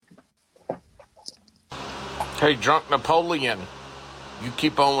Hey, drunk Napoleon, you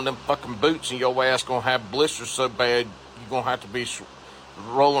keep on with them fucking boots and your ass gonna have blisters so bad you gonna have to be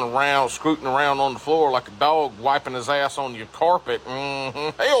rolling around, scrooting around on the floor like a dog wiping his ass on your carpet.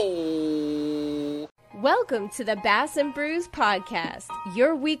 Hey-oh! Welcome to the Bass and Brews podcast,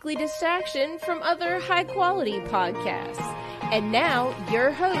 your weekly distraction from other high-quality podcasts. And now,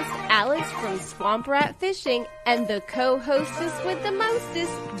 your host, Alex from Swamp Rat Fishing, and the co-hostess with the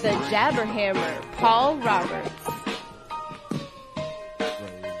mostest, the Jabberhammer, Paul Roberts.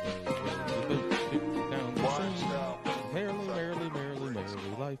 Merrily,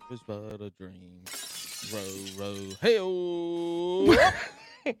 life is but a dream. Row, hey-oh!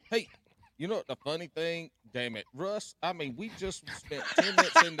 Hey, you know what the funny thing? Damn it, Russ, I mean, we just spent 10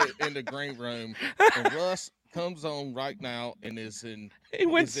 minutes in the green room, and Russ comes on right now and is in... He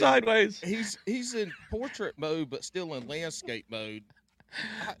went sideways. He's in portrait mode, but still in landscape mode.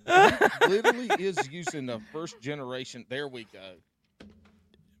 He literally is using the first generation. There we go.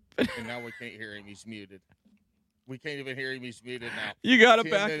 And now we can't hear him. He's muted. We can't even hear him. He's muted now. You got to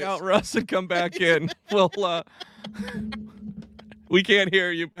back out, Russ, and come back in. Well, we can't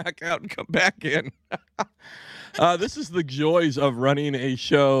hear you. Back out and come back in. This is the joys of running a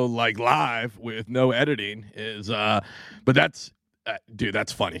show like live with no editing. But that's, dude,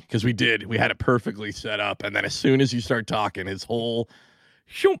 that's funny because we had it perfectly set up, and then as soon as you start talking, his whole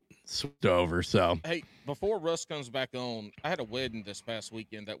switched over. So hey, before Russ comes back on, I had a wedding this past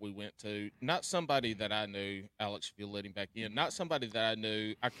weekend that we went to. Not somebody that I knew, Alex, if you'll let him back in. Not somebody that I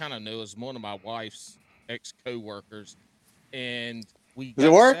knew. I kind of knew as one of my wife's ex co-workers, and we Does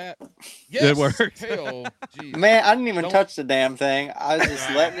it work? Yes, it works. Hell, geez. Man, I didn't even touch the damn thing. I was just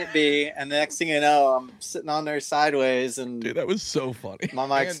letting it be, and the next thing you know, I'm sitting on there sideways, and dude, that was so funny. my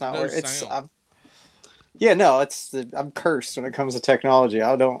mic's not no working. sound. I'm cursed when it comes to technology.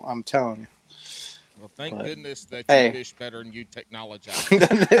 I'm telling you. Well, thank goodness that Hey. you fish better than you technologize.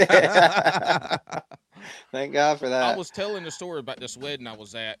 Thank God for that. I was telling the story about this wedding I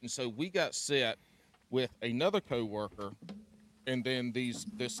was at, and so we got set with another coworker, and then this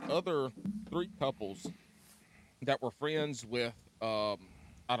other three couples that were friends with I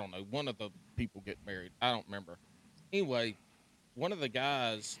don't know, one of the people get married. I don't remember. Anyway, one of the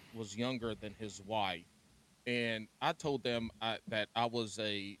guys was younger than his wife, and I told them that I was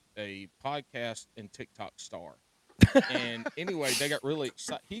a podcast and TikTok star. And anyway, they got really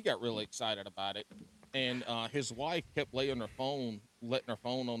excited. He got really excited about it, and his wife kept letting her phone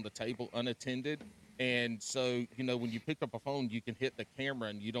on the table unattended. And so, you know, when you pick up a phone, you can hit the camera,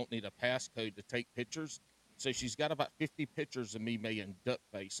 and you don't need a passcode to take pictures. So she's got about 50 pictures of me making duck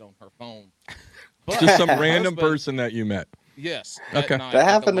face on her phone. But Just some random person that you met. Yes. Okay. That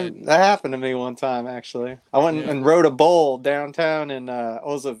happened to me one time, actually. I went and rode a bowl downtown, and it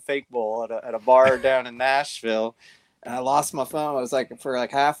was a fake bowl at a bar down in Nashville. And I lost my phone. I was like, for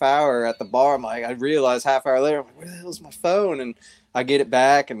like half hour at the bar. I realized half hour later, I'm like, where the hell's my phone? And I get it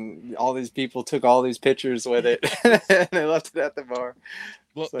back, and all these people took all these pictures with it, and they left it at the bar.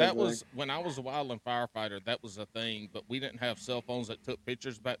 Well, So that was when I was a wildland firefighter. That was a thing, but we didn't have cell phones that took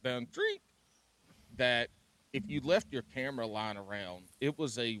pictures back then. That if you left your camera line around, it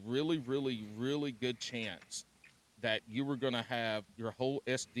was a really, really, really good chance that you were going to have your whole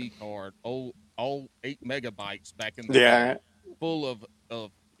SD card, all 8 megabytes back in the day, full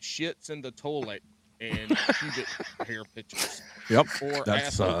of shits in the toilet and pubic hair pictures. Yep. Or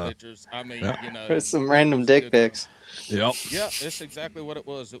That's, asshole pictures. I mean, yeah. you know. There's some random dick pics. Yep. Yeah, that's exactly what it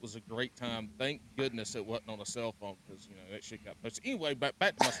was. It was a great time. Thank goodness it wasn't on a cell phone because, you know, that shit got posted. Anyway, back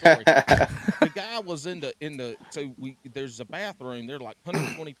to my story. The guy was there's a bathroom. There are like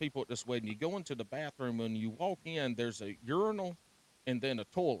 120 people at this wedding. You go into the bathroom, when you walk in, there's a urinal and then a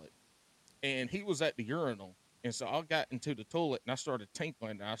toilet. And he was at the urinal. And so I got into the toilet, and I started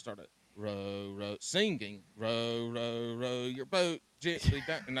tinkling, and I started row, singing, row your boat gently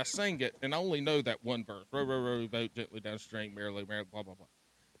down. And I sang it, and I only know that one verse. Row your boat gently downstream, merrily, blah, blah, blah.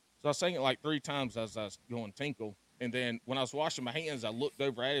 So I sang it like 3 times as I was going tinkle. And then when I was washing my hands, I looked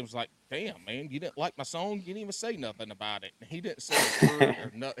over at him and was like, damn, man, you didn't like my song? You didn't even say nothing about it. And he didn't say a word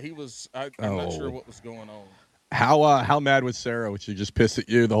or nothing. He was, I'm not sure what was going on. How mad was Sarah? Would she just piss at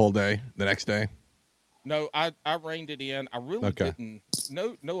you the whole day, the next day? No, I reined it in. I really didn't.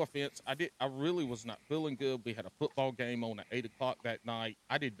 No offense. I really was not feeling good. We had a football game on at 8:00 that night.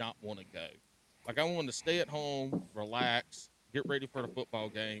 I did not want to go. Like, I wanted to stay at home, relax, get ready for the football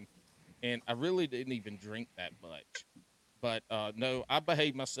game, and I really didn't even drink that much. But no, I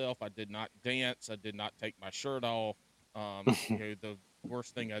behaved myself. I did not dance. I did not take my shirt off. You know, the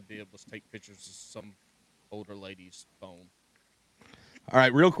worst thing I did was take pictures of some older lady's phone. All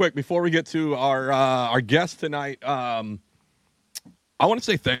right, real quick before we get to our guest tonight, I want to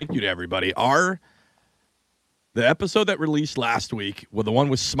say thank you to everybody. The episode that released last week, the one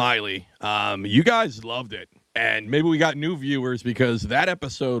with Smiley, you guys loved it. And maybe we got new viewers because that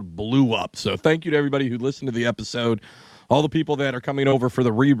episode blew up. So thank you to everybody who listened to the episode, all the people that are coming over for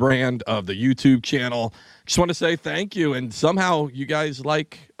the rebrand of the YouTube channel. Just want to say thank you. And somehow you guys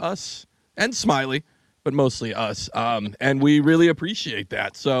like us and Smiley, but mostly us. And we really appreciate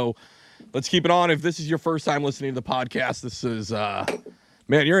that. So let's keep it on. If this is your first time listening to the podcast, this is...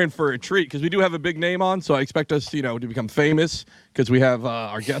 man, you're in for a treat because we do have a big name on, so I expect us, to become famous because we have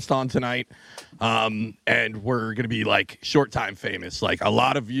our guest on tonight, and we're going to be, like, short-time famous, like a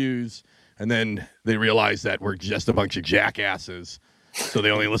lot of views, and then they realize that we're just a bunch of jackasses, so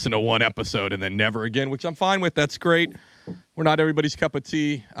they only listen to one episode and then never again, which I'm fine with. That's great. We're not everybody's cup of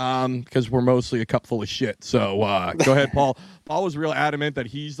tea because we're mostly a cup full of shit. So go ahead, Paul. Paul was real adamant that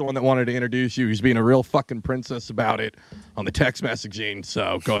he's the one that wanted to introduce you. He's being a real fucking princess about it on the text messaging.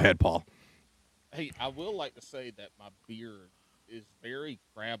 So go ahead, Paul. Hey, I will like to say that my beard is very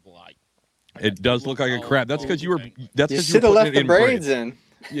crab-like. It does look like a crab. That's because you were. That's You because should have left the braids in.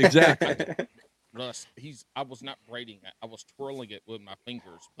 Exactly. Russ, I was not braiding it. I was twirling it with my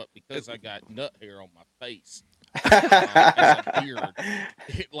fingers, but because I got nut hair on my face, as a beard,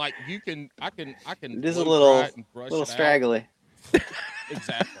 I can. It is a blow dry little it and brush little it out. straggly.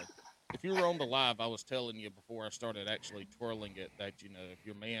 Exactly. If you were on the live, I was telling you before I started actually twirling it that if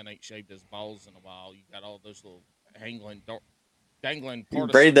your man ain't shaved his balls in a while, you got all those little dangling You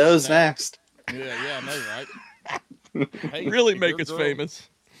parts. braid those next. Yeah, I know, right? Hey, Really if make your us girl- famous.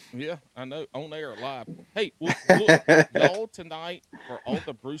 Yeah, I know. On air live. Hey, look, y'all tonight, for all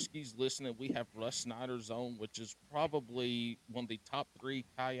the brewskis listening, we have Rus Snyders on, which is probably one of the top 3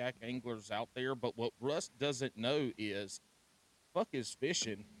 kayak anglers out there. But what Russ doesn't know is, fuck his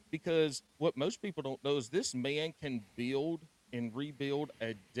fishing, because what most people don't know is this man can build and rebuild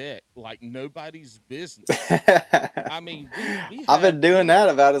a deck like nobody's business. I mean, I've been doing that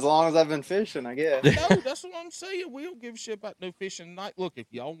about as long as I've been fishing, I guess. No, that's what I'm saying. We don't give a shit about no fishing tonight. Look, if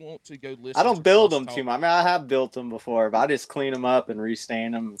y'all want to go listen, I don't to build Russ them talk- too much. I mean, I have built them before, but I just clean them up and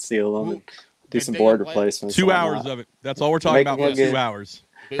restain them and seal them and do the some damn board last- replacements. 2 hours of it. That's all we're talking Make about them for look 2 good. hours.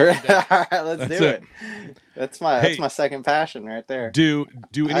 building decks. All right, let's That's do it. it. That's my second passion right there. Do any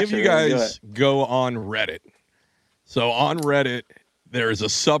of you Actually, really guys go on Reddit? So on Reddit, there is a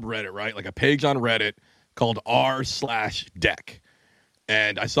subreddit, right? Like a page on Reddit called r/deck.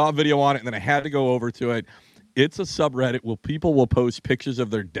 And I saw a video on it, and then I had to go over to it. It's a subreddit where people will post pictures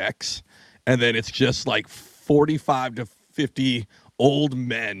of their decks, and then it's just like 45 to 50 old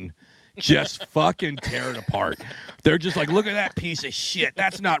men just fucking tear it apart. They're just like, look at that piece of shit.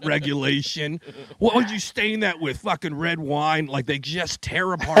 That's not regulation. What would you stain that with? Fucking red wine? Like, they just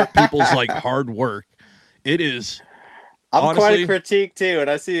tear apart people's like hard work. It is. I'm honestly, quite a critique too, and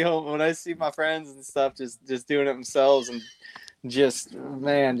I see my friends and stuff just doing it themselves and just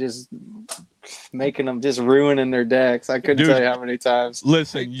making them just ruining their decks. I couldn't Dude, tell you how many times.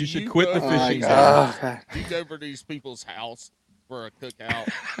 Listen, Hey, you do should you quit go- the Oh my fishing. God. zone. You go over to these people's house for a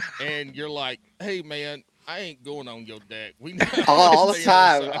cookout, and you're like, "Hey, man, I ain't going on your deck." We know all the stay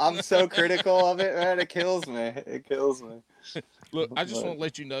time. outside. I'm so critical of it, man. It kills me. It kills me. Look, I just want to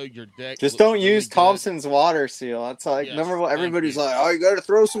let you know your deck. Just looks don't really use good. Thompson's water seal. That's like, Yes, remember what thank everybody's you. like, oh, you got to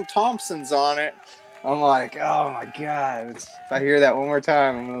throw some Thompsons on it. I'm like, oh my God. If I hear that one more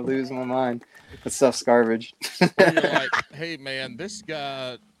time, I'm going to lose my mind. That stuff's garbage. Or you're like, "Hey, man, this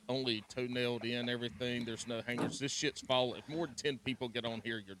guy only toenailed in everything. There's no hangers. This shit's falling. If more than 10 people get on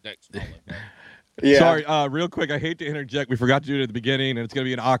here, your deck's falling." Bro. Yeah. Sorry, real quick, I hate to interject. We forgot to do it at the beginning, and it's going to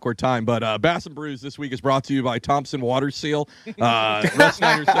be an awkward time. But Bass and Brews this week is brought to you by Thompson Water Seal. Rus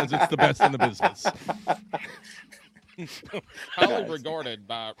Snyders says it's the best in the business. Highly Nice. regarded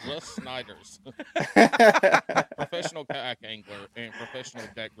by Rus Snyders, professional kayak angler and professional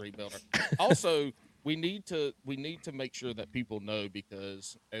deck rebuilder. Also, we need to make sure that people know,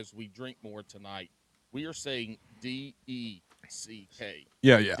 because as we drink more tonight, we are saying DECK.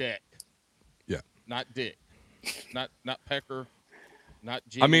 Yeah. Deck. Yeah. Not dick. Not pecker. Not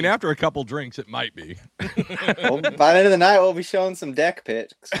Jimmy. I mean, after a couple drinks, it might be. Well, by the end of the night, we'll be showing some deck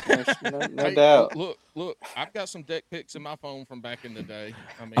pics. No Hey, doubt. Look, I've got some deck pics in my phone from back in the day.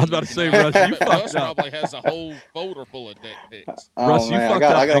 I mean, I was about to say, know, Russ, you but fucked up. probably has a whole folder full of deck pics. Oh, Russ, you man, fucked I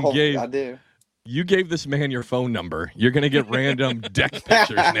got up a and whole, gave- I do. You gave this man your phone number. You're going to get random deck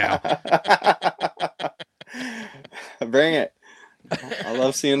pictures now. Bring it. I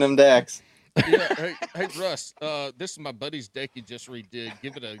love seeing them decks. Yeah, hey, Russ. This is my buddy's deck he just redid.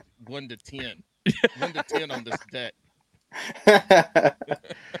 Give it a 1 to 10. 1 to 10 on this deck.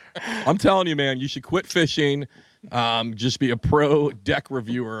 I'm telling you, man, you should quit fishing. Just be a pro deck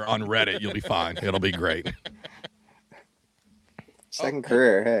reviewer on Reddit. You'll be fine. It'll be great. Second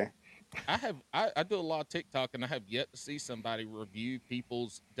career, hey. I do a lot of TikTok, and I have yet to see somebody review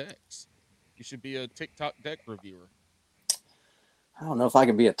people's decks. You should be a TikTok deck reviewer. I don't know if I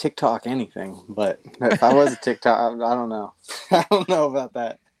can be a TikTok anything, but if I was a TikTok, I don't know. I don't know about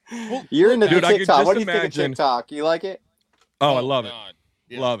that. Well, You're into dude, I could TikTok. just What do you think of imagine- TikTok? You like it? Oh, I love it. God.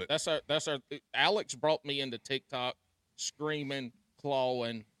 Yeah, Love it. That's our. Alex brought me into TikTok, screaming,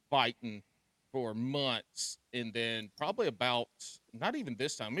 clawing, fighting for months, and then probably about not even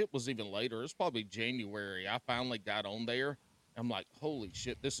this time. It was even later. It was probably January. I finally got on there. I'm like, holy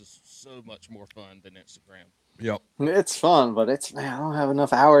shit, this is so much more fun than Instagram. Yep. It's fun, but I don't have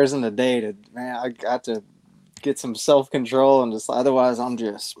enough hours in the day to, I got to get some self-control and just, otherwise I'm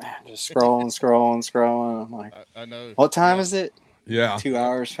just scrolling. I'm like, I know. what time is it? Yeah. 2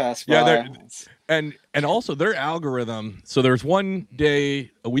 hours past Yeah, by. and also their algorithm. So there was one day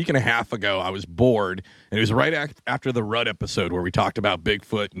a week and a half ago I was bored, and it was right after the Rudd episode where we talked about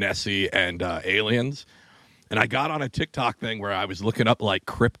Bigfoot, Nessie, and aliens. And I got on a TikTok thing where I was looking up like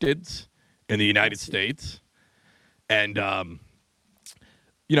cryptids in the United States, and I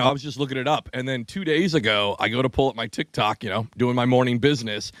was just looking it up. And then 2 days ago, I go to pull up my TikTok, doing my morning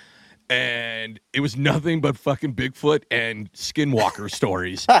business. And it was nothing but fucking Bigfoot and skinwalker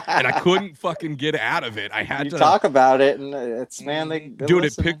stories. And I couldn't fucking get out of it. I had to talk about it, and it's, man, dude,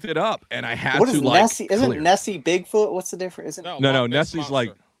 it picked it up, and I had what to is like Nessie? Isn't Nessie Bigfoot? What's the difference? Isn't No, Nessie's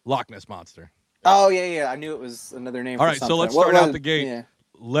like Loch Ness Monster. Oh, yeah. I knew it was another name. All for right, so something. let's start out the gate. Yeah.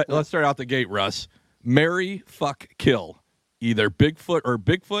 Let's start out the gate, Russ. Marry, fuck, kill. Either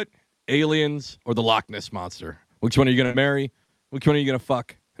Bigfoot, aliens, or the Loch Ness Monster. Which one are you going to marry? Which one are you going to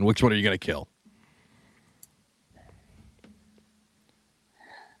fuck? And which one are you going to kill?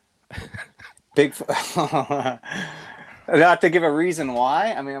 Bigfoot. I have to give a reason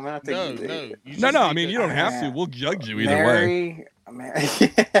why. I mean, I'm gonna have to. No. I mean, you don't have to. We'll judge you either way. I'm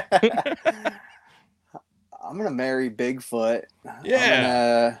gonna marry Bigfoot.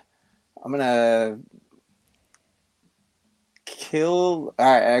 Yeah. I'm gonna kill.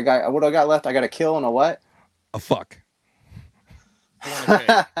 All right, what I got left. I got a kill and a what? A fuck.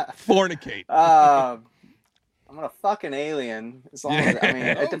 Fornicate. I'm gonna fuck an alien. As long as, I mean,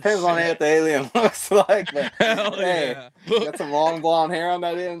 it depends on what the alien looks like. But hey, got some long blonde hair on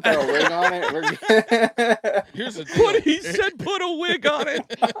that end. Throw a wig on it. Here's the deal. He said put a wig on it.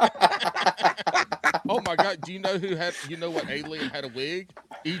 Oh my God! Do you know what alien had a wig?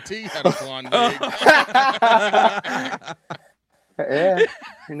 E.T. had a blonde wig. Yeah,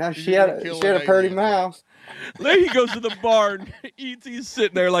 she had a pretty mouth. There he goes to the barn. E.T.'s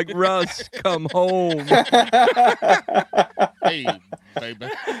sitting there like, Russ, come home. Hey, baby.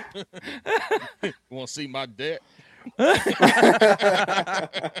 You want to see my dick?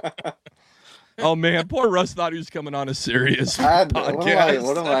 Oh, man. Poor Russ thought he was coming on a serious podcast.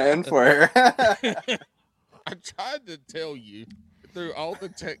 What am I in for here? I tried to tell you through all the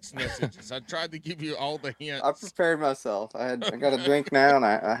text messages. I tried to give you all the hints. I prepared myself. I got a drink now, and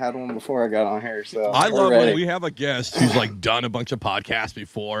I had one before I got on here. So I love when we have a guest who's like done a bunch of podcasts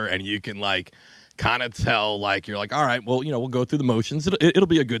before, and you can like kind of tell, like, you're like, all right, well, we'll go through the motions. It'll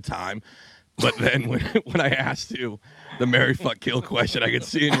be a good time. But then when I asked you the marry, fuck, kill question, I could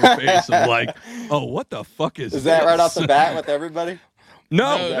see in your face of like, oh, what the fuck is that this? right off the bat with everybody?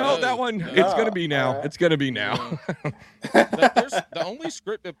 No, that one. It's gonna be now. Right. It's gonna be now. The only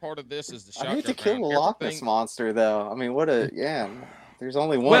scripted part of this is the shotgun. I hate to kill the Loch Ness Monster, though. I mean, there's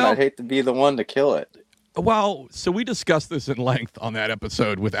only one. I'd hate to be the one to kill it. Well, so we discussed this in length on that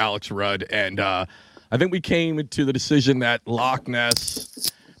episode with Alex Rudd, and I think we came to the decision that Loch Ness.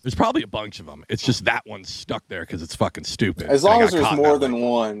 There's probably a bunch of them. It's just that one's stuck there because it's fucking stupid. As long as there's more than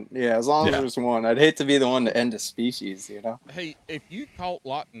one. Yeah, as long as there's one. I'd hate to be the one to end a species, Hey, if you caught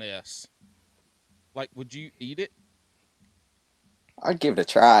Loch Ness, like, would you eat it? I'd give it a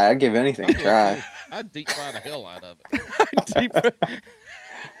try. I'd give anything a try. I'd deep fry the hell out of it.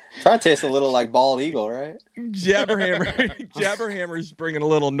 Try to taste a little like bald eagle, right? Jabberhammer's bringing a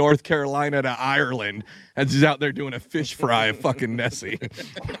little North Carolina to Ireland as he's out there doing a fish fry of fucking Nessie.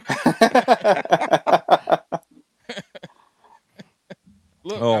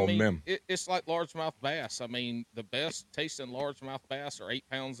 Look, man. It's like largemouth bass. I mean, the best tasting largemouth bass are 8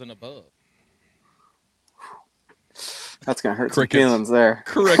 pounds and above. That's gonna hurt some feelings there.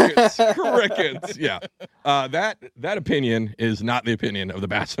 Crickets. Yeah. That opinion is not the opinion of the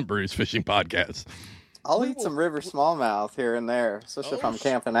Bass and Brews Fishing Podcast. I'll eat some river smallmouth here and there, especially if I'm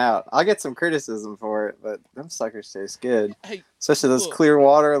camping out. I'll get some criticism for it, but them suckers taste good. Hey, especially those clear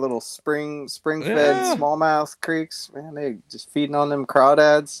water, little spring fed smallmouth creeks. Man, they just feeding on them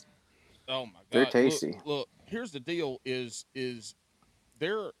crawdads. Oh my God, they're tasty. Look, here's the deal: is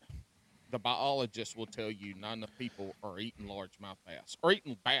there? The biologists will tell you not enough people are eating largemouth bass or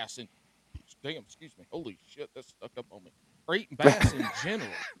eating bass in. Damn, excuse me. Holy shit, that stuck up on me. Or eating bass in general.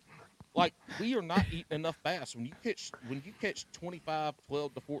 Like, we are not eating enough bass. When you catch 25,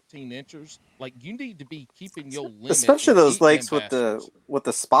 12 to 14 inches, like, you need to be keeping your limit. Especially those lakes with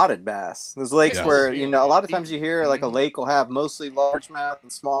the spotted bass. Those lakes where, a lot of times you hear like a lake will have mostly largemouth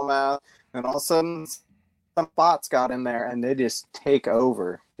and smallmouth, and all of a sudden some spots got in there and they just take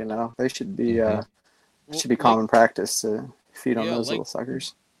over. They should be common practice to feed on those little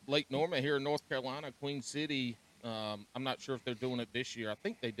suckers. Lake Norman here in North Carolina, Queen City. I'm not sure if they're doing it this year. I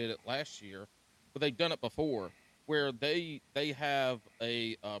think they did it last year, but they've done it before, where they have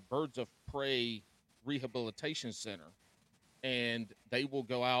a birds of prey rehabilitation center, and they will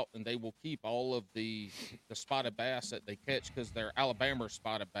go out and they will keep all of the spotted bass that they catch, because they're Alabama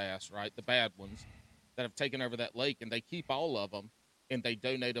spotted bass, right? The bad ones that have taken over that lake, and they keep all of them and they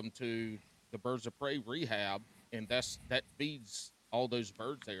donate them to the birds of prey rehab, and that feeds all those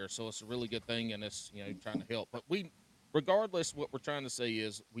birds there. So it's a really good thing, and it's trying to help. But regardless, what we're trying to say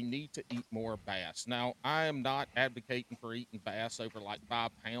is we need to eat more bass. Now, I am not advocating for eating bass over like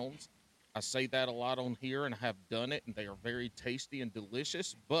 5 pounds. I say that a lot on here, and I have done it, and they are very tasty and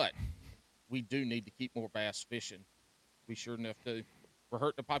delicious. But we do need to keep more bass fishing. We sure enough do. We're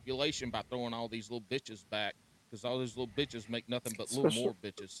hurting the population by throwing all these little bitches back, because all those little bitches make nothing but little more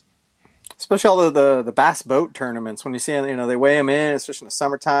bitches. Especially all of the bass boat tournaments, when you see them, they weigh them in, especially in the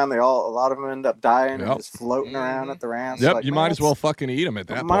summertime. A lot of them end up dying and just floating around at the ramps. Yep, you might as well fucking eat them at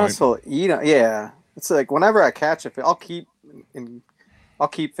that point. Might as well eat them. Yeah, it's like whenever I catch a fish, I'll keep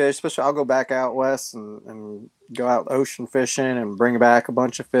fish. Especially I'll go back out west and go out ocean fishing and bring back a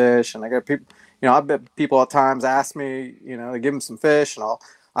bunch of fish. And I got people, I bet people at times ask me, to give them some fish, and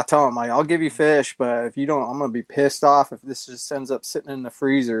I tell them, I'll give you fish, but if you don't, I'm going to be pissed off if this just ends up sitting in the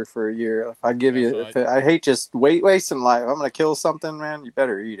freezer for a year. If I give you, I hate just wasting life. I'm going to kill something, man. You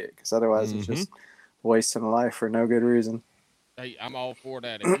better eat it, because otherwise it's just wasting life for no good reason. Hey, I'm all for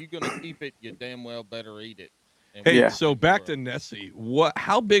that. If you're going to keep it, you damn well better eat it. Hey, so back to Nessie.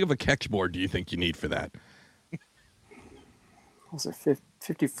 How big of a catch board do you think you need for that? Was it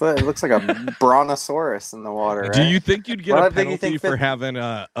 50 foot? It looks like a brontosaurus in the water, right? Do you think you'd get a penalty for having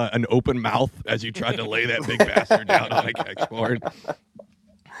an open mouth as you tried to lay that big bastard down on a catch board?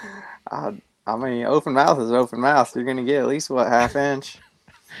 I mean, open mouth is open mouth. You're going to get at least, half inch?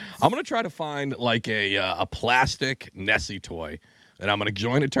 I'm going to try to find like a plastic Nessie toy, and I'm going to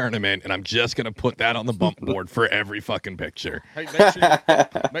join a tournament, and I'm just going to put that on the bump board for every fucking picture. Hey,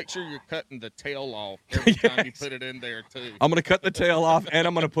 make sure you're cutting the tail off every time you put it in there, too. I'm going to cut the tail off, and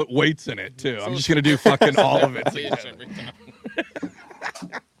I'm going to put weights in it, too. I'm just going to do fucking all of it together.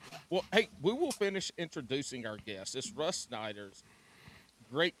 Well, hey, we will finish introducing our guest. It's Rus Snyders,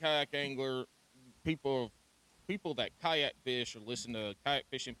 great kayak angler. People that kayak fish or listen to kayak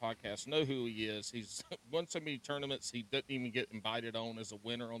fishing podcasts know who he is. He's won so many tournaments, he doesn't even get invited on as a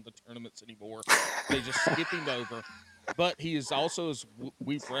winner on the tournaments anymore. They just skip him over. But he is also, as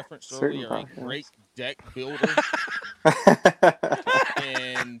we've referenced earlier, a great deck builder.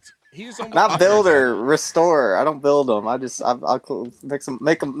 And he's on not builder, restorer. I don't build them. I'll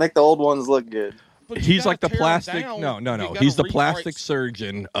make the old ones look good. He's like the plastic. No. He's the plastic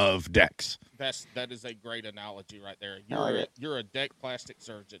surgeon of decks. That is a great analogy right there. You're a deck plastic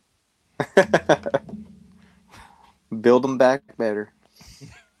surgeon. Build them back better.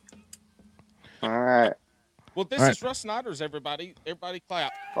 All right. Well, this is Rus Snyders, everybody. Everybody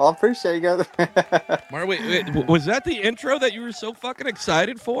clap. Well, I appreciate you guys. Wait, was that the intro that you were so fucking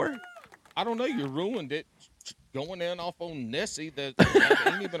excited for? I don't know. You ruined it. Going in off on Nessie that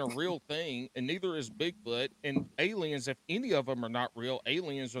ain't even a real thing, and neither is Bigfoot. And aliens, if any of them are not real,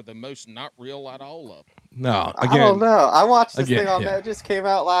 aliens are the most not real out of all of them. No, I don't know. I watched this thing on that. It just came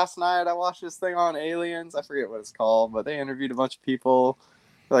out last night. I watched this thing on aliens. I forget what it's called, but they interviewed a bunch of people,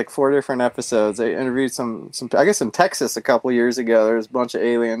 like 4 different episodes. They interviewed some I guess in Texas a couple years ago. There's a bunch of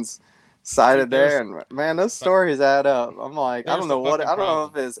aliens sighted there, and man, those stories add up. I'm like, I don't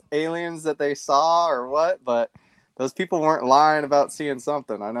know if it's aliens that they saw or what, but those people weren't lying about seeing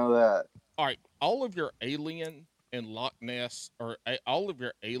something. I know that. All right, all of your alien and Loch Ness, or all of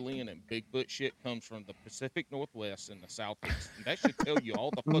your alien and Bigfoot shit comes from the Pacific Northwest and the Southeast. And that should tell you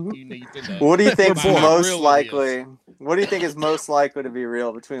all the fuck you need to know. What do you think's most likely? What do you think is most likely to be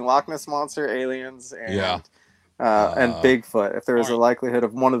real between Loch Ness Monster, aliens, and Bigfoot? If there was a likelihood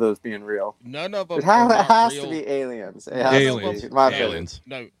of one of those being real, none of them it has real. to be aliens. It None has aliens. to be, my Aliens.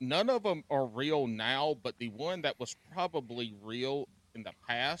 No, none of them are real now. But the one that was probably real in the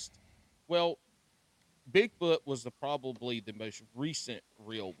past, well, Bigfoot was probably the most recent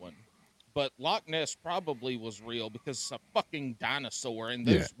real one. But Loch Ness probably was real because it's a fucking dinosaur, and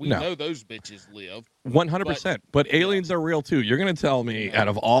those we know those bitches live. 100%. But aliens are real too. You're gonna tell me out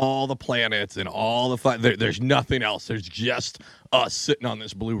of all the planets and all the there's nothing else. There's just us sitting on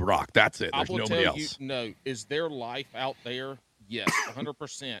this blue rock. That's it. There's nobody else. No, is there life out there? Yes,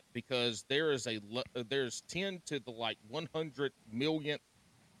 100%. Because there's 10 to the 100 millionth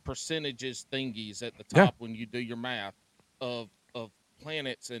percentages thingies at the top when you do your math of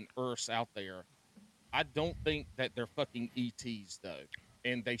planets and Earths out there. I don't think that they're fucking ETs though,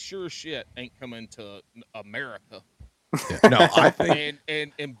 and they sure as shit ain't coming to America. Yeah, no, I think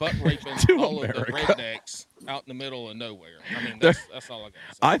and butt raping all of the rednecks out in the middle of nowhere. I mean, that's all I got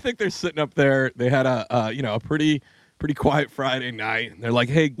to say. I think they're sitting up there. They had a pretty quiet Friday night. And they're like,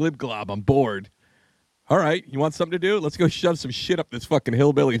 "Hey, Glib Glob, I'm bored. All right, you want something to do? Let's go shove some shit up this fucking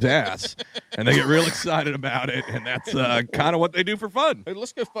hillbilly's ass." And they get real excited about it, and that's kind of what they do for fun. Hey,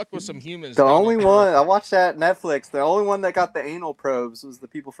 let's go fuck with some humans. The only one I watched that Netflix. The only one that got the anal probes was the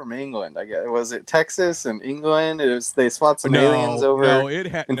people from England. I guess was it Texas and England? They spot some aliens over. It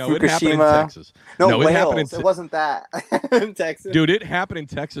happened in Fukushima. Texas. No, it Wales. happened It wasn't that in Texas. Dude, it happened in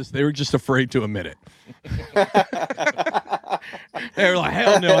Texas. They were just afraid to admit it. They were like,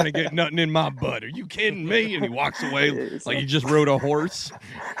 "Hell no, I didn't get nothing in my butt. Are you kidding me?" And he walks away like he just rode a horse.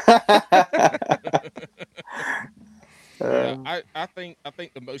 I think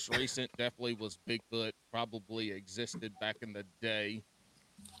the most recent definitely was Bigfoot. Probably existed back in the day.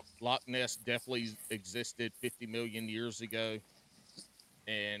 Loch Ness definitely existed 50 million years ago.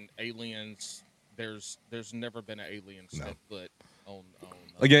 And aliens, there's never been an alien step foot on.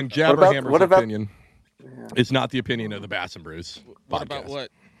 Again, Jabberhammer's opinion. Yeah. It's not the opinion of the Bass and Brews podcast. What about what,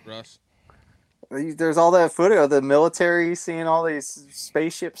 Russ? There's all that footage of the military seeing all these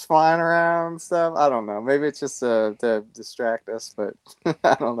spaceships flying around and stuff. I don't know. Maybe it's just to distract us, but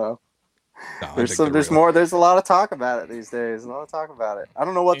I don't know. No, there's more. There's a lot of talk about it these days. A lot of talk about it. I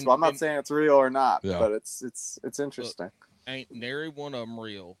don't know I'm not saying it's real or not, but it's interesting. Look, ain't nary one of them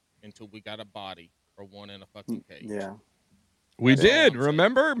real until we got a body or one in a fucking cage. Yeah. We did.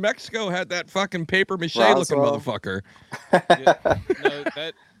 Remember? Mexico had that fucking paper mache looking motherfucker. No,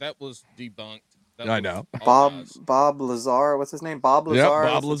 that was debunked. I know. Bob Lazar. What's his name? Bob Lazar. Yep,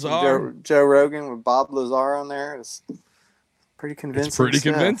 Bob Lazar. Joe Rogan with Bob Lazar on there. It's pretty convincing. It's pretty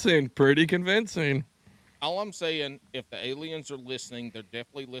convincing. Pretty convincing. All I'm saying, if the aliens are listening, they're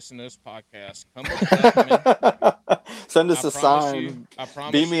definitely listening to this podcast. Come with me. Send us a sign. I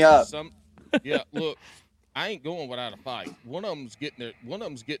promise. Beam me up. Yeah, look. I ain't going without a fight. One of them's getting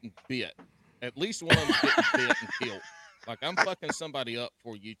bit. At least one of them's getting bit and killed. Like, I'm fucking somebody up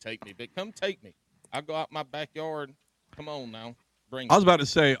before you take me. But come take me. I'll go out my backyard. Come on now. Bring me. I was about to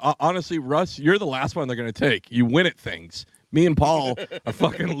say, honestly, Russ, you're the last one they're going to take. You win at things. Me and Paul are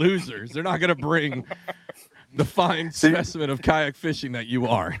fucking losers. They're not going to bring the fine specimen of kayak fishing that you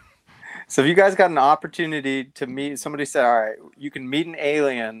are. So if you guys got an opportunity to meet, somebody said, all right, you can meet an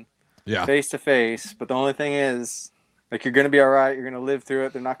alien face to face, but the only thing is, like, you're going to be all right. You're going to live through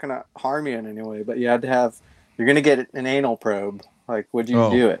it. They're not going to harm you in any way, but you're going to get an anal probe. Like, would you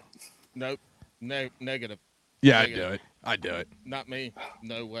do it? Nope. No, negative. Yeah, negative. I'd do it. Not me.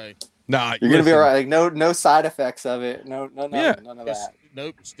 No way. Nah, you're going to be all right. Like, no side effects of it. None of that.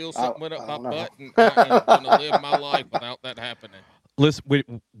 Nope. Still something went up my butt, and I'm going to live my life without that happening. Listen,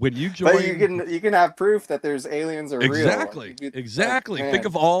 when you join, but you can have proof that there's aliens are real. Exactly. Think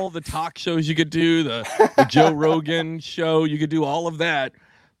of all the talk shows you could do, the Joe Rogan show. You could do all of that.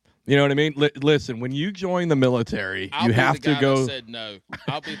 You know what I mean? Listen, when you join the military, you have to go. Said no.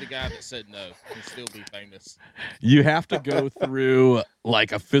 I'll be the guy that said no and still be famous. You have to go through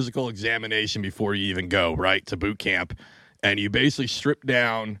like a physical examination before you even go to boot camp, and you basically strip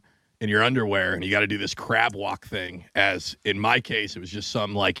down in your underwear, and you got to do this crab walk thing. As in my case, it was just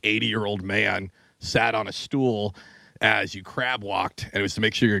some like 80-year-old man sat on a stool as you crab walked, and it was to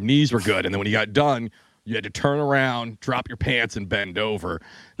make sure your knees were good. And then when you got done, you had to turn around, drop your pants, and bend over.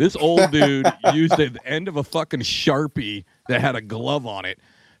 This old dude used the end of a fucking Sharpie that had a glove on it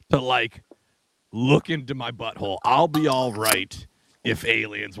to like look into my butthole. I'll be all right if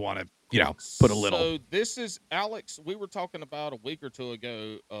aliens want to, put a little. So this is Alex. We were talking about a week or two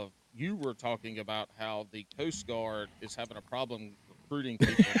ago you were talking about how the Coast Guard is having a problem recruiting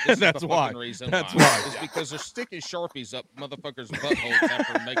people. This That's is the why. fucking reason That's why. why. It's because they're sticking Sharpies up motherfuckers' buttholes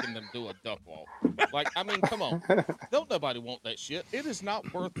after making them do a duck walk. Like, I mean, come on. Don't nobody want that shit. It is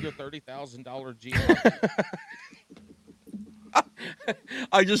not worth your $30,000 GR.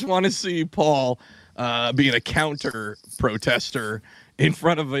 I just want to see Paul being a counter protester in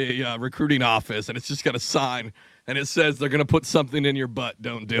front of a recruiting office, and it's just got a sign, and it says they're going to put something in your butt.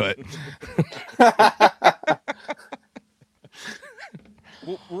 Don't do it.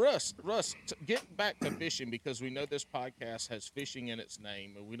 Well, Russ, getting back to fishing, because we know this podcast has fishing in its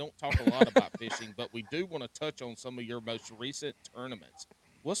name, and we don't talk a lot about fishing, but we do want to touch on some of your most recent tournaments.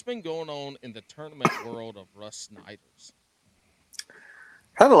 What's been going on in the tournament world of Rus Snyders?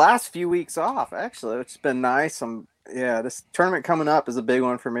 Had the last few weeks off, actually, which has been nice. This tournament coming up is a big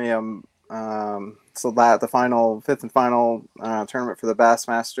one for me. The fifth and final tournament for the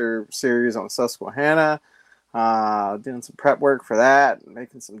Bassmaster series on Susquehanna. Doing some prep work for that,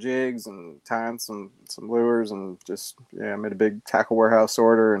 making some jigs and tying some lures, and just made a big tackle warehouse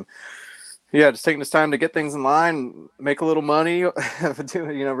order, and just taking this time to get things in line, make a little money,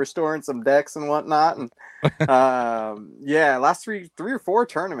 restoring some decks and whatnot, and last three or four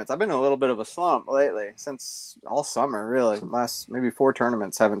tournaments. I've been in a little bit of a slump lately, since all summer, really. Last maybe 4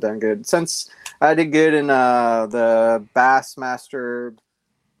 tournaments haven't done good. Since I did good in the Bassmaster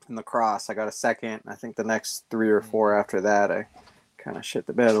in the cross, I got a second. I think the next 3 or 4 after that, I kind of shit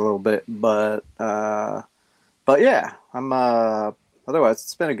the bed a little bit. But yeah, I'm otherwise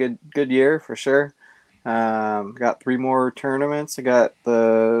it's been a good year for sure. Got 3 more tournaments. I got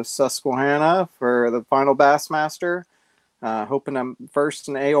the Susquehanna for the final Bassmaster. Hoping I'm first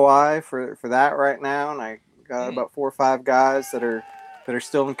in AOI for that right now, and I got about 4 or 5 guys that are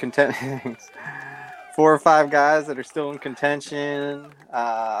still in contention. 4 or 5 guys that are still in contention.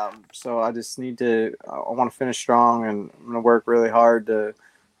 So I just need to. I want to finish strong, and I'm going to work really hard to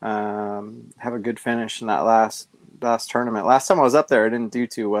have a good finish in that last tournament. Last time I was up there, I didn't do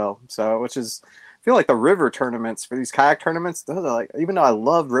too well. So, I feel like the river tournaments for these kayak tournaments, those are like, even though I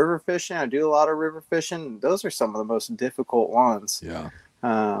love river fishing, I do a lot of river fishing, those are some of the most difficult ones. Yeah.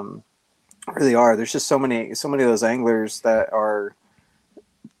 Really are. There's just so many of those anglers that are.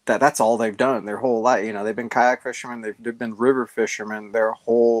 That's all they've done their whole life. They've been kayak fishermen, they've been river fishermen their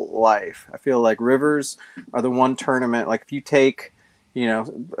whole life. I feel like rivers are the one tournament, like if you take,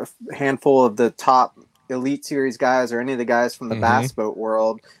 a handful of the top elite series guys or any of the guys from the bass boat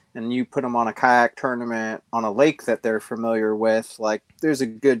world, and you put them on a kayak tournament on a lake that they're familiar with, like there's a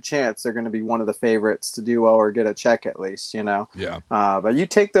good chance they're going to be one of the favorites to do well or get a check at least, Yeah. But you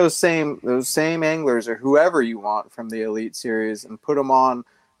take those same anglers or whoever you want from the elite series and put them on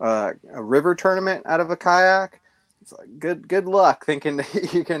a river tournament out of a kayak. It's like good luck thinking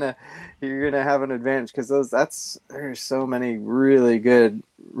that you're gonna have an advantage, because there's so many really good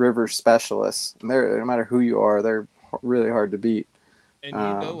river specialists, and no matter who you are, they're really hard to beat. And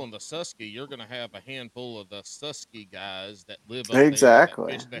on the Susky, you're going to have a handful of the Susky guys that live up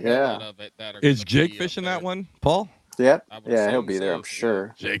exactly. there that fish the hell out of it. Is Jake fishing that one, Paul? Yep. Yeah, he'll be there, I'm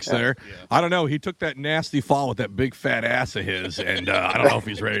sure. Jake's there. Yeah. I don't know. He took that nasty fall with that big fat ass of his, and I don't know if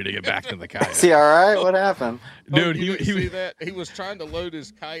he's ready to get back to the kayak. Is he all right? What happened? Dude, he see that? He was trying to load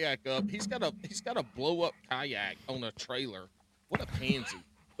his kayak up. He's got a blow up kayak on a trailer. What a pansy.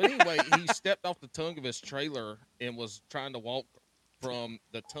 But anyway, he stepped off the tongue of his trailer and was trying to walk from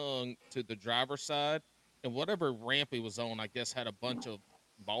the tongue to the driver's side, and whatever ramp he was on, I guess, had a bunch of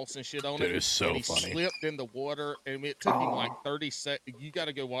balsa and shit on it. It is so and he funny. Slipped in the water, and it took him like 30 seconds. You got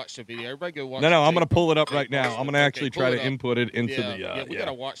to go watch the video. Everybody go watch. No, I'm going to pull it up right now. I'm going to actually try to input it into the. Yeah, we got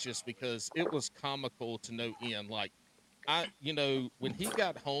to watch this because it was comical to no end. Like, when he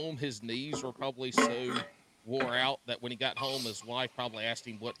got home, his knees were probably so wore out that when he got home, his wife probably asked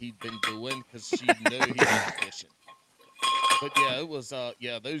him what he'd been doing because she knew he was fishing. But yeah, it was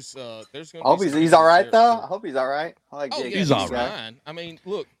there's gonna. I hope he's all right though. I hope he's all right. I like Jake. He's all right. Fine. I mean,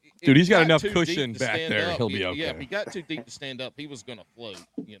 look, dude, he's got enough cushion back there. He'll be okay. Yeah, if he got too deep to stand up, he was gonna float.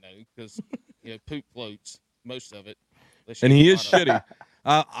 Because poop floats, most of it. And he is shitty.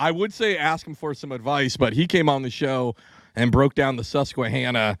 I would say ask him for some advice, but he came on the show and broke down the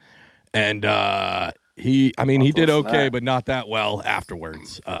Susquehanna, and he did okay, but not that well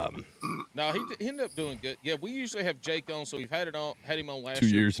afterwards. No, he ended up doing good. Yeah, we usually have Jake on, so we've had him on last 2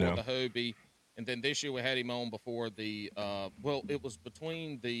 year years before now. the Hobie, and then this year we had him on before the it was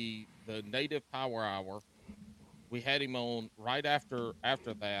between the Native Power Hour. We had him on right after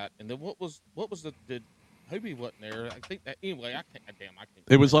that, and then what was the Hobie wasn't there. I think that anyway. I can't.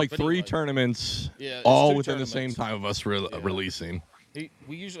 It was like but 3 anyway. tournaments, Yeah, all two within tournaments. the same time of us releasing. We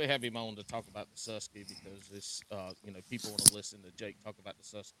usually have him on to talk about the Susky because it's people want to listen to Jake talk about the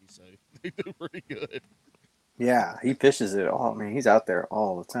Susky, so they do pretty good. Yeah, he fishes it all. I mean, he's out there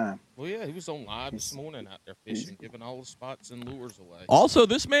all the time. Well, yeah, he was on live this morning out there fishing, giving all the spots and lures away. Also,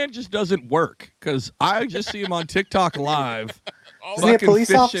 this man just doesn't work because I just see him on TikTok live. Isn't he a police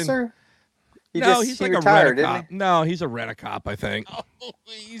fishing. Officer? He's like retired, a rent-a-cop. No, he's a rent-a-cop, I think. Oh,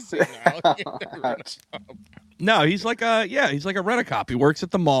 easy now. No, he's like a rent-a-cop. He works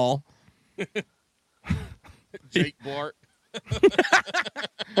at the mall. Jake Bart.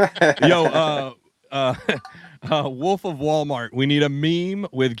 Yo, Wolf of Walmart. We need a meme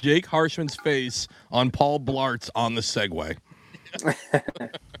with Jake Harshman's face on Paul Blart's on the Segway.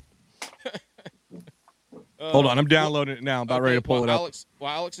 Hold on, I'm downloading it now. I'm about ready to pull it up.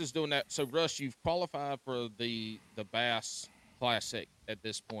 Alex is doing that. So, Russ, you've qualified for the Bass Classic at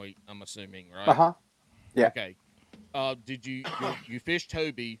this point, I'm assuming, right? Uh-huh. Yeah. Okay. Did you fished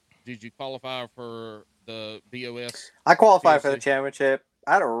Hobie? Did you qualify for the BOS? I qualified for the championship.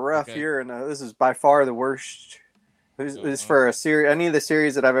 I had a rough year, and this is by far the worst. This is for a series. Any of the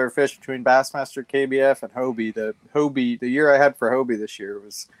series that I've ever fished between Bassmaster, KBF, and Hobie. The year I had for Hobie this year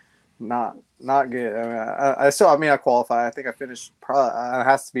was not good. I mean, I qualified. I think I finished. Probably it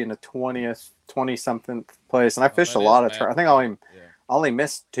has to be in the 20 something place, and I fished a lot of. I think I only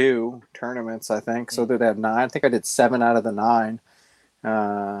missed 2 tournaments. I think so. They had 9. I think I did 7 out of the 9.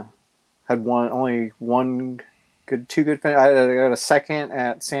 Had only one good, 2 good finish. I got a 2nd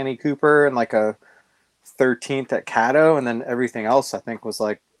at Sandy Cooper and like a 13th at Caddo, and then everything else I think was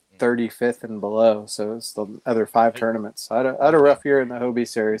like 35th and below. So it's the other 5 tournaments. So I had a rough year in the Hobie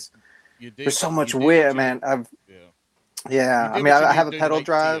series. There's so much wind, man. I mean, I have a pedal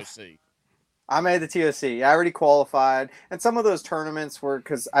drive. TOC. I made the TOC. I already qualified, and some of those tournaments were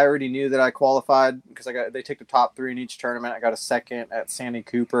because I already knew that I qualified because they take the top 3 in each tournament. I got a 2nd at Sandy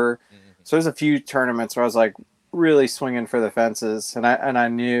Cooper, so there's a few tournaments where I was like really swinging for the fences, and I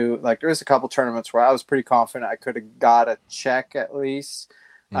knew like there was a couple tournaments where I was pretty confident I could have got a check at least,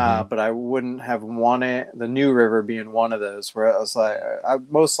 but I wouldn't have won it. The New River being one of those where I was like I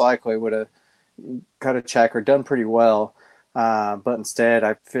most likely would have got a check or done pretty well. But instead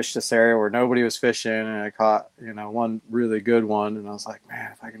I fished this area where nobody was fishing, and I caught, one really good one. And I was like,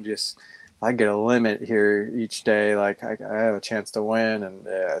 man, if I get a limit here each day, like I have a chance to win. And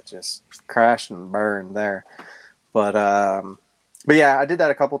it just crashed and burned there. But yeah, I did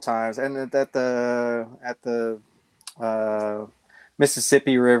that a couple times. And at the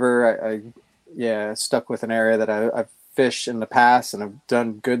Mississippi River, I stuck with an area that I've fished in the past and I've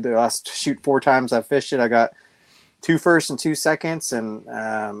done good. The last 4 times I've fished it, I got 2 firsts and 2 seconds, and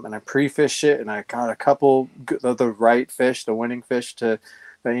I pre-fished it, and I got a couple of the right fish, the winning fish that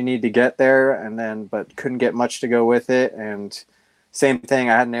you need to get there, but couldn't get much to go with it. And same thing,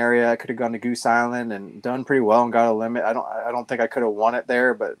 I had an area I could have gone to Goose Island and done pretty well and got a limit. I don't think I could have won it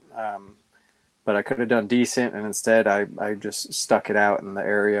there, but I could have done decent, and instead I just stuck it out in the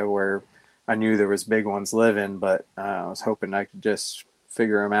area where I knew there was big ones living, but I was hoping I could just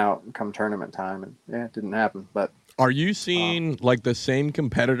figure them out come tournament time, and it didn't happen. But are you seeing like the same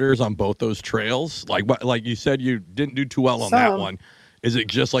competitors on both those trails? Like you said, you didn't do too well on that one. Is it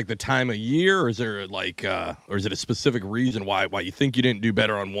just like the time of year, or is there or is it a specific reason why you think you didn't do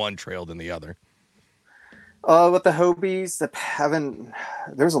better on one trail than the other? With the Hobies,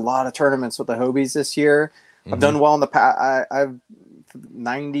 there's a lot of tournaments with the Hobies this year. I've done well in the past. I've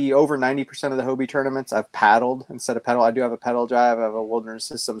over 90% of the Hobie tournaments I've paddled instead of pedal. I do have a pedal drive. I have a Wilderness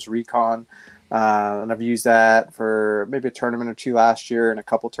Systems Recon, and I've used that for maybe a tournament or 2 last year and a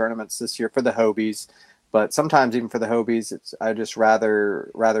couple tournaments this year for the Hobies. But sometimes even for the Hobies, I just rather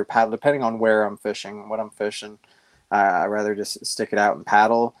paddle, depending on where I'm fishing, what I'm fishing. I rather just stick it out and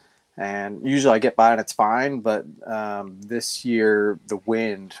paddle. And usually I get by and it's fine, but this year the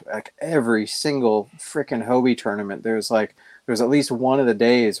wind, like every single freaking Hobie tournament, there was at least one of the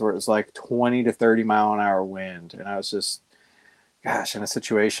days where it was like 20 to 30 mile an hour wind, and I was just, in a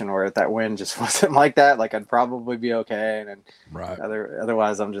situation where if that wind just wasn't like that, like I'd probably be okay, and then right.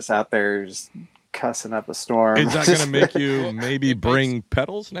 Otherwise I'm just out there just cussing up a storm. Is that going to make you maybe bring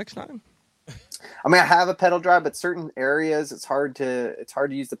pedals next time? I mean, I have a pedal drive, but certain areas it's hard to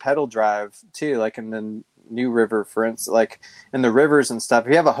use the pedal drive too. Like in the New River, for instance, like in the rivers and stuff.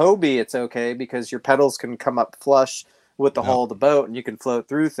 If you have a Hobie, it's okay because your pedals can come up flush with the hull of the boat and you can float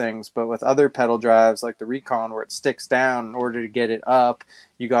through things. But with other pedal drives like the Recon, where it sticks down, in order to get it up,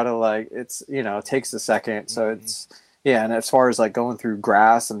 you gotta it takes a second. So it's and as far as like going through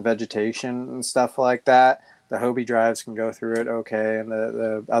grass and vegetation and stuff like that, the Hobie drives can go through it okay, and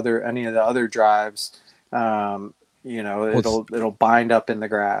any of the other drives, it'll bind up in the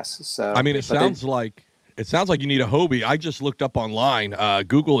grass. So I mean, it sounds like you need a Hobie. I just looked up online.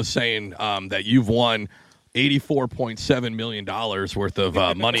 Google is saying that you've won $84.7 million worth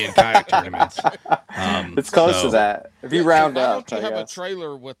of money in kayak tournaments. It's close to that. If you round why up, don't you have guess. a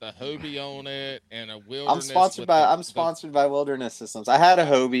trailer with a Hobie on it and a wilderness? I'm sponsored by Wilderness Systems. I had a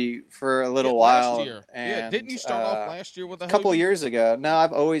Hobie for a little while. Last year. And, didn't you start off last year with a couple Hobie? years ago? No,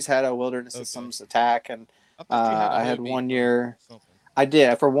 I've always had a Wilderness Systems Attack, and I had 1 year. I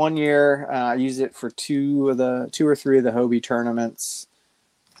did for 1 year. I used it for two or three of the Hobie tournaments,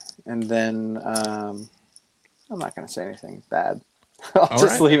 and then I'm not going to say anything bad. I'll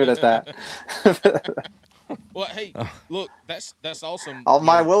just leave it at that. Well, hey, look, that's awesome. On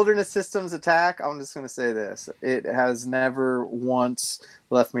my Wilderness Systems Attack, I'm just going to say this. It has never once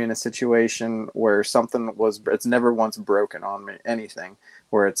left me in a situation where it's never once broken on me, anything,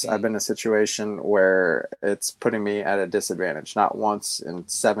 where I've been in a situation where it's putting me at a disadvantage. Not once in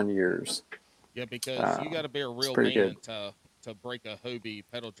 7 years. Yeah, because you got to be a real man to break a Hobie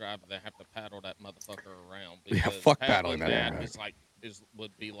pedal drive and have to paddle that motherfucker around. Yeah, fuck paddling that.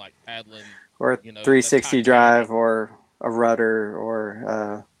 Would be like paddling or a 360 drive or a rudder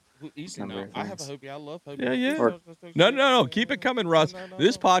or easy now. I have a Hobie. I love Hobie. Yeah. No. Keep it coming, Russ.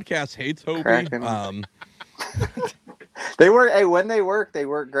 This podcast hates Hobie. They work. Hey, when they work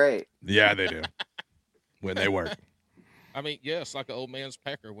great. Yeah, they do. When they work. I mean, yes, like an old man's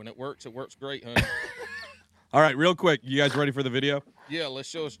pecker. When it works great, honey. All right, real quick. You guys ready for the video? Yeah, let's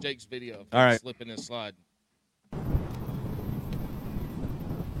show us Jake's video. All right. Slipping and sliding.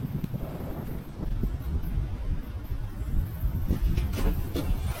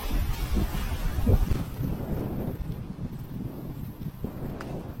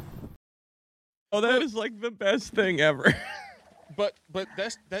 Oh, that is like the best thing ever. But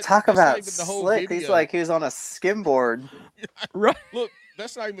that's talk that's about not even the whole slick. video. He's like he was on a skimboard. Right. Look,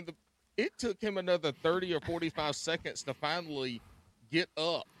 that's not even it took him another 30 or 45 seconds to finally get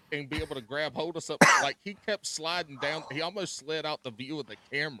up and be able to grab hold of something. Like he kept sliding down. He almost slid out the view of the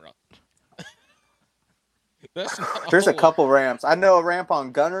camera. There's a couple ramps. I know a ramp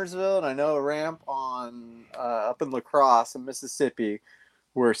on Gunnersville, and I know a ramp on up in La Crosse in Mississippi,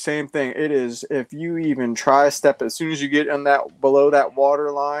 where same thing. It is, if you even try a step, as soon as you get in that below that water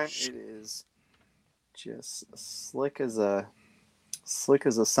line, it is just slick as a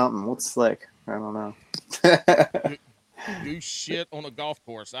something. What's slick? I don't know. Do shit on a golf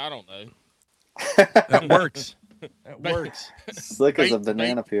course. I don't know. That works. That works. Slick as a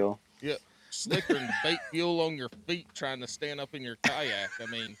banana peel. Yeah. Slicker than bait fuel on your feet trying to stand up in your kayak. I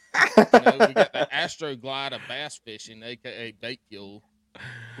mean, we got the Astroglide of bass fishing, a.k.a. bait fuel.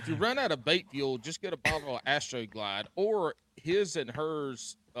 If you run out of bait fuel, just get a bottle of Astroglide or his and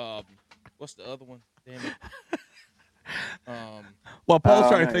hers. What's the other one? Damn it. While Paul's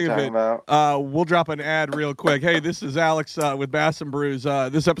trying to think of it, we'll drop an ad real quick. Hey, this is Alex with Bass and Brews.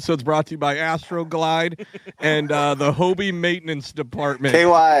 This episode's brought to you by Astroglide and the Hobie Maintenance Department.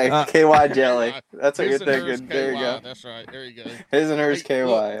 KY jelly. That's what you're thinking. There you go. That's right. There you go. His and hers KY.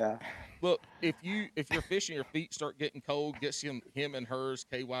 Yeah. Look, if you're fishing, your feet start getting cold, get him and hers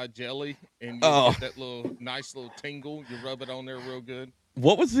KY jelly, and you get that nice little tingle. You rub it on there real good.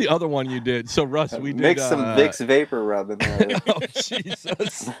 What was the other one you did? So, Russ, we did mix some Vicks Vapor Rub in there. Oh,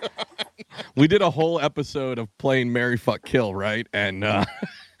 Jesus. We did a whole episode of playing Marry, Fuck, Kill, right? And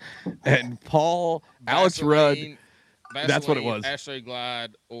Paul, Alex Rudd. That's what it was.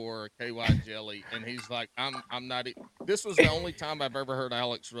 Astroglide or KY jelly, and he's like, I'm not. This was the only time I've ever heard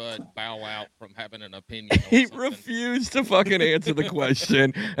Alex Rudd bow out from having an opinion. He refused to fucking answer the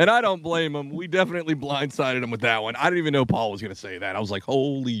question, and I don't blame him. We definitely blindsided him with that one. I didn't even know Paul was going to say that. I was like,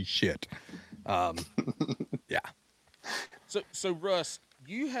 holy shit. Yeah. So Russ,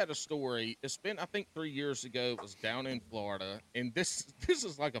 you had a story. It's been, I think, 3 years ago. It was down in Florida, and this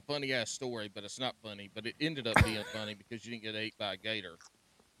is like a funny ass story, but it's not funny. But it ended up being funny because you didn't get ate by a gator.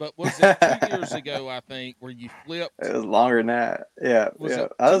 But was it 2 years ago? I think where you flipped. It was longer than that. Yeah. Was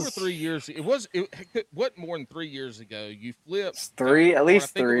it 2 or 3 years? It what more than 3 years ago? You flipped at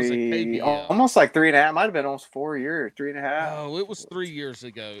least three, almost like 3.5. Might have been almost 4 years, 3.5. Oh, it was 3 years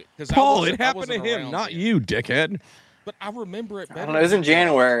ago. Paul, it happened to him, not you, dickhead. But I remember it better. I don't know. It was in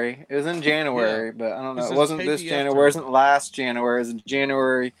January. But I don't know. It wasn't this January. It wasn't last January. It was in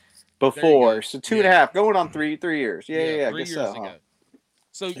January before. So 2.5, going on 3 years. Yeah. 3 years ago.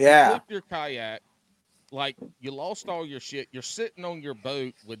 So you flipped your kayak, like you lost all your shit. You're sitting on your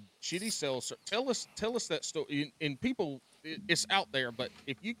boat with shitty cell. Tell us that story. And people, it's out there. But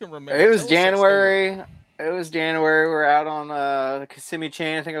if you can remember, it was January. It was January. We're out on the Kissimmee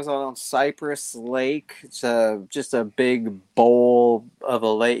Chain. I think I was on Cypress Lake. It's just a big bowl of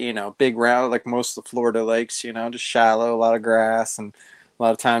a lake, big round, like most of the Florida lakes, just shallow, a lot of grass. And a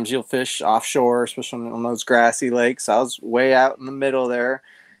lot of times you'll fish offshore, especially on those grassy lakes. I was way out in the middle there.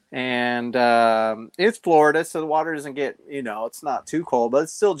 And it's Florida, so the water doesn't get, it's not too cold, but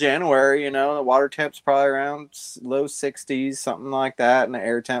it's still January, the water temp's probably around low 60s, something like that. And the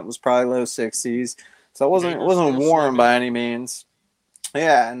air temp was probably low 60s. So it wasn't warm by any means.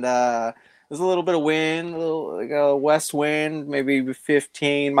 Yeah, and there's a little bit of wind, like a west wind, maybe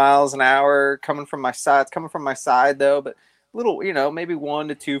 15 miles an hour coming from my side. It's coming from my side though, but little, maybe 1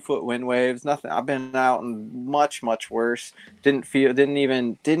 to 2 foot wind waves. Nothing. I've been out in much worse. Didn't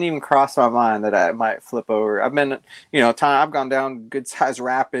even cross my mind that I might flip over. I've been, I've gone down good sized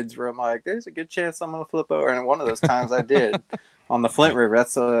rapids where I'm like, there's a good chance I'm gonna flip over, and one of those times I did. On the Flint River,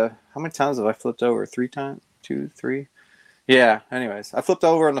 that's how many times have I flipped over? 3 times? 2, 3? Yeah, anyways. I flipped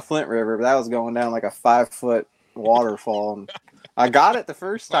over on the Flint River, but that was going down like a 5-foot waterfall. And I got it the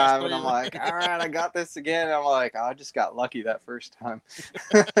first time, and I'm like, all right, I got this again. And I'm like, I just got lucky that first time.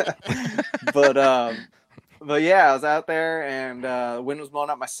 But yeah, I was out there, and the wind was blowing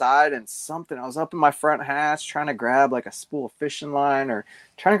up my side, and I was up in my front hatch trying to grab like a spool of fishing line or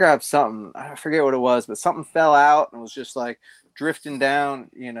trying to grab something. I forget what it was, but something fell out and was just like drifting down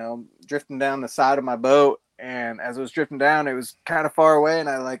the side of my boat. And as it was drifting down, it was kind of far away, and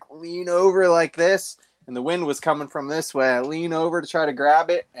I like lean over like this, and the wind was coming from this way. I lean over to try to grab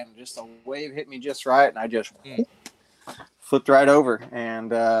it, and just a wave hit me just right, and I just flipped right over.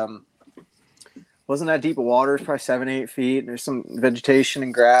 And wasn't that deep of water. It's probably 7-8 feet. There's some vegetation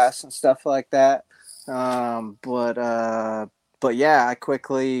and grass and stuff like that. But yeah, I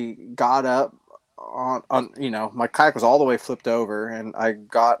quickly got up on my kayak was all the way flipped over, and I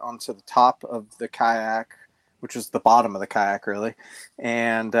got onto the top of the kayak, which was the bottom of the kayak really.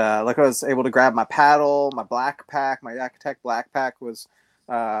 And I was able to grab my paddle, my black pack, my Yakutech black pack was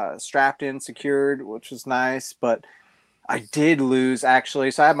strapped in, secured, which was nice. But I did lose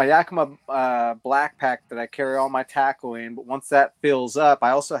actually. So I have my Yakima black pack that I carry all my tackle in. But once that fills up, I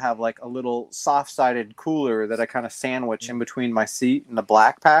also have like a little soft-sided cooler that I kind of sandwich in between my seat and the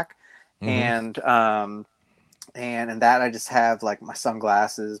black pack. Mm-hmm. And that I just have like my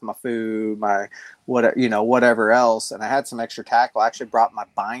sunglasses, my food, my whatever else. And I had some extra tackle. I actually brought my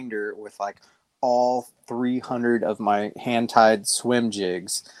binder with like all 300 of my hand-tied swim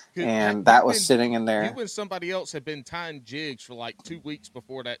jigs. And that was sitting in there. You and somebody else had been tying jigs for like 2 weeks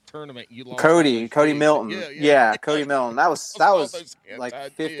before that tournament. You lost Cody Milton. Yeah, Cody Milton. That was like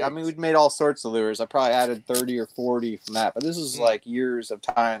 50. I mean, we'd made all sorts of lures. I probably added 30 or 40 from that. But this was like years of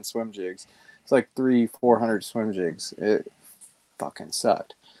tying swim jigs. It's like 300-400 swim jigs. It fucking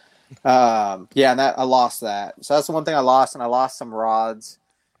sucked. And that I lost that. So that's the one thing I lost, and I lost some rods.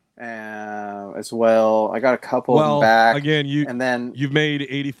 As well, I got a couple of them back. Again, you've made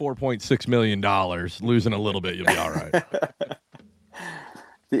 $84.6 million. Losing a little bit, you'll be all right.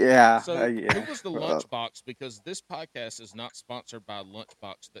 Yeah. So who was the lunchbox? Because this podcast is not sponsored by a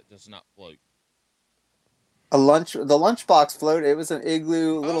lunchbox that does not float. The lunchbox floated. It was an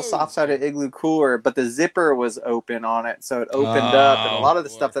igloo, little soft-sided igloo cooler, but the zipper was open on it, so it opened up, and a lot of the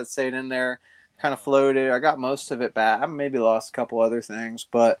stuff that stayed in there kind of floated. I got most of it back. I maybe lost a couple other things,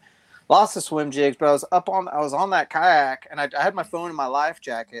 but lost the swim jigs. But I was on that kayak, and I had my phone in my life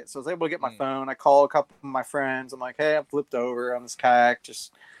jacket, so I was able to get my phone. I called a couple of my friends. I'm like, hey, I flipped over on this kayak,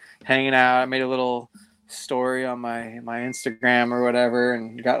 just hanging out. I made a little story on my Instagram or whatever,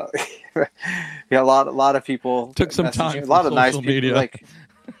 and got a lot of people. Took some time. A lot of nice media. people. Like,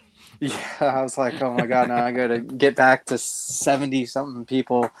 yeah, I was like, oh my god, now I got to get back to 70-something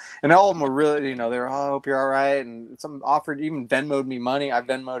people, and all of them were really, they were, I hope you're all right, and some offered, even Venmo'd me money. I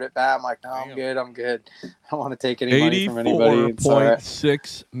Venmo'd it back. I'm like, no, I'm good. I don't want to take any money from anybody.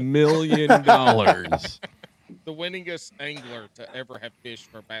 $84.6 million. The winningest angler to ever have fished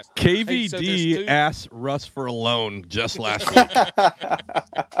for bass. KVD asked Russ for a loan just last week.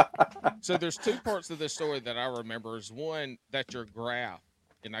 So there's two parts of this story that I remember. Is one, that your graph,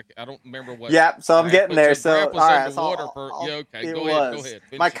 and I don't remember what. Yeah, so I'm getting there. So all right, go ahead.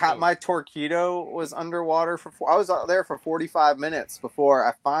 My Torpedo was underwater I was out there for 45 minutes before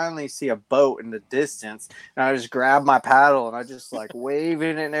I finally see a boat in the distance, and I just grab my paddle and I just like wave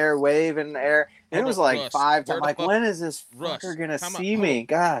in the air. And it was like Russ, 5 times. Like, when is this fucker gonna see me?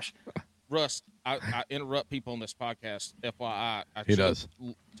 Gosh. Russ, I interrupt people on this podcast. FYI, he does.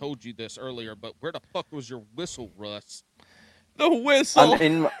 Told you this earlier, but where the fuck was your whistle, Russ? The whistle.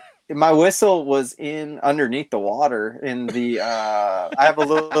 my whistle was in underneath the water in the I have a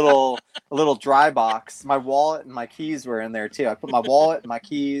little dry box. My wallet and my keys were in there too. I put my wallet and my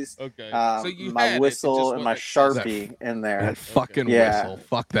keys, Okay. So you my had it, it whistle just and my wasn't Sharpie in there. That fucking Yeah. whistle.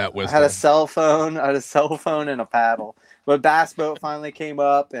 Fuck that whistle. I had a cell phone. And a paddle. But Bass Boat finally came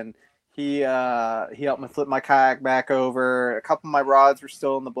up, and he helped me flip my kayak back over. A couple of my rods were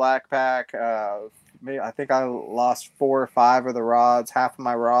still in the black pack. I think I lost 4 or 5 of the rods, half of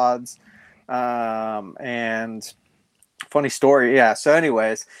my rods. And funny story, yeah. So,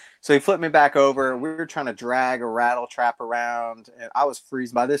 anyways, so he flipped me back over. We were trying to drag a rattle trap around, and I was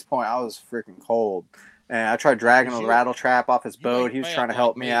freezing. By this point, I was freaking cold. And I tried dragging a rattle trap off his boat. He was trying to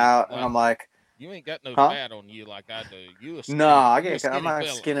help me out, and I'm like, "You ain't got no fat on you like I do. You no, I'm not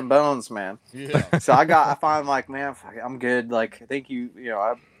skin and bones, man." Yeah. So I finally like, man, I'm good. Like, thank you.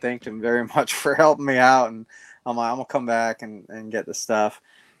 I thanked him very much for helping me out, and I'm like, I'm gonna come back and get the stuff.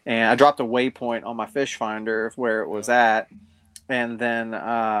 And I dropped a waypoint on my fish finder of where it was at, and then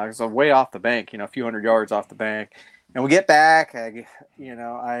it was way off the bank, a few hundred yards off the bank. And we get back,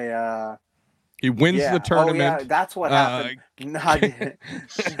 he wins the tournament. Oh, yeah, that's what happened. No, I didn't.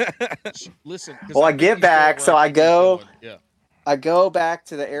 Listen. Well, I get back, so I go back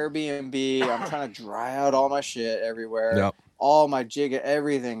to the Airbnb. I'm trying to dry out all my shit everywhere. Yep. All my jig,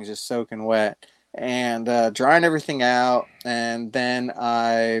 everything's just soaking wet, and drying everything out. And then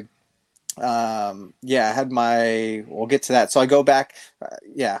I had we'll get to that. So I go back,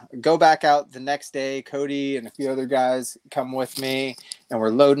 out the next day. Cody and a few other guys come with me, and we're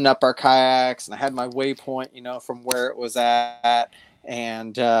loading up our kayaks, and I had my waypoint, from where it was at.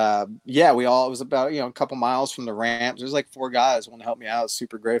 And it was about, a couple miles from the ramp. There's like 4 guys want to help me out.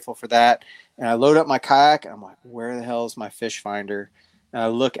 Super grateful for that. And I load up my kayak, and I'm like, where the hell is my fish finder? And I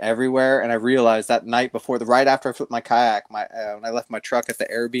look everywhere, and I realized that night before, right after I flipped my kayak, when I left my truck at the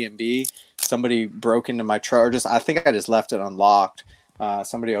Airbnb, somebody broke into my truck. I think I just left it unlocked.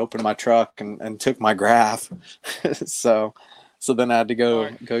 Somebody opened my truck and took my graph. So then I had to go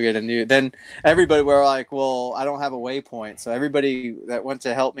get a new. Then everybody were like, "Well, I don't have a waypoint." So everybody that went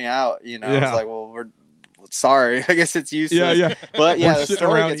to help me out, was like, "Well, we're sorry. I guess it's useless." Yeah. But yeah, the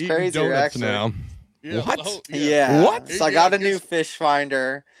story gets crazier actually. Now. Yeah, what? Yeah. What? So I got a new fish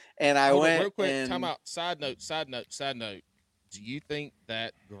finder, and I went. Real quick, time out. Side note. Do you think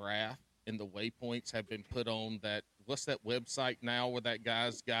that graph and the waypoints have been put on that? What's that website now where that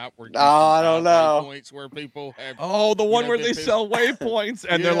guy's got? Where I don't know. Waypoints where people have. Oh, the one where they sell waypoints,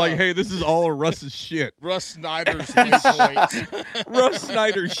 and they're like, "Hey, this is all of Russ's shit." Rus Snyders waypoints. Rus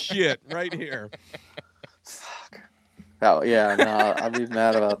Snyders shit right here. Fuck. Oh yeah, no, I'd be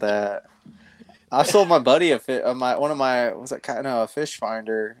mad about that. I sold my buddy a fish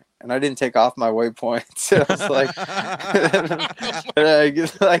finder, and I didn't take off my waypoints. I was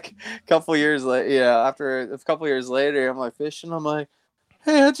like, a couple years later, after a couple years later, I'm like fishing. I'm like,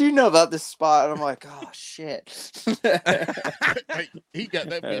 hey, how'd you know about this spot? And I'm like, oh shit. Hey, he got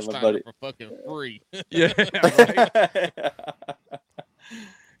that fish finder for fucking free. Yeah. Right?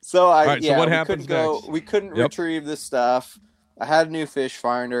 So so what happens next? We couldn't retrieve the stuff. I had a new fish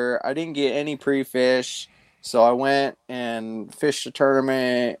finder. I didn't get any pre-fish, so I went and fished a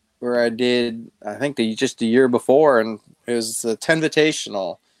tournament where I did, I think just the year before, and it was the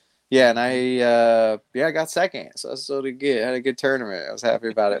 10-invitational. Yeah, and I got second, so I still did good. I had a good tournament. I was happy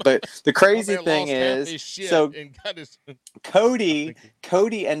about it. But the crazy thing is, so Cody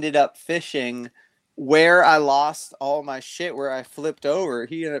ended up fishing where I lost all my shit, where I flipped over.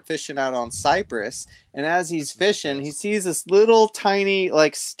 He ended up fishing out on Cypress, and as he's fishing, he sees this little tiny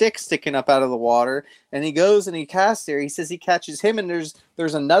stick sticking up out of the water, and he goes and he casts there. He says he catches him, and there's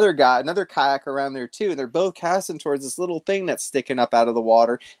another kayak around there too, and they're both casting towards this little thing that's sticking up out of the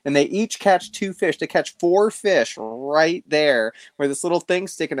water, and they each catch 2 fish. They catch 4 fish right there where this little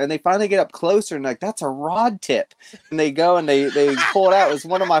thing's sticking, and they finally get up closer and that's a rod tip, and they go and they pull it out. It was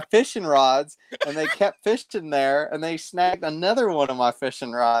one of my fishing rods, and they kept fishing there, and they snagged another one of my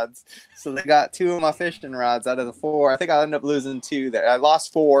fishing rods. So they got 2 of my fishing rods out of the 4. I think I ended up losing 2 there. I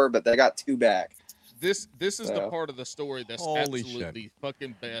lost 4, but they got 2 back. This is the part of the story that's absolutely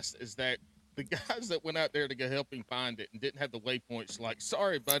fucking best, is that the guys that went out there to go help him find it and didn't have the waypoints, like,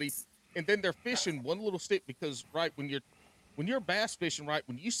 sorry, buddy. And then they're fishing one little stick because, right, when you're bass fishing, right,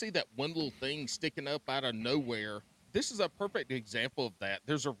 when you see that one little thing sticking up out of nowhere, this is a perfect example of that.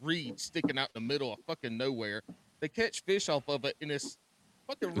 There's a reed sticking out in the middle of fucking nowhere. They catch fish off of it, and it's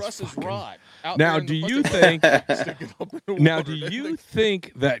fucking Russ's rod. Now, do you think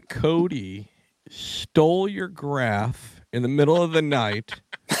that Cody stole your graph in the middle of the night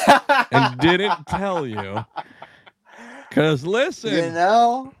and didn't tell you? Because listen,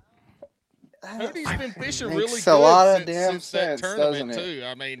 Cody's been fishing makes really a good lot of since, damn since sense, that tournament doesn't it? too.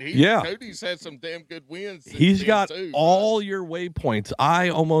 I mean, Cody's had some damn good wins. Since He's then, got too, all your waypoints. I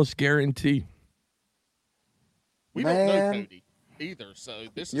almost guarantee. We don't know Man. Cody either, so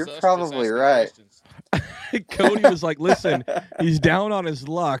this You're is us probably just asking right. questions. Cody was like, listen, he's down on his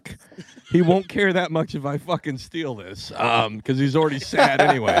luck. He won't care that much if I fucking steal this, because he's already sad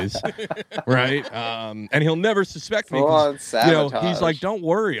anyways, right? And he'll never suspect me. Full on He's sabotage. like, don't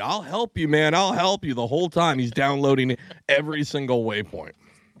worry, I'll help you, man. I'll help you. The whole time he's downloading every single waypoint.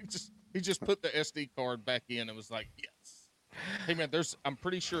 He just put the SD card back in and was like, yes. Hey man, I'm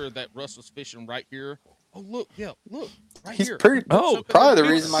pretty sure that Russ was fishing right here. Oh look, right He's here. pretty. Probably the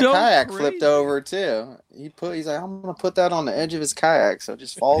reason my so kayak crazy. flipped over too. He's like, I'm gonna put that on the edge of his kayak, so it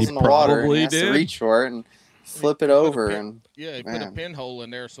just falls He in the water, and probably he has to did. reach for it and flip it Put a over. pin- And Yeah, he put a man. pinhole in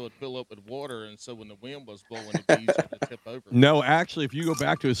there so it'd fill up with water, and so when the wind was blowing, it'd be easier to tip over. No, actually, if you go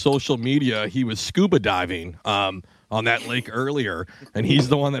back to his social media, he was scuba diving on that lake earlier, and he's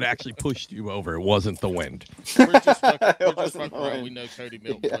the one that actually pushed you over. It wasn't the wind. We're just fucking wasn't around. mine. We know Cody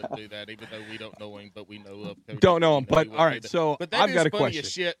Milton wouldn't do that, even though we don't know him, but we know of Cody. Don't know him, We but he all right. wouldn't do So that. But that I've is got a funny question.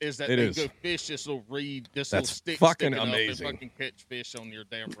 as shit is that It they is. go fish this little reed, this That's little stick fucking sticking amazing. up and fucking catch fish on your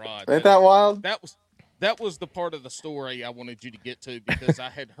damn rod. Ain't that wild? That was the part of the story I wanted you to get to, because I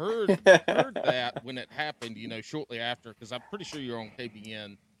had heard that when it happened, shortly after, because I'm pretty sure you're on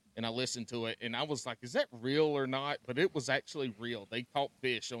KBN, and I listened to it, and I was like, is that real or not? But it was actually real. They caught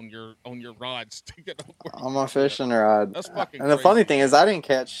fish on your rod sticking over On my fishing rod. That's fucking And the crazy. funny thing is, I didn't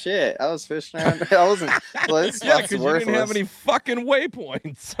catch shit. I was fishing around. I wasn't. Well, this Yeah, stuff's because you didn't have worthless. any fucking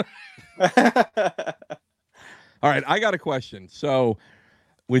waypoints. All right, I got a question. So,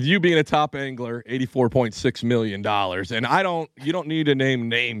 with you being a top angler, $84.6 million, and you don't need to name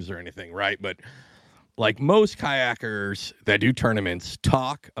names or anything, right? But like most kayakers that do tournaments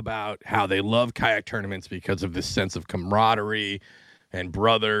talk about how they love kayak tournaments because of this sense of camaraderie and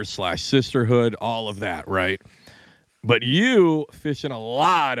brother/sisterhood, all of that, right? But you fish in a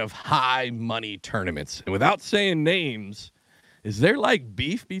lot of high money tournaments. And without saying names, is there like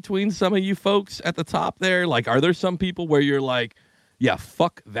beef between some of you folks at the top there? Like, are there some people where you're like, yeah,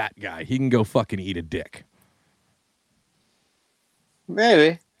 fuck that guy. He can go fucking eat a dick.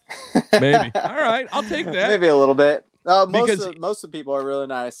 Maybe. Maybe. All right, I'll take that. Maybe a little bit. Most Because- of the people are really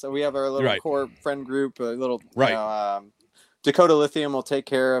nice. So we have our little Right. core friend group, a little Right. Dakota Lithium will take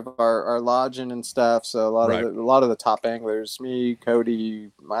care of our lodging and stuff. So a lot of the top anglers, me, Cody,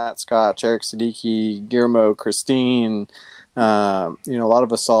 Matt Scott, Eric Siddiqui, Guillermo, Christine, a lot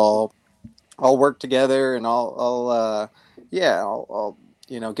of us all work together, and I'll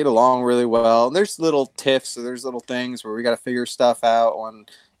get along really well. And there's little tiffs, so there's little things where we got to figure stuff out when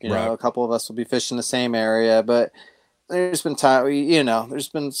a couple of us will be fishing the same area, but there's been time, there's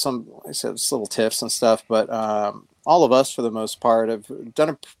been some, like I said, little tiffs and stuff, but all of us, for the most part, have done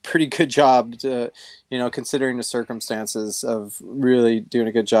a pretty good job to, considering the circumstances, of really doing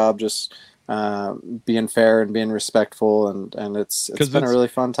a good job, just being fair and being respectful, and it's been a really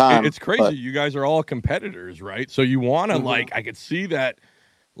fun time. It's crazy. You guys are all competitors, right? So you want to I could see that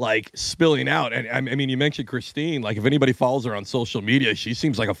spilling out. And I mean, you mentioned Christine. Like, if anybody follows her on social media, she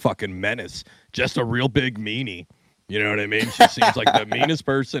seems like a fucking menace, just a real big meanie. You know what I mean? She seems like the meanest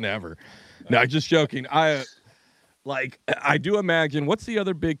person ever. No, just joking. I do imagine. What's the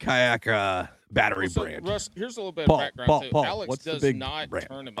other big kayak battery brand? Russ, here's a little bit Paul, of background. Paul, too. Paul, Alex what's the does big not brand?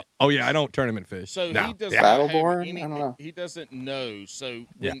 tournament. Oh yeah, I don't tournament fish. So no. he does Yeah. not have Battleborn? any. I don't know. He doesn't know. So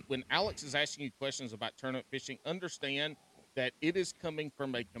when Alex is asking you questions about tournament fishing, understand that it is coming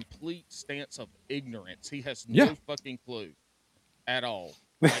from a complete stance of ignorance. He has no fucking clue at all.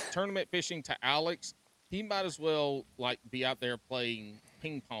 Like, tournament fishing to Alex, he might as well be out there playing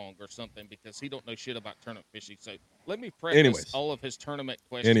ping pong or something, because he don't know shit about tournament fishing. So let me preface all of his tournament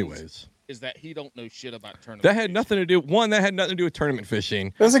questions. Is that he don't know shit about tournament That had fishing. nothing to do. One, that had nothing to do with tournament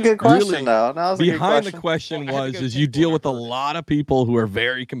fishing. That was a good question, Really, though. That was a good Behind question. the question Well, I had to go is you think deal when with I a heard it. lot of people who are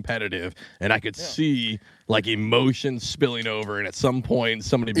very competitive, and I could see emotions spilling over, and at some point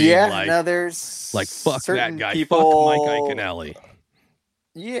somebody being there's fuck that certain guy, people, fuck Mike Iaconelli.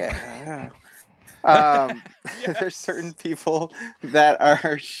 Yeah. There's certain people that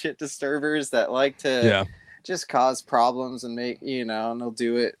are shit disturbers that like to just cause problems and make, and they'll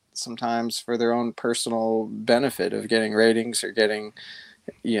do it sometimes for their own personal benefit of getting ratings or getting,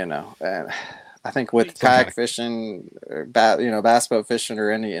 and I think with kayak fishing, or bass boat fishing,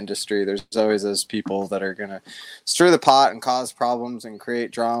 or any industry, there's always those people that are going to stir the pot and cause problems and create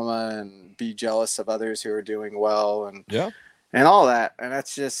drama and be jealous of others who are doing well and all that. And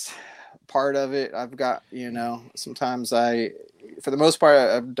that's just part of it. I've got, sometimes for the most part,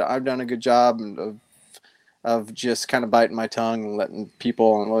 I've done a good job of just kind of biting my tongue and letting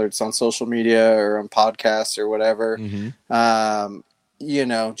people, whether it's on social media or on podcasts or whatever,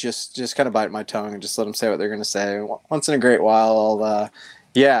 just kind of bite my tongue and just let them say what they're going to say. Once in a great while,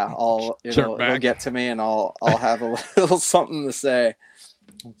 it'll get to me and I'll have a little something to say.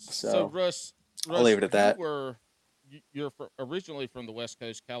 So Russ, I'll leave it at that. You're originally from the West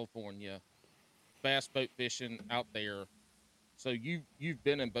Coast, California, bass boat fishing out there. So you've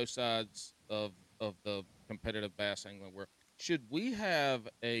been in both sides of the competitive bass angling. Where should we have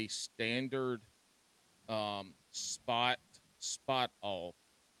a standard spot off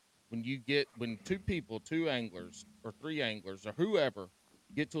when two anglers or three anglers or whoever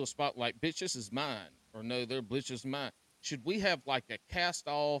get to a spot like, bitch, this is mine, or no, they're bitch, this is mine. Should we have like a cast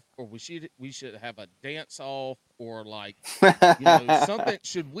off, or we should have a dance off, or like something?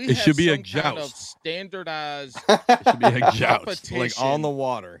 Should we? It have should be some a joust. Kind of standardized. It should be a joust, like on the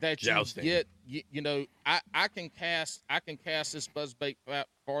water. That jousting. You get, I can cast this buzzbait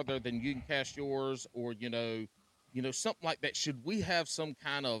farther than you can cast yours, or something like that. Should we have some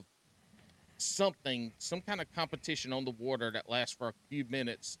kind of competition on the water that lasts for a few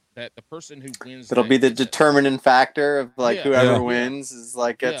minutes, that the person who wins that'll be the determining factor of whoever wins is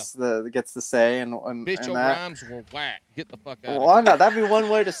gets the say and bitch, your rhymes were whack. Get the fuck out. Why not? That'd be one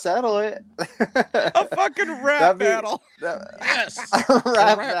way to settle it. A fucking rap battle. Yes, a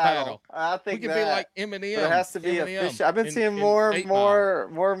rap battle. I think we could be like Eminem. There has to be official. I've been seeing more and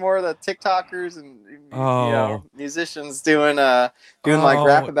more of the TikTokers and musicians doing like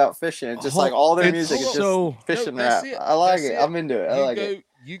rap about fishing. Just like all their music is just fishing rap. I like it. I'm into it. I like it.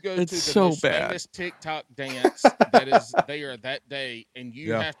 You go to the most famous TikTok dance that is there that day, and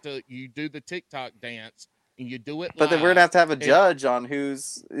you do the TikTok dance, and you do it live. But then we're going to have a judge on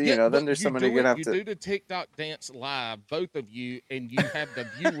who's, then there's somebody going to have to. You do the TikTok dance live, both of you, and you have the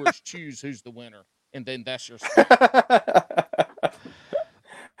viewers choose who's the winner, and then that's your spot.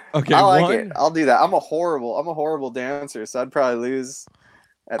 Okay, I like it. I'll do that. I'm a horrible dancer, so I'd probably lose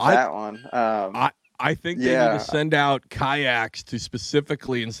at that one. I think they need to send out kayaks to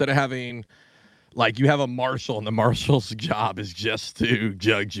specifically, instead of having, like, you have a marshal, and the marshal's job is just to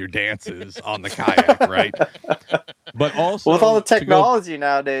judge your dances on the kayak, right? But also, with all the technology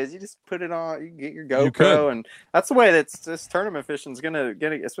nowadays, you just put it on, you can get your GoPro, and that's the way this tournament fishing is going to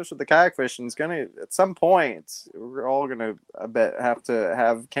get, especially the kayak fishing, is going to, at some point, we're all going to, I bet, have to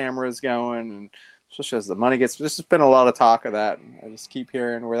have cameras going, and especially as the money gets, there's just been a lot of talk of that, and I just keep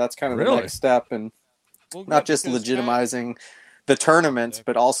hearing where that's kind of the next step, and not just legitimizing the tournaments,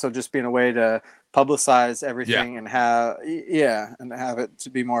 but also just being a way to publicize everything and have it to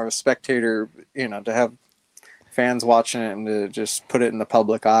be more of a spectator, to have fans watching it and to just put it in the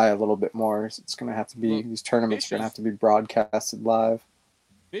public eye a little bit more. It's going to have to be, these tournaments are going to have to be broadcasted live.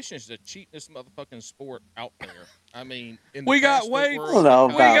 Fishing is the cheapest motherfucking sport out there. I mean, we got weights. I don't know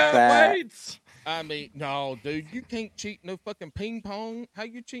about that. Weights. I mean, no, dude, you can't cheat no fucking ping pong. How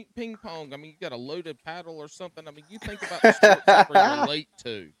you cheat ping pong? I mean, you got a loaded paddle or something. I mean, you think about the sports that we relate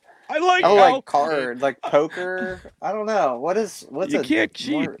to. I like card, like poker. I don't know. What's you can't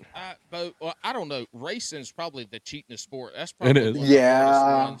cheat. I don't know. Racing's probably the cheatingest sport. That's probably it is. One of the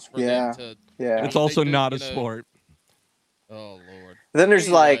hardest ones for them to, It's also not a sport. Oh Lord. Then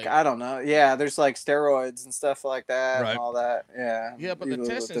there's I don't know. Yeah, there's like steroids and stuff like that and all that. Yeah. Yeah, but the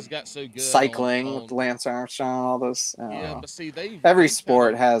testing's got so good. Cycling with Lance Armstrong, all those. But see, every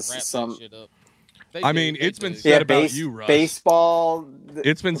sport has some. I mean, it's been said about you, Russ. Baseball.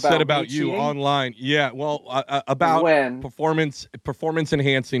 It's been said about you online. Yeah, well, about performance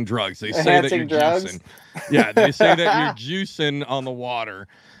enhancing drugs. They say that you're juicing. Yeah, they say that you're juicing on the water.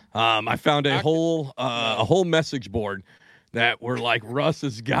 I found a whole message board that were like, Russ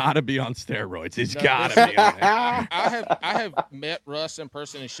has got to be on steroids. He's got to be on it. I have met Russ in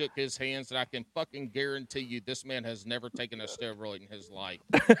person and shook his hands, and I can fucking guarantee you this man has never taken a steroid in his life.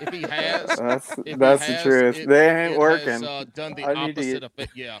 If he has, that's the truth. They ain't working. Done the opposite of it.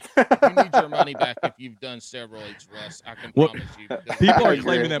 Yeah, you need your money back if you've done steroids, Russ. I can promise you. People are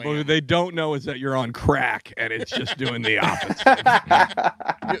claiming that, but what they don't know is that you're on crack, and it's just doing the opposite.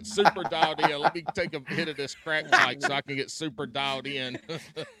 Get super dialed in. Let me take a hit of this crack pipe so I can get super dialed in.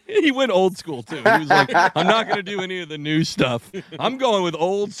 He went old school too. He was like, I'm not going to do any of the new stuff. I'm going with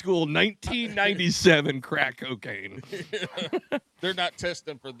old school 1997 crack cocaine. They're not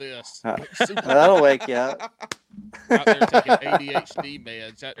testing for this. That'll wake you up. Out there taking ADHD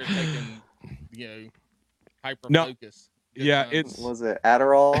meds. Out there taking, hyper focus. Yeah, was it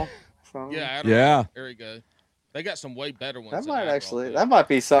Adderall? Yeah, Adderall. Yeah. There you go. They got some way better ones. That might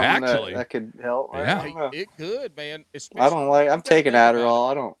be something that could help. Yeah, it could, man. I'm taking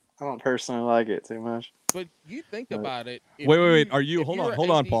Adderall. I don't personally like it too much. But you think about it. Wait. Are you? Hold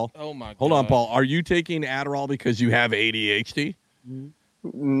on, Paul. Oh my God. Hold on, Paul. Are you taking Adderall because you have ADHD?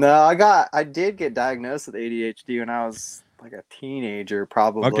 No, I did get diagnosed with ADHD when I was like a teenager,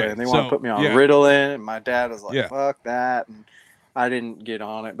 probably. Okay, and they want to put me on Ritalin, and my dad was like, "Fuck that," and I didn't get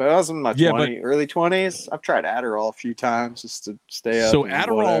on it. But I was in my early 20s. I've tried Adderall a few times just to stay up. So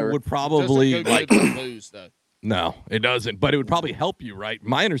Adderall would probably like booze, though. No, it doesn't. But it would probably help you, right?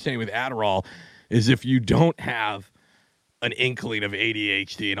 My understanding with Adderall is if you don't have an inkling of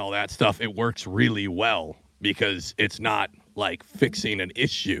ADHD and all that stuff, it works really well because it's not like fixing an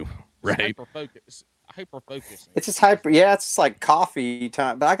issue, right? Hyper focus. It's just hyper. Yeah, it's just like coffee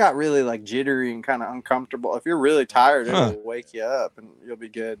time. But I got really like jittery and kind of uncomfortable. If you're really tired, it'll wake you up and you'll be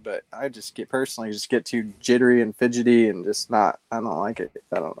good. But I just get too jittery and fidgety and I don't like it.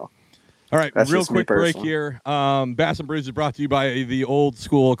 I don't know. All right, real quick break here. Bass and Brews is brought to you by the old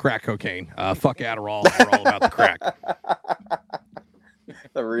school crack cocaine. Fuck Adderall. We're all about the crack.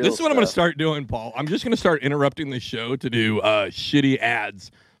 This is what I'm going to start doing, Paul. I'm just going to start interrupting the show to do shitty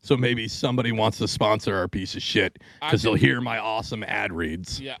ads. So maybe somebody wants to sponsor our piece of shit because they'll hear my awesome ad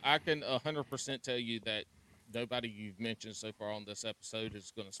reads. Yeah, I can 100% tell you that nobody you've mentioned so far on this episode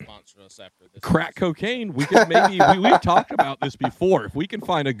is going to sponsor us after this. Crack cocaine. We can we've talked about this before. If we can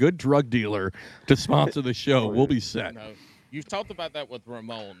find a good drug dealer to sponsor the show, we'll be set. No, you've talked about that with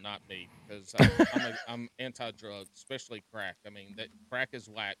Ramon, not me, because I'm anti-drug, especially crack. I mean, that crack is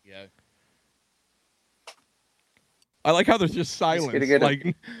whack, yo. I like how there's just silence.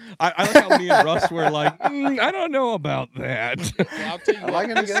 Like, I like how me and Russ were like, I don't know about that. Well, I'll tell you Am I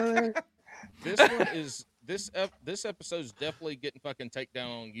gonna go there? This one is this episode's definitely getting fucking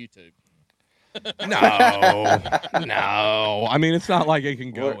takedown on YouTube. No. I mean, it's not like it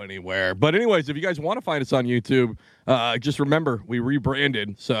can go anywhere. But anyways, if you guys want to find us on YouTube, just remember we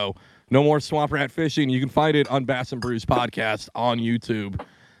rebranded. So no more Swamp Rat Fishing. You can find it on Bass and Brews Podcast on YouTube.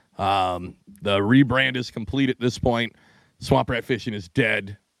 The rebrand is complete at this point. Swamp Rat Fishing is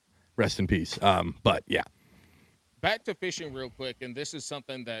dead. Rest in peace. But yeah. Back to fishing real quick, and this is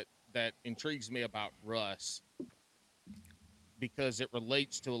something that intrigues me about Russ because it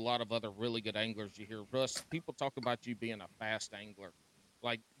relates to a lot of other really good anglers you hear. Russ, people talk about you being a fast angler.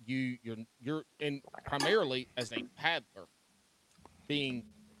 Like you're and primarily as a paddler, being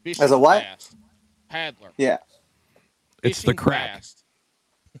fishing as a what? Fast. Paddler. Yeah. It's the crack. Fast.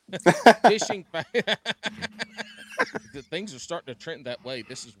 Fishing fast. Things are starting to trend that way.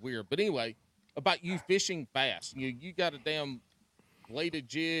 This is weird. But anyway, about you fishing fast. You got a damn bladed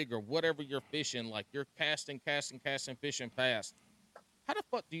jig or whatever you're fishing. Like you're casting, fishing fast. How the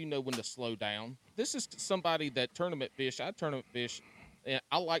fuck do you know when to slow down? This is somebody that tournament fish. I tournament fish, and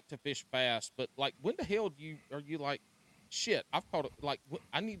I like to fish fast. But like, when the hell are you like, shit? I've caught it. Like,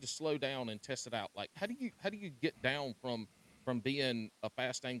 I need to slow down and test it out. Like, how do you get down from being a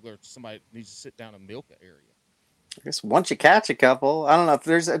fast angler to somebody that needs to sit down and milk an area? I guess once you catch a couple, I don't know if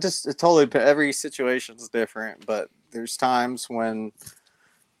there's every situation is different, but there's times when,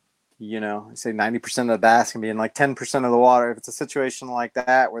 I say 90% of the bass can be in like 10% of the water. If it's a situation like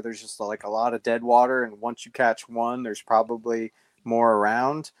that where there's just like a lot of dead water, and once you catch one, there's probably more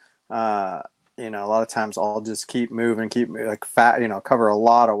around. A lot of times I'll just keep moving, cover a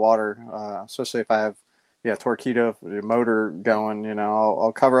lot of water, especially if I have torpedo motor going,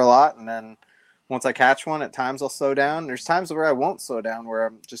 I'll cover a lot. And then once I catch one, at times I'll slow down. There's times where I won't slow down, where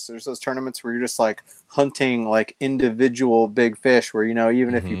there's those tournaments where you're just like hunting like individual big fish where,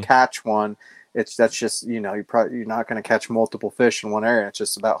 even if you catch one, that's just, you're not going to catch multiple fish in one area. It's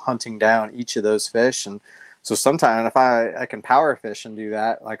just about hunting down each of those fish. And so sometimes if I can power fish and do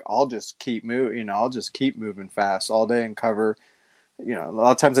that, like I'll just keep moving, I'll just keep moving fast all day and cover. A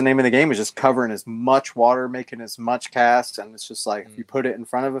lot of times the name of the game is just covering as much water, making as much cast. And it's just like, if you put it in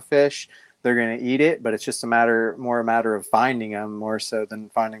front of a fish, they're going to eat it, but it's just more a matter of finding them more so than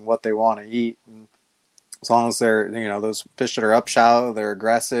finding what they want to eat. And as long as they're, those fish that are up shallow, they're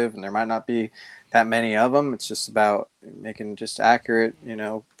aggressive, and there might not be that many of them. It's just about making just accurate,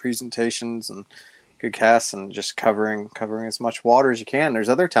 presentations and good casts and just covering as much water as you can. There's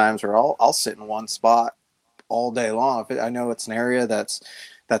other times where I'll sit in one spot all day long. If I know it's an area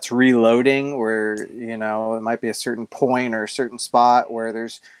that's reloading, where, it might be a certain point or a certain spot where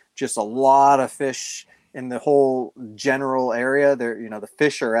there's just a lot of fish in the whole general area. There, the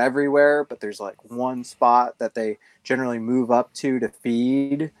fish are everywhere, but there's like one spot that they generally move up to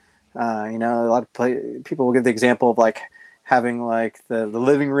feed. A lot of people will give the example of like having like the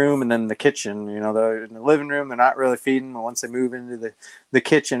living room and then the kitchen. You know, they're in the living room, they're not really feeding. But once they move into the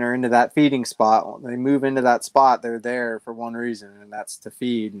kitchen or into that feeding spot, when they move into that spot, they're there for one reason, and that's to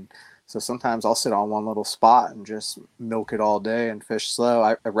feed. And so sometimes I'll sit on one little spot and just milk it all day and fish slow.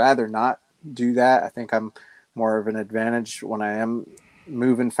 I'd rather not do that. I think I'm more of an advantage when I am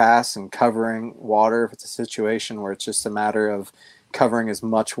moving fast and covering water. If it's a situation where it's just a matter of covering as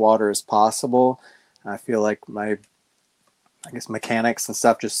much water as possible, I feel like mechanics and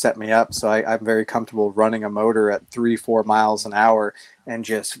stuff just set me up. So I'm very comfortable running a motor at 3-4 miles an hour and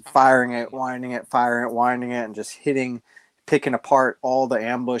just firing it, winding it, and just picking apart all the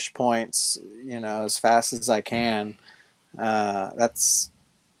ambush points, you know, as fast as I can. I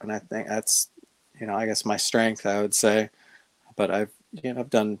think that's, you know, I guess my strength, I would say. But I've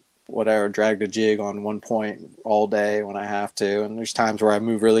done whatever, dragged a jig on one point all day when I have to. And there's times where I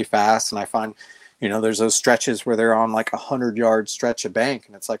move really fast and I find, you know, there's those stretches where they're on like 100-yard stretch of bank.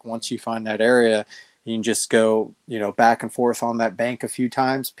 And it's like, once you find that area, you can just go, you know, back and forth on that bank a few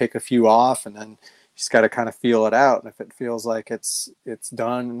times, pick a few off, and then you just got to kind of feel it out. And if it feels like it's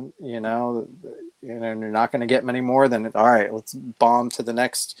done, you know, and you're not going to get many more, then all right, let's bomb to the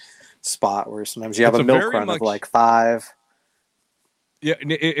next spot, where sometimes you have a milk run of like 5. Yeah,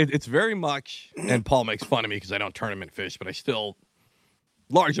 it's very much, and Paul makes fun of me because I don't tournament fish, but I still,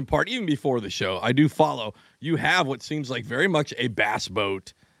 large in part, even before the show, I do follow. You have what seems like very much a bass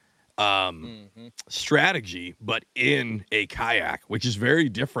boat strategy, but in a kayak, which is very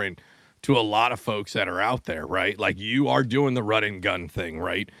different to a lot of folks that are out there, right? Like, you are doing the run and gun thing,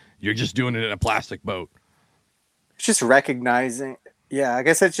 right? You're just doing it in a plastic boat. It's just recognizing. Yeah, I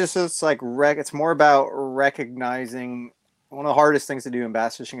guess it's more about recognizing. One of the hardest things to do in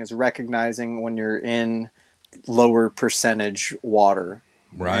bass fishing is recognizing when you're in lower percentage water.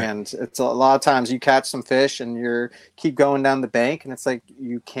 Right. And it's a lot of times you catch some fish and keep going down the bank, and it's like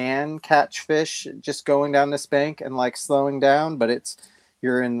you can catch fish just going down this bank and like slowing down, but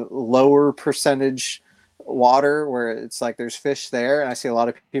you're in lower percentage water where it's like there's fish there. And I see a lot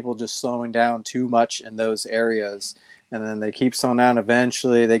of people just slowing down too much in those areas. And then they keep slowing down.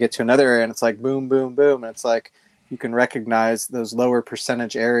 Eventually they get to another area and it's like boom, boom, boom. And it's like, you can recognize those lower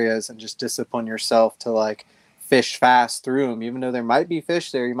percentage areas and just discipline yourself to like fish fast through them. Even though there might be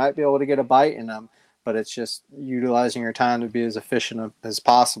fish there, you might be able to get a bite in them, but it's just utilizing your time to be as efficient as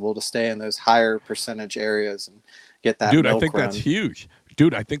possible to stay in those higher percentage areas and get that Dude, milk I think run. that's huge.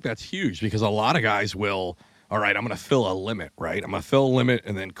 Dude, I think that's huge because a lot of guys will, all right, I'm going to fill a limit, right? I'm going to fill a limit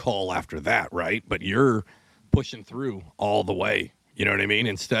and then call after that, right? But you're pushing through all the way. You know what I mean?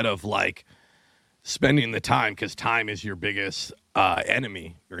 Instead of like spending the time, because time is your biggest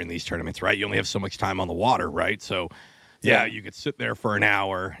enemy during these tournaments, right? You only have so much time on the water, right? So, yeah, you could sit there for an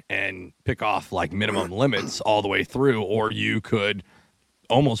hour and pick off like minimum limits all the way through, or you could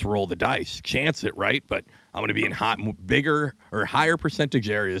almost roll the dice, chance it, right? But I'm going to be in bigger or higher percentage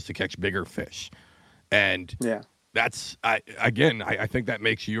areas to catch bigger fish. And that's, I think that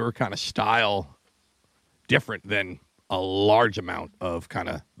makes your kind of style different than a large amount of kind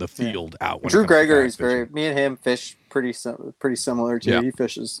of the field out. Drew Gregory's me and him fish pretty similar too. Yep. He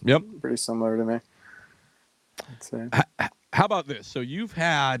fishes pretty similar to me. How about this? So you've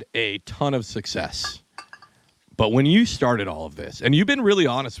had a ton of success, but when you started all of this, and you've been really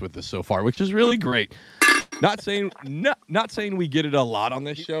honest with this so far, which is really great. Not saying we get it a lot on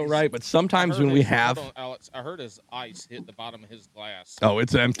this show, right? But sometimes when we have, Alex, I heard his ice hit the bottom of his glass. Oh,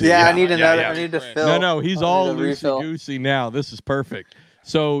 it's empty. Yeah, I need another. I need to fill. No, he's all loosey goosey now. This is perfect.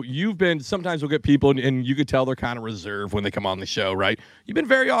 So sometimes we'll get people, and you could tell they're kind of reserved when they come on the show, right? You've been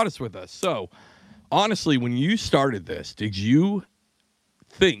very honest with us. So honestly, when you started this, did you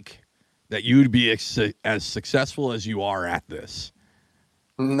think that you'd be as successful as you are at this?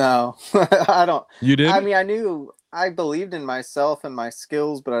 No, I don't. You did? I mean, I believed in myself and my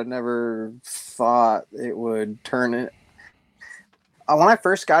skills, but I never thought it would turn it. When I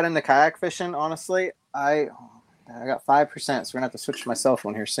first got into kayak fishing, honestly, I got 5%, so we're gonna have to switch my cell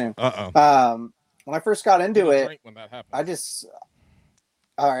phone here soon. When I first got into it, when that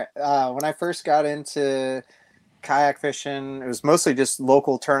when I first got into kayak fishing, it was mostly just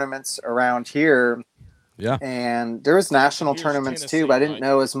local tournaments around here. Yeah. And there was national tournaments too, but I didn't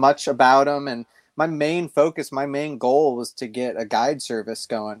know as much about them. And my main goal was to get a guide service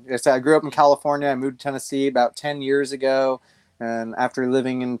going. I grew up in California. I moved to Tennessee about 10 years ago. And after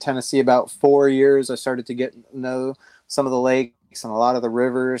living in Tennessee about 4 years, I started to get to know some of the lakes and a lot of the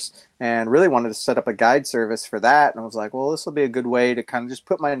rivers, and really wanted to set up a guide service for that. And I was like, well, this will be a good way to kind of just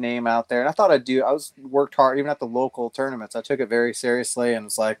put my name out there. And I thought I worked hard, even at the local tournaments. I took it very seriously and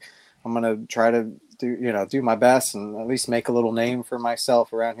was like, I'm gonna try to do my best and at least make a little name for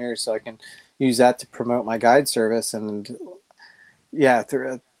myself around here, so I can use that to promote my guide service. And yeah,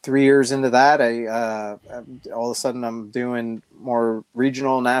 3 years into that, I all of a sudden I'm doing more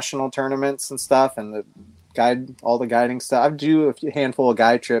regional, national tournaments and stuff, and all the guiding stuff. I do a handful of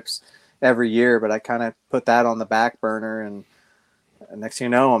guide trips every year, but I kind of put that on the back burner. And next thing you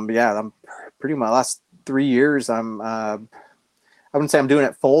know, I'm pretty much last 3 years. I wouldn't say I'm doing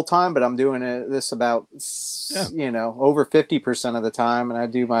it full time, but I'm doing this about over 50% of the time, and I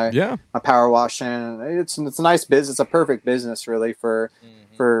do my power washing. It's a nice business. It's a perfect business really for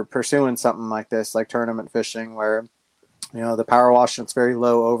pursuing something like this, like tournament fishing, where the power washing, it's very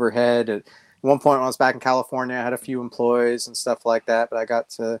low overhead. At one point when I was back in California, I had a few employees and stuff like that, but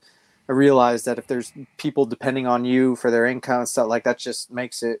I realized that if there's people depending on you for their income and stuff like that, just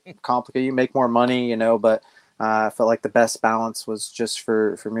makes it complicated. You make more money, but I felt like the best balance was just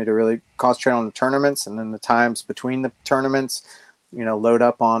for me to really concentrate on the tournaments, and then the times between the tournaments, load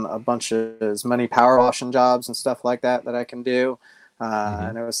up on a bunch of as many power washing jobs and stuff like that I can do.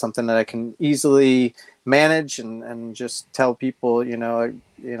 And it was something that I can easily manage and just tell people,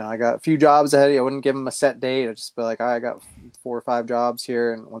 I got a few jobs ahead of you. I wouldn't give them a set date. I'd just be like, I got 4 or 5 jobs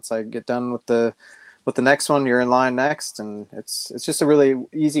here, and once I get done with the next one, you're in line next. And it's just a really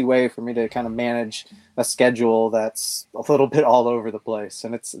easy way for me to kind of manage a schedule that's a little bit all over the place.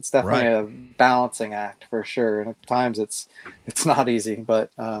 And it's definitely a balancing act for sure. And at times it's not easy,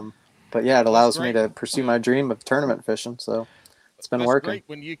 but yeah, it allows me to pursue my dream of tournament fishing. So it's been working. Great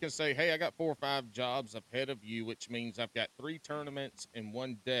when you can say, hey, I got 4 or 5 jobs ahead of you, which means I've got 3 tournaments and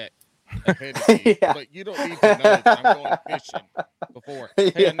 1 deck ahead of you. Yeah. But you don't need to know that I'm going fishing before.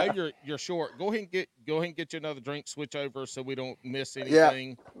 Hey, I know you're short. Go ahead and get you another drink. Switch over so we don't miss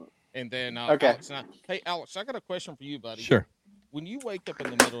anything. Yeah. And then okay. Hey, Alex, I got a question for you, buddy. Sure. When you wake up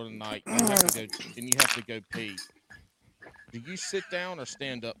in the middle of the night and you have to go pee, do you sit down or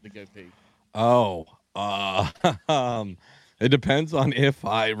stand up to go pee? Oh, it depends on if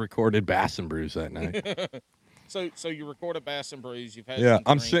I recorded Bass and Brews that night. So you recorded Bass and Brews. You've had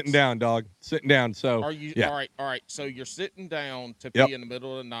I'm sitting down, dog. Sitting down. So are you? Yeah. All right. So you're sitting down to pee in the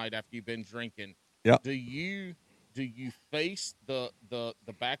middle of the night after you've been drinking. Yeah. Do you face the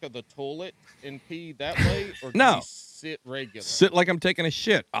back of the toilet and pee that way, or do you sit regular? Sit like I'm taking a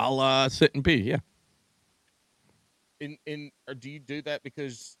shit. I'll sit and pee. Yeah. Or do you do that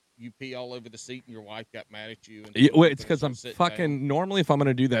because you pee all over the seat and your wife got mad at you? It's because I'm fucking down? Normally, if I'm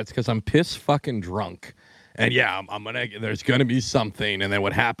gonna do that, it's because I'm piss fucking drunk. And yeah, there's gonna be something, and then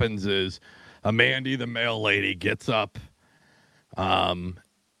what happens is Amandy, the mail lady, gets up,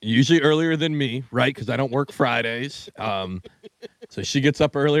 usually earlier than me, right? Because I don't work Fridays, so she gets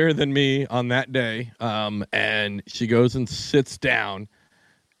up earlier than me on that day, and she goes and sits down,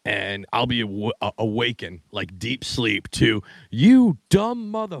 and I'll be awakened, like deep sleep, to, you dumb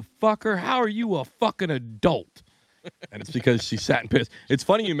motherfucker, how are you a fucking adult? And it's because she sat and pissed. It's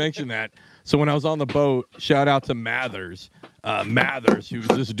funny you mentioned that. So when I was on the boat, shout out to Mathers, who was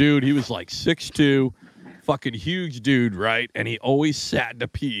this dude. He was like 6'2", fucking huge dude, right? And he always sat to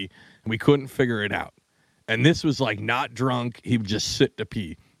pee, and we couldn't figure it out. And this was like not drunk. He would just sit to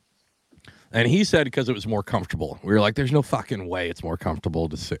pee. And he said because it was more comfortable. We were like, there's no fucking way it's more comfortable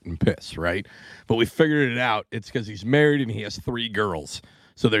to sit and piss, right? But we figured it out. It's because he's married and he has 3 girls.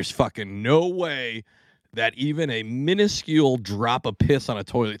 So there's fucking no way that even a minuscule drop of piss on a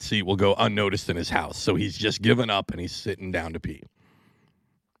toilet seat will go unnoticed in his house. So he's just given up and he's sitting down to pee.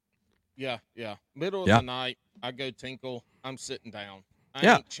 Yeah. Middle of the night, I go tinkle. I'm sitting down.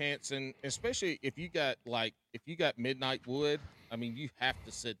 I ain't chancing, especially if you got midnight wood. I mean, you have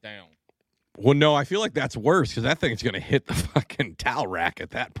to sit down. Well, no, I feel like that's worse because that thing's gonna hit the fucking towel rack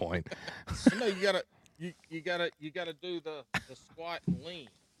at that point. No, you gotta do the squat and lean.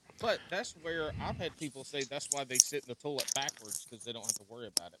 But that's where I've had people say that's why they sit in the toilet backwards, because they don't have to worry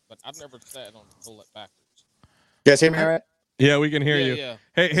about it. But I've never sat on the toilet backwards. You guys hear me all right? Yeah, we can hear you. Yeah.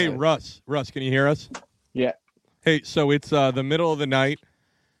 Hey, Russ, can you hear us? Yeah. Hey, so it's the middle of the night.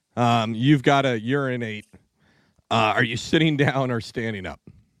 You've got to urinate. Are you sitting down or standing up?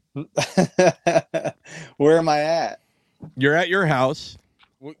 Where am I at? You're at your house.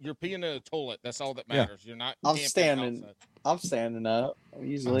 Well, you're peeing in a toilet. That's all that matters. You're not. I'm standing up.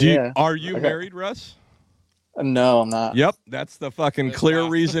 Usually, Are you married, Russ? No, I'm not. Yep, that's the fucking clear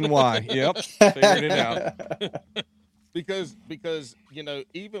reason why. Yep, figured it out. Because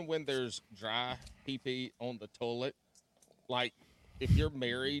even when there's dry pee on the toilet, like if you're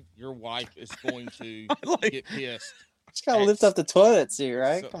married, your wife is going to get pissed. Just gotta lift up the toilet seat,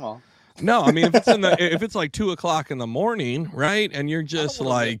 right? Come on. No, I mean if it's like 2:00 in the morning, right? And you're just I don't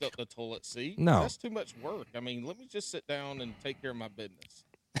wanna like, lift up the toilet seat. No. That's too much work. I mean, let me just sit down and take care of my business.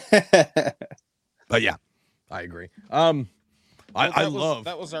 but yeah, I agree. Well, love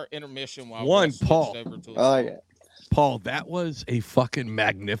that was our intermission while One, Russ switched Paul. over to a Oh song. yeah. Paul, that was a fucking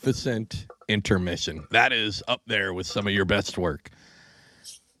magnificent intermission. That is up there with some of your best work.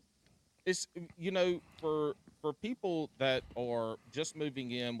 It's for people that are just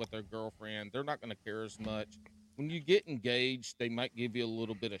moving in with their girlfriend, they're not going to care as much. When you get engaged, they might give you a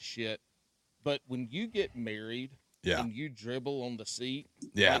little bit of shit, but when you get married and you dribble on the seat,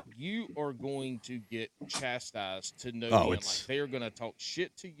 like, you are going to get chastised to no end. Like, they are going to talk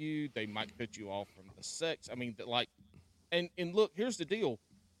shit to you. They might cut you off from the sex. I mean, like, and look, here's the deal.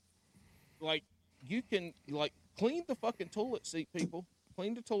 Like, you can, like, clean the fucking toilet seat, people.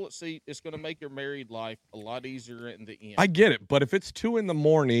 Clean the toilet seat. It's going to make your married life a lot easier in the end. I get it, but if it's 2 a.m.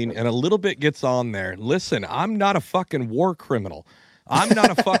 and a little bit gets on there, listen, I'm not a fucking war criminal. I'm not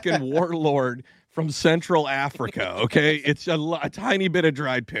a fucking warlord from Central Africa, okay? It's a tiny bit of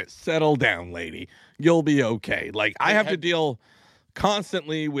dried piss. Settle down, lady. You'll be okay. Like, I have to deal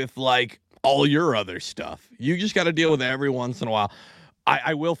constantly with, like, all your other stuff. You just got to deal with it every once in a while.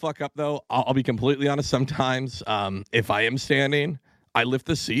 I will fuck up, though. I'll be completely honest. Sometimes if I am standing, I lift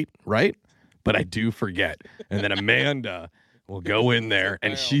the seat, right? But I do forget. And then Amanda will go in there,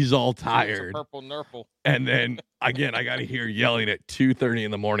 and she's all tired. Purple nurple. And then, again, I got to hear yelling at 2:30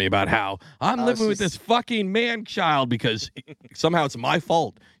 in the morning about how I'm living with this fucking man-child because somehow it's my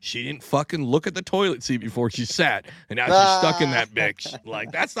fault. She didn't fucking look at the toilet seat before she sat, and now she's stuck in that bitch.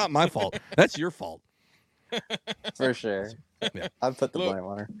 Like, that's not my fault. That's your fault. For sure. Yeah. I'd put the blame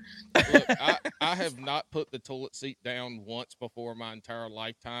on her. Look, I have not put the toilet seat down once before my entire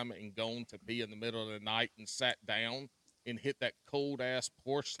lifetime and gone to pee in the middle of the night and sat down and hit that cold-ass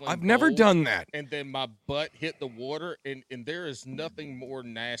porcelain I've never bowl, done that. And then my butt hit the water, and there is nothing more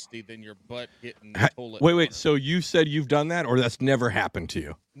nasty than your butt hitting the toilet Wait, water. so you said you've done that, or that's never happened to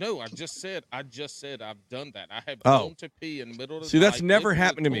you? No, I just said I've done that. I have gone to pee in the middle of the See, night. that's never lifted the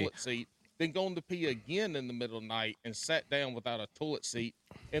happened to me. toilet seat, then gone to pee again in the middle of the night and sat down without a toilet seat.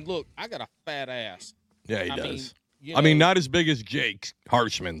 And look, I got a fat ass. Yeah, he I does. mean, I mean, not as big as Jake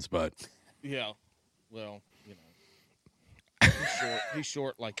Harshman's, but yeah. Well, he's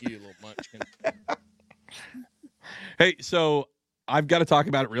short like you, little munchkin. Hey, so I've got to talk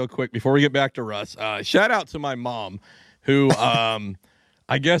about it real quick before we get back to Russ. Shout out to my mom, who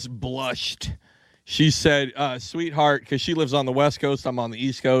I guess blushed. She said, sweetheart, because she lives on the West Coast, I'm on the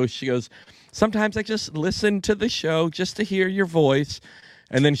East Coast. She goes, sometimes I just listen to the show just to hear your voice.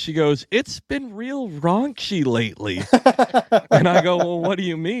 And then she goes, it's been real raunchy lately. And I go, well, what do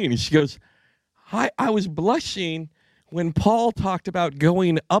you mean? And she goes, I was blushing when Paul talked about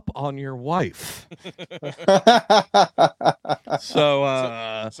going up on your wife. So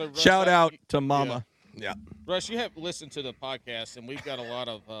Russ, shout out to Mama. Yeah. Russ, you have listened to the podcast, and we've got a lot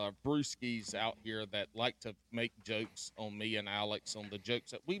of brewskis out here that like to make jokes on me and Alex on the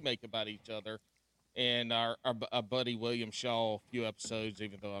jokes that we make about each other. And our buddy William Shaw, a few episodes,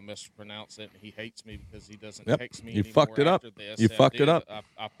 even though I mispronounced it, and he hates me because he doesn't text me anymore. Fucked it up. After this. You fucked it up.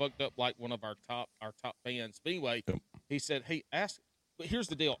 I fucked up like one of our top fans. But anyway, he said, "Hey, ask." But here's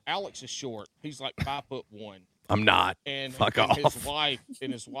the deal: Alex is short. He's like 5'1". I'm not. And fuck off. His wife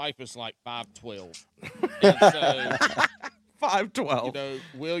is like 5'12". And so 5'12".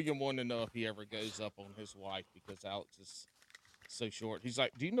 William wanted to know if he ever goes up on his wife because Alex is so short. He's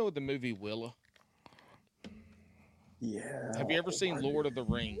like, "Do you know the movie Willa?" Yeah. Have you ever seen Lord of the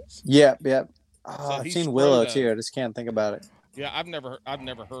Rings? Yep. So I've seen Willow too. I just can't think about it. Yeah, I've never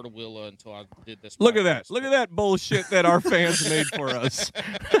heard of Willa until I did this. Look at that. Look at that bullshit that our fans made for us.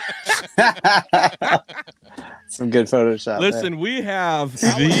 Some good Photoshop. Listen, we have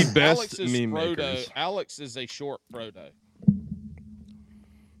the best meme makers. Alex is a short Frodo.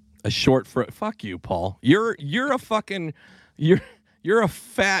 A short fuck you, Paul. You're a fucking you're a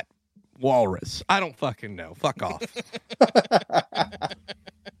fat walrus. I don't fucking know. Fuck off.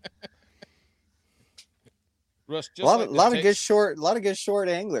 Russ, a lot of good short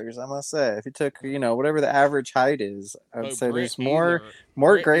anglers, I must say. If you took, whatever the average height is, I would say there's more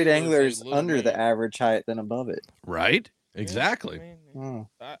great anglers under the average height than above it. Right? Exactly.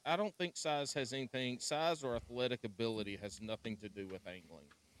 I don't think size has anything. Size or athletic ability has nothing to do with angling.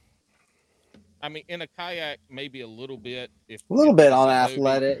 I mean, in a kayak, maybe a little bit. A little bit on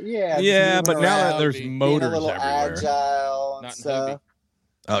athletic, yeah. Yeah, but now that there's motors a little everywhere, agile and not stuff.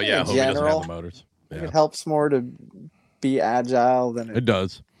 Oh yeah, in Hobie doesn't general, have the motors. Yeah. It helps more to be agile than it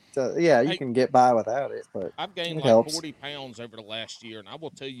does. yeah, you Hey, can get by without it, but I've gained it like helps. 40 pounds over the last year, and I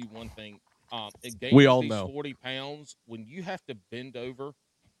will tell you one thing. In We gaining all these know. 40 pounds, when you have to bend over,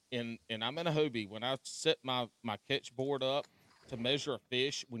 and I'm in a Hobie, when I set my catch board up to measure a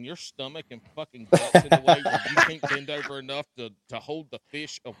fish, when your stomach and fucking guts in the way where you can't bend over enough to hold the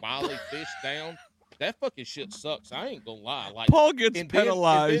fish, a wily fish down, that fucking shit sucks. I ain't gonna lie. Like, Paul gets and then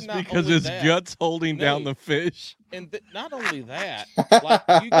penalized not because only his that, guts holding down no, the fish. and not only that, like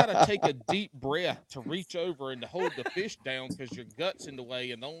you got to take a deep breath to reach over and to hold the fish down because your gut's in the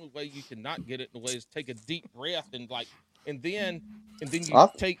way, and the only way you can not get it in the way is take a deep breath and like, and then you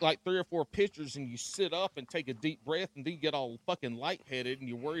Up. take like 3 or 4 pictures and you sit up and take a deep breath, and then you get all fucking lightheaded and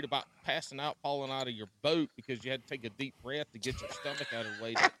you're worried about passing out, falling out of your boat because you had to take a deep breath to get your stomach out of the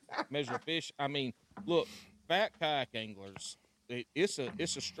way to measure fish. I mean, look, fat kayak anglers. It's a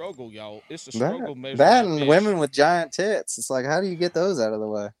struggle, y'all. It's a struggle measuring That a and fish. women with giant tits. It's like, how do you get those out of the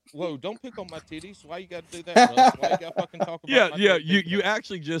way? Whoa, don't pick on my titties. Why you got to do that, Russ? Why you got to fucking talk about Yeah, my yeah. titties? You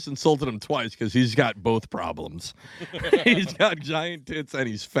actually just insulted him twice because he's got both problems. He's got giant tits and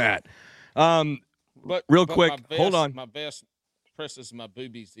he's fat. But Real but quick, hold on. My vest presses my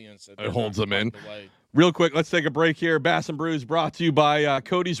boobies in, so It holds them in. away. Real quick, let's take a break here. Bass and Brews brought to you by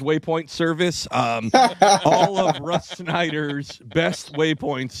Cody's Waypoint Service. All of Rus Snyders' best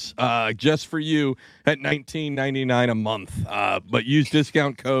waypoints just for you at $19.99 a month. But use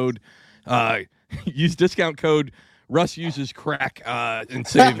discount code. Russ uses crack and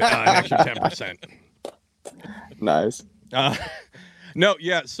save an extra 10%. Nice. No,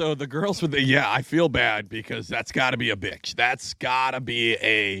 yeah. So the girls with I feel bad because that's got to be a bitch. That's got to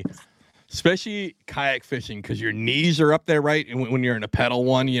be especially kayak fishing, because your knees are up there, right? And when you're in a pedal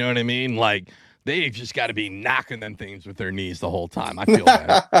one, you know what I mean? Like, they've just got to be knocking them things with their knees the whole time. I feel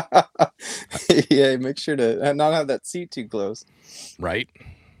bad. Yeah, make sure to not have that seat too close. Right?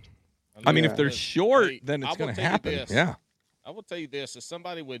 I mean, if they're short, Hey, then it's I will going to tell you happen. this. Yeah. I will tell you this: as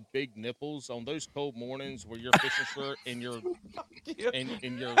somebody with big nipples, on those cold mornings where your fishing shirt and your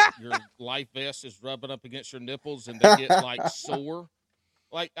your life vest is rubbing up against your nipples and they get like sore.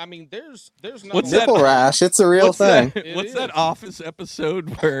 Like, I mean, there's not What's only Nipple rash. It's a real What's thing. What's that Office episode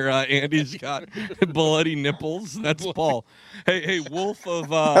where Andy's got bloody nipples? That's Paul. Hey, Wolf of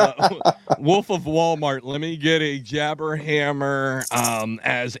Walmart. Let me get a jabber hammer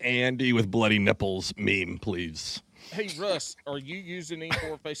as Andy with bloody nipples meme, please. Hey, Russ, are you using any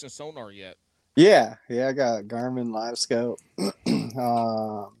forward-facing sonar yet? Yeah, I got Garmin Live Scope.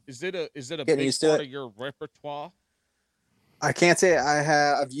 Is it a getting big used to part it. of your repertoire? I can't say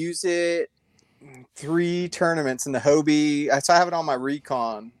I've used it 3 tournaments in the Hobie. So I have it on my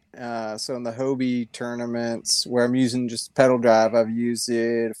Recon. So in the Hobie tournaments where I'm using just pedal drive, I've used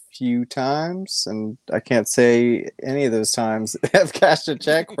it a few times, and I can't say any of those times I've cashed a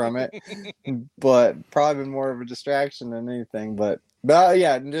check from it, but probably been more of a distraction than anything. But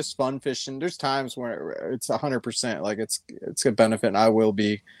yeah, just fun fishing. There's times where it's 100%, like it's a benefit, and I will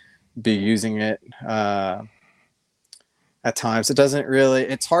be using it. At times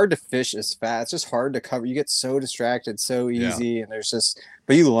it's hard to fish as fast. It's just hard to cover. You get so distracted so easy, and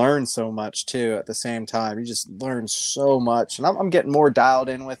but you learn so much too at the same time. You just learn so much, and I'm getting more dialed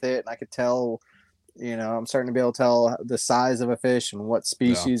in with it, and I could tell, I'm starting to be able to tell the size of a fish and what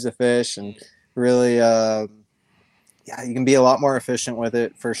species of fish, and really, you can be a lot more efficient with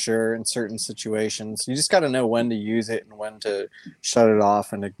it for sure in certain situations. You just got to know when to use it and when to shut it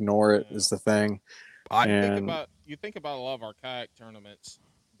off and ignore it is the thing. You think about a lot of our kayak tournaments.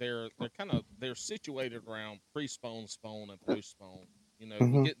 They're situated around pre-spawn, spawn, and post-spawn. We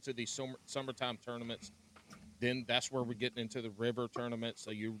get into these summertime tournaments, then that's where we're getting into the river tournaments.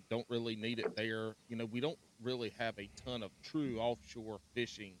 So you don't really need it there. We don't really have a ton of true offshore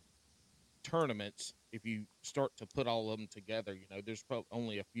fishing tournaments. If you start to put all of them together, there's probably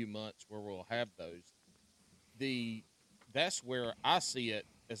only a few months where we'll have those. That's where I see it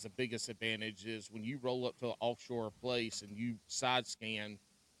as the biggest advantage is when you roll up to an offshore place and you side scan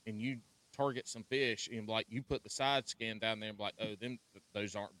and you target some fish and like you put the side scan down there and be like, oh,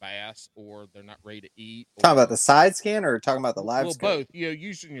 those aren't bass or they're not ready to eat. Talking about the side scan or talking about the live scope? Both.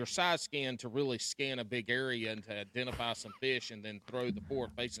 Using your side scan to really scan a big area and to identify some fish and then throw the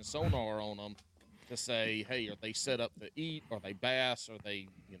forward facing sonar on them to say, hey, are they set up to eat? Are they bass? Are they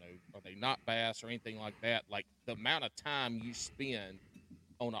not bass or anything like that? Like the amount of time you spend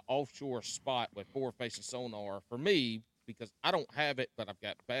on an offshore spot with forward-facing sonar, for me, because I don't have it, but I've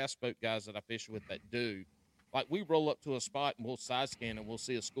got bass boat guys that I fish with that do. Like we roll up to a spot and we'll side scan and we'll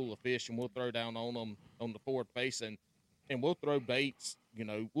see a school of fish and we'll throw down on them on the forward facing, and we'll throw baits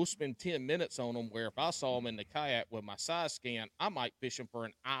we'll spend 10 minutes on them, where if I saw them in the kayak with my size scan, I might fish them for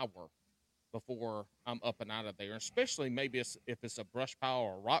an hour before I'm up and out of there. Especially maybe if it's a brush pile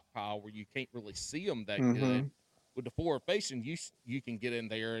or a rock pile where you can't really see them that good. With the forward facing, you can get in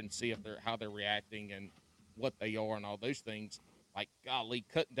there and see how they're reacting and what they are and all those things. Like, golly,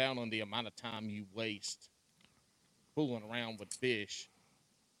 cutting down on the amount of time you waste fooling around with fish.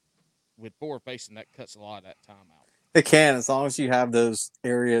 With forward facing, that cuts a lot of that time out. It can, as long as you have those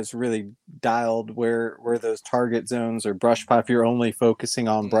areas really dialed where those target zones or brush pile. If you're only focusing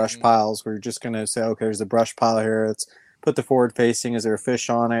on brush piles, we're just going to say, okay, there's a brush pile here. Let's put the forward facing. Is there a fish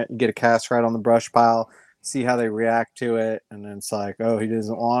on it? You get a cast right on the brush pile, see how they react to it. And then it's like, oh, he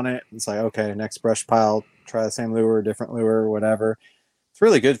doesn't want it. It's like, okay, next brush pile, try the same lure, different lure, whatever. It's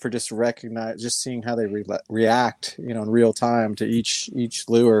really good for just seeing how they react, in real time to each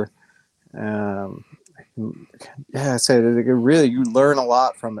lure. Yeah, I said really, you learn a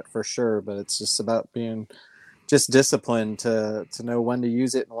lot from it for sure, but it's just about being just disciplined to know when to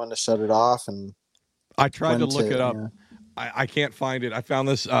use it and when to shut it off. And I tried to look it up. Yeah. I can't find it. I found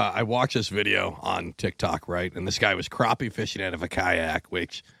this. I watched this video on TikTok, right? And this guy was crappie fishing out of a kayak,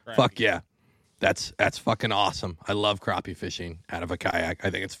 which fuck yeah, that's fucking awesome. I love crappie fishing out of a kayak. I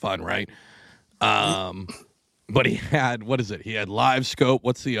think it's fun, right? But he had, what is it? He had live scope.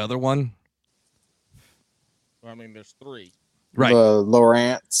 What's the other one? I mean, there's 3. Right. The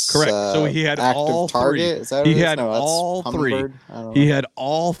Lowrance. Correct. So he had all target. 3. Is that he had all 3. He had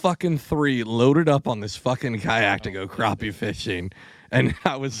all fucking 3 loaded up on this fucking kayak to go crappie fishing. And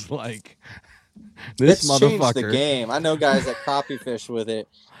I was like, this motherfucker. Changed the game. I know guys that crappie fish with it.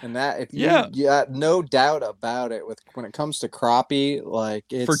 And that, you got no doubt about it. When it comes to crappie, like,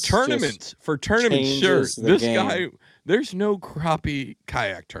 it's for tournaments, sure. This guy, there's no crappie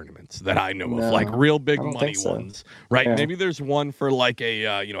kayak tournaments that I know of, like real big money ones, right? Yeah. Maybe there's one for like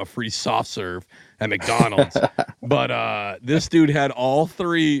a free soft serve at McDonald's, but this dude had all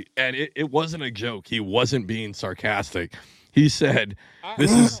 3, and it wasn't a joke. He wasn't being sarcastic. He said,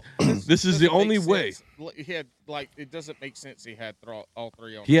 "This is the only way." He had it doesn't make sense. He had all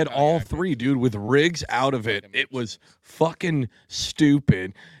 3 on. He had all 3, dude, with rigs out of it. It was fucking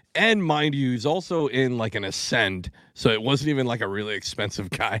stupid. And mind you, he's also in like an Ascend, so it wasn't even like a really expensive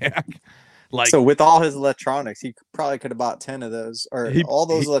kayak. So with all his electronics, he probably could have bought 10 of those, or all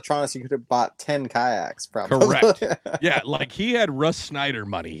those electronics. He could have bought 10 kayaks, probably. Correct. Yeah, like he had Rus Snyder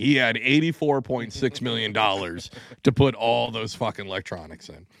money. He had $84.6 million to put all those fucking electronics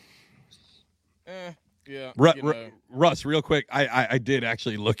in. Yeah. Russ, real quick, I did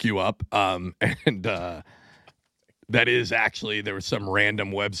actually look you up, and that is actually, there was some random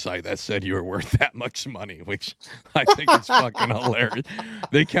website that said you were worth that much money, which I think is fucking hilarious.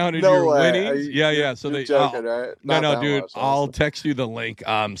 They counted your winnings. Yeah. So they joking, right? No, dude. I'll text you the link.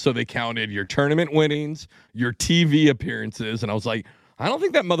 So they counted your tournament winnings, your TV appearances, and I was like, I don't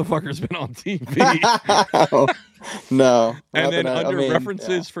think that motherfucker's been on TV. No. And then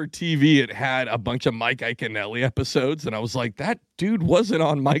references for TV, it had a bunch of Mike Iaconelli episodes, and I was like, that dude wasn't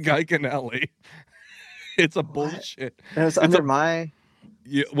on Mike Iaconelli. It's a bullshit. And it's under my.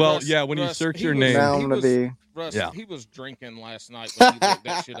 Yeah, well, when you search your name, he was drinking last night when he looked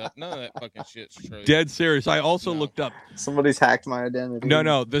that shit up. None of that fucking shit's true. Dead serious. I also looked up. Somebody's hacked my identity.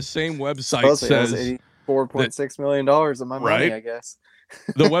 No. The same website says $84.6 million of my money, I guess.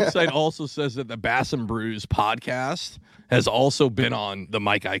 The website also says that the Bass and Brews podcast has also been on the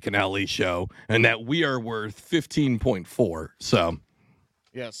Mike Iaconelli show, and that we are worth 15.4. So.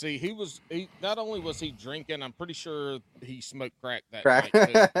 Yeah, see, he not only was he drinking, I'm pretty sure he smoked crack that night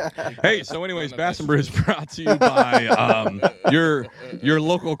too. Hey, so anyways, Bass and Brews brought to you by your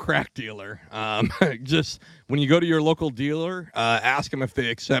local crack dealer. Just when you go to your local dealer, ask them if they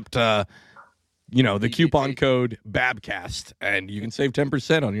accept the coupon code BABCAST, and you can save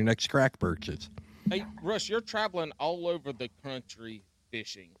 10% on your next crack purchase. Hey, Russ, you're traveling all over the country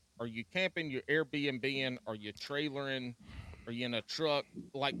fishing. Are you camping, your Airbnb-ing, are you trailering? Are you in a truck?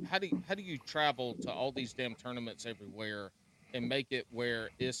 Like, how do you travel to all these damn tournaments everywhere and make it where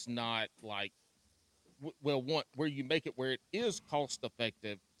it's not like, where you make it where it is cost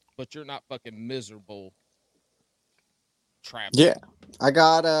effective, but you're not fucking miserable traveling? Yeah, I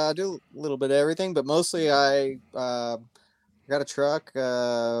do a little bit of everything, but mostly I got a truck,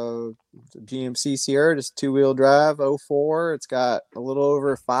 GMC Sierra, just 2-wheel drive, 04. It's got a little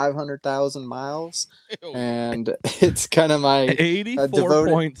over 500,000 miles, and it's kind of my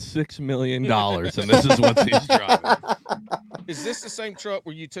 $84.6 million, and this is what he's driving. Is this the same truck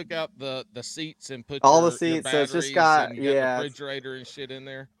where you took out the seats and put all the seats? So it's just got the refrigerator and shit in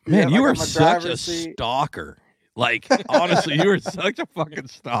there. Man, you are such a stalker. Like, honestly, you were such a fucking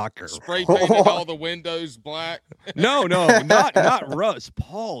stalker. Spray painted all the windows black. No, not Russ.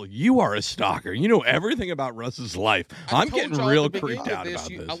 Paul, you are a stalker. You know everything about Russ's life. I'm getting real creeped out about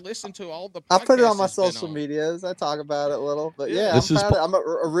this. I listened to all the podcasts I put it on my he's been social on. medias. I talk about it a little, but yeah, This I'm is proud I'm an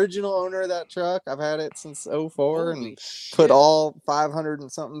original owner of that truck. I've had it since '04 Holy and shit. put all 500 and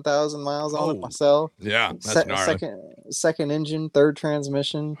something thousand miles on it myself. Yeah, that's gnarly. Second engine, third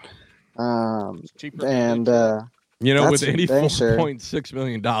transmission. It's cheaper than And the You know, with That's dang sure. $84.6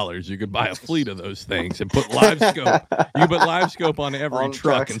 million, you could buy a fleet of those things and put live scope. You put live scope on every On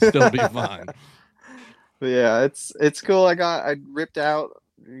truck trucks. and still be fine. But yeah, it's cool. I ripped out,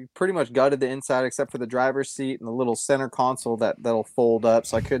 pretty much gutted the inside except for the driver's seat and the little center console that'll fold up,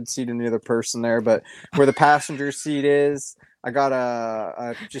 so I couldn't seat any other person there. But where the passenger seat is, I got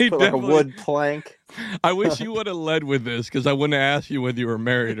a just He put like a definitely- wood plank. I wish you would have led with this because I wouldn't have asked you whether you were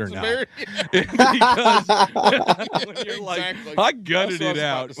married or It's not. very- Because when you're like, Exactly. I gutted That's what I was it about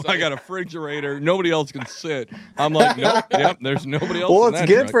out. to say. I got a refrigerator. Nobody else can sit. I'm like, nope, yep, there's nobody else. Well, in it's that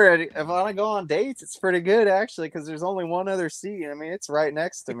good truck. for it. If I go on dates, it's pretty good actually because there's only one other seat. I mean, it's right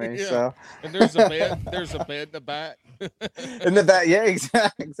next to me. Yeah. So And there's a bed. There's a bed in the back. in the back, yeah,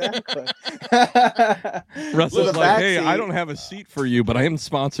 exactly. Russ So is the like, back hey, I seat- don't have a seat for you, but I am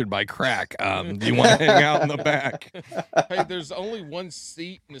sponsored by crack. Do you want to hang out in the back? Hey, there's only one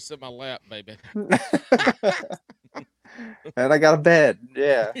seat and it's in my lap, baby. And I got a bed.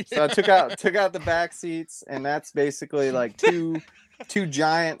 Yeah. So I took out the back seats, and that's basically like two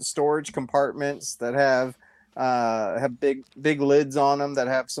giant storage compartments that have big lids on them that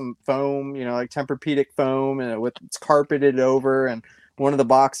have some foam, like Tempur-Pedic foam, and it's carpeted over. And one of the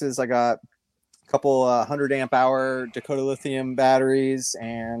boxes I got a couple 100 amp hour Dakota lithium batteries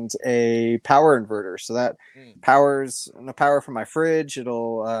and a power inverter, so that powers the power from my fridge.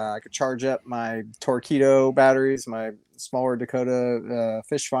 It'll I could charge up my Torpedo batteries, my smaller Dakota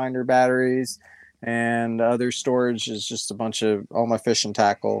fish finder batteries, and other storage is just a bunch of all my fishing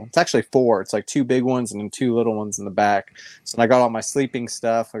tackle. It's actually 4. It's like 2 big ones and then 2 little ones in the back. So I got all my sleeping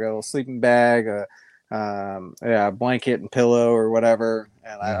stuff. I got a little sleeping bag, a blanket and pillow or whatever,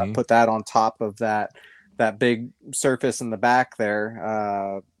 and I put that on top of that big surface in the back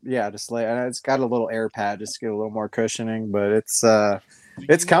there. Just lay. And it's got a little air pad just to get a little more cushioning, but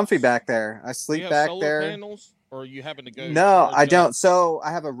it's comfy back there. I sleep back solar there. Panels, or are you having to go? No, I charge don't. up? So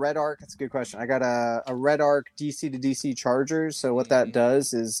I have a Red Arc. That's a good question. I got a Red Arc DC to DC charger. So what that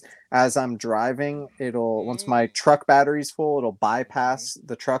does is, as I'm driving, once my truck battery's full, it'll bypass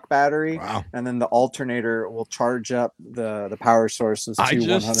the truck battery, and then the alternator will charge up the power sources to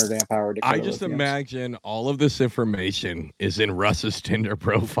 100 amp hour. I just imagine all of this information is in Russ's Tinder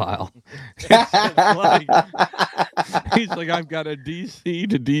profile. He's like, I've got a DC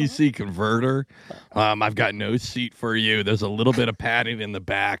to DC converter. I've got no seat for you. There's a little bit of padding in the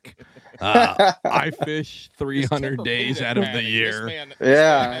back. I fish 300 days out of the year.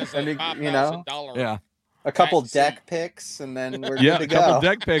 Yeah. A couple deck picks, and then we're yeah, good a to couple go.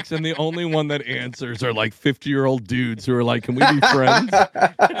 deck picks, and the only one that answers are like 50-year-old dudes who are like, "Can we be friends?"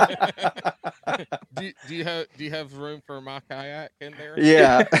 do you have room for my kayak in there?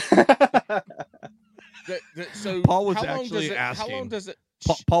 Yeah. So Paul was how long actually does it, asking. How long does it?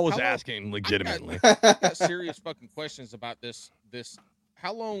 Paul was how long- asking legitimately. I got serious fucking questions about this.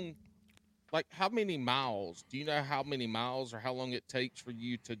 How long? Like, how many miles? Do you know how many miles or how long it takes for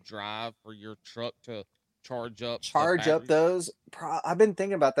you to drive for your truck to charge up? Those. I've been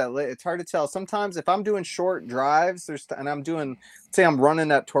thinking about that. It's hard to tell. Sometimes if I'm doing short drives, and I'm doing, say, I'm running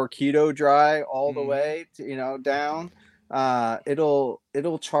that Torpedo dry all the way to, down.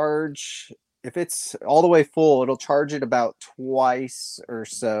 It'll charge. If it's all the way full, it'll charge it about twice or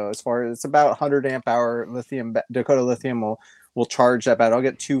so. As far as it's about 100 amp hour lithium, Dakota lithium will charge that bad. I'll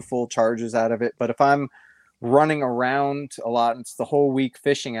get 2 full charges out of it. But if I'm running around a lot and it's the whole week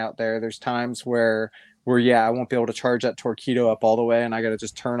fishing out there, there's times where I won't be able to charge that Torpedo up all the way, and I got to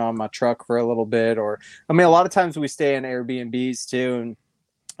just turn on my truck for a little bit. Or, I mean, a lot of times we stay in Airbnbs too,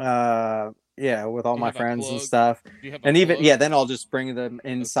 and with all my friends and stuff. And even then I'll just bring them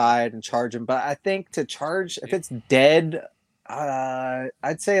inside and charge them. But I think to charge, if it's dead,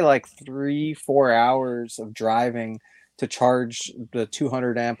 I'd say like 3-4 hours of driving to charge the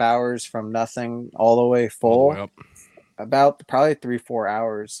 200 amp hours from nothing all the way full. About probably 3-4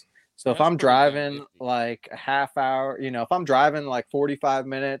 hours. So if I'm driving like a half hour, if I'm driving like 45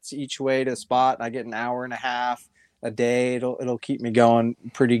 minutes each way to a spot, and I get an hour and a half a day, it'll keep me going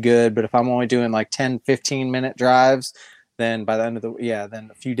pretty good. But if I'm only doing like 10-15 minute drives, then by the end of then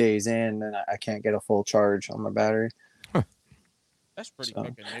a few days in, then I can't get a full charge on my battery. That's pretty So,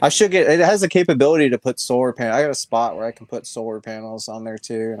 fucking. I should get. It has the capability to put solar panels. I got a spot where I can put solar panels on there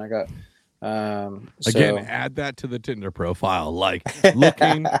too, and I got. Again, add that to the Tinder profile. Like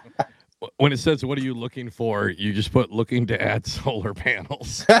looking when it says what are you looking for, you just put looking to add solar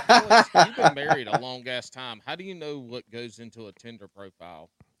panels. Alex, you've been married a long ass time. How do you know what goes into a Tinder profile?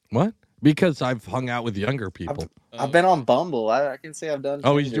 What? Because I've hung out with younger people. I've been on Bumble. I can say I've done.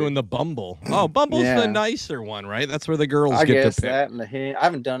 Oh, he's Tinder. doing the Bumble. Oh, Bumble's the nicer one, right? That's where the girls I get guess to pick. that and the hint. I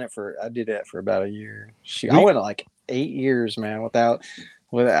haven't done it for. I did that for about a year. I We- went like 8 years, man, without.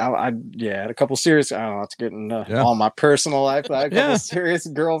 I had a couple serious. I don't know. It's getting all my personal life. I had a couple serious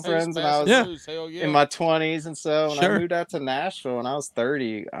girlfriends when I was in my 20s and so. When I moved out to Nashville when I was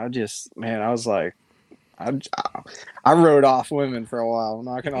 30, I was like, I wrote off women for a while. I'm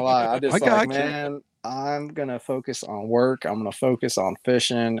not gonna lie. Man, I'm gonna focus on work. I'm gonna focus on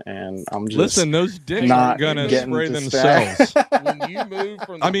fishing, and I'm just listen. Those dicks not aren't gonna spray themselves. When you move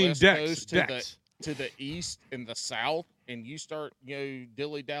from the West Coast to the East and the South, and you start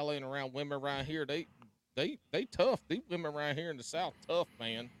dilly dallying around women around here, they tough. These women around here in the South tough,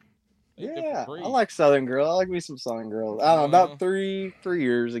 man. I like Southern girls. I like me some Southern girls. I don't know. About three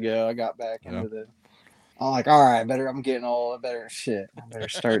years ago, I got back into the. I'm like, all right, I'm getting old. I better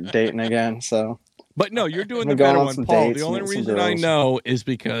start dating again. So, but no, you're doing the better one, Paul. The only reason I know is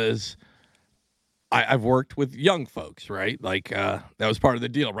because I've worked with young folks, right? Like that was part of the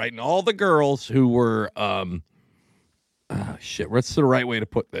deal, right? And all the girls who were, what's the right way to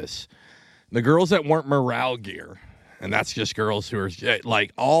put this? The girls that weren't morale gear. And that's just girls who are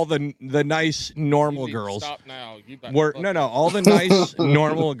like all the nice normal girls. Stop now. All the nice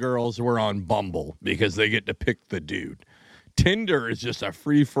normal girls were on Bumble because they get to pick the dude. Tinder is just a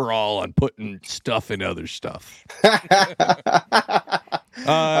free for all on putting stuff in other stuff. Hey,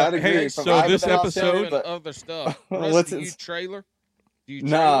 so this episode, other stuff. What's it? Trailer? Do you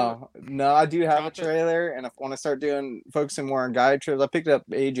no, I do have a trailer, and I want to start focusing more on guide trips. I picked up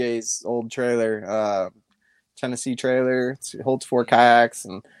AJ's old trailer. Tennessee trailer. It holds 4 kayaks,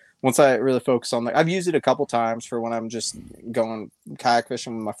 and once I really focus on I've used it a couple times for when I'm just going kayak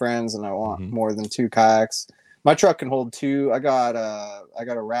fishing with my friends and I want more than 2 kayaks. My truck can hold 2. I got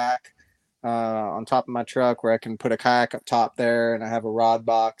a rack on top of my truck where I can put a kayak up top there, and I have a rod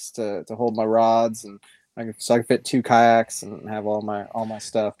box to hold my rods, and I can fit 2 kayaks and have all my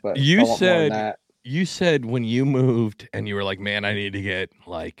stuff. But you said when you moved and you were like, man, I need to get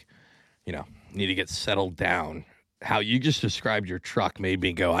need to get settled down. How you just described your truck made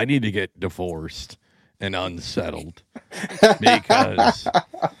me go, I need to get divorced and unsettled because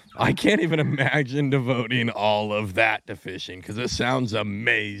I can't even imagine devoting all of that to fishing because it sounds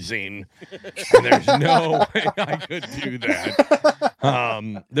amazing. And there's no way I could do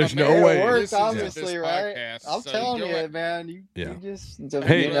that. There's no way. It works, obviously, right? I'm telling you, man. You just,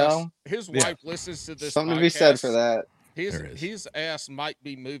 his wife listens to this. Something to be said for that. His ass might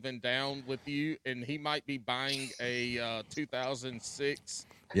be moving down with you, and he might be buying a 2006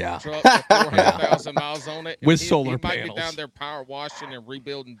 truck with 400,000 miles on it. With solar panels. He might be down there power washing and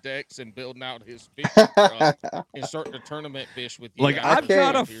rebuilding decks and building out his fishing truck and starting to tournament fish with you. Like, I've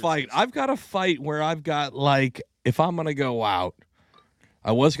got a fight. I've got a fight where I've got, like, if I'm going to go out,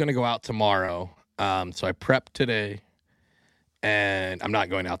 I was going to go out tomorrow, so I prepped today. And I'm not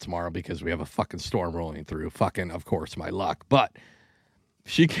going out tomorrow because we have a fucking storm rolling through. Fucking, of course, my luck. But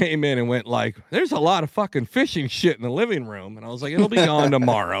she came in and went like, there's a lot of fucking fishing shit in the living room. And I was like, it'll be gone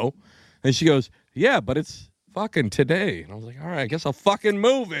tomorrow. And she goes, yeah, but it's fucking today. And I was like, all right, I guess I'll fucking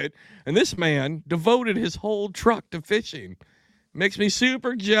move it. And this man devoted his whole truck to fishing. Makes me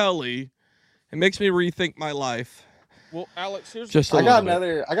super jelly. It makes me rethink my life. Well, Alex, here's I got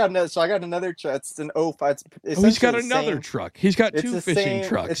another truck. It's an 05. He's got another truck. He's got 2 fishing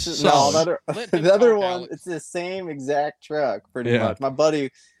trucks. The other one, Alex. It's the same exact truck, pretty much. My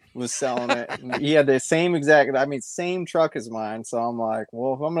buddy was selling it. And he had the same truck as mine. So I'm like,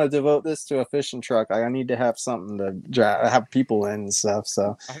 well, if I'm going to devote this to a fishing truck, I need to have something to drive, have people in and stuff.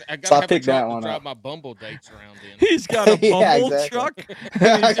 So I picked that one up. My Bumble dates around in. He's got a Bumble truck.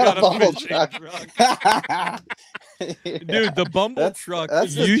 And he's got a Bumble truck. Dude, the Bumble truck.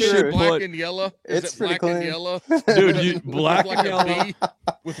 You should black and yellow. It's pretty clean. And yellow. Dude, black and yellow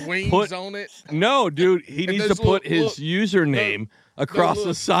with wings on it. No, dude, he needs to put his username across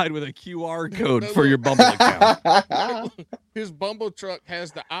the side with a QR code for your Bumble account. His Bumble truck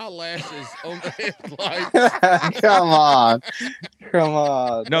has the eyelashes on the headlights. Come on.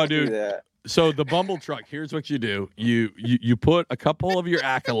 No, dude. So the Bumble truck, here's what you do. You put a couple of your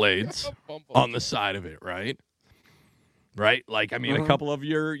accolades on the side of it, right? right? Like, I mean, a couple of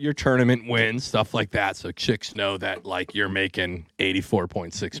your tournament wins, stuff like that. So chicks know that like you're making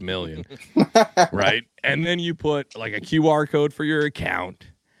 84.6 million, right? And then you put like a QR code for your account,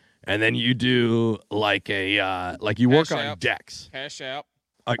 and then you do like a like you work on decks. Cash out.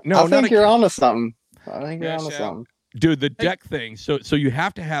 No, I think you're onto something. I think you're onto something. Dude, the deck thing. So you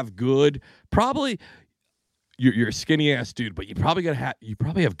have to have good. Probably you're a skinny ass dude, but you probably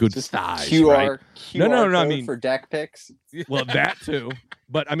have good thighs. QR no. code I mean for deck picks. Well, that too.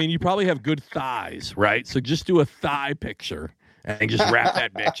 But I mean, you probably have good thighs, right? So just do a thigh picture and just wrap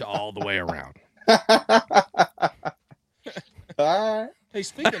that bitch all the way around. All right. Hey,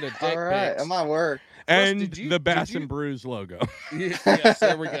 speaking of deck all right, picks, it might work. And the Bass and Brews logo. Yes,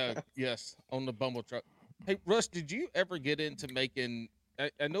 there we go. Yes, on the Bumble truck. Hey, Russ, did you ever get into making? I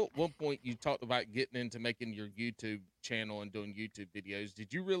know at one point you talked about getting into making your YouTube channel and doing YouTube videos.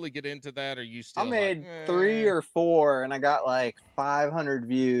 Did you really get into that, or you still? I made 3 or 4, and I got like 500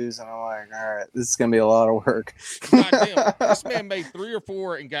 views, and I'm like, all right, this is gonna be a lot of work. Goddamn, this man made 3 or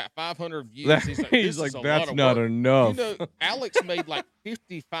 4 and got 500 views. He's like, that's not enough. You know, Alex made like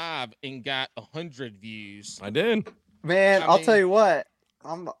 55 and got 100 views. I did. Man, I'll tell you what.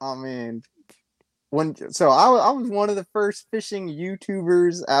 I was one of the first fishing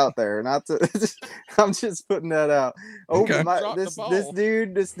YouTubers out there. Not to, I'm just putting that out. Okay. This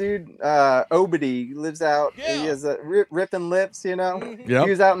dude, Obedy lives out. Yeah. He has ripping lips, you know. Yep. He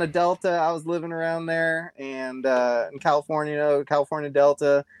was out in the Delta. I was living around there, and in California, California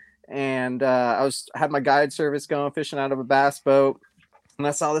Delta, and I had my guide service going, fishing out of a bass boat, and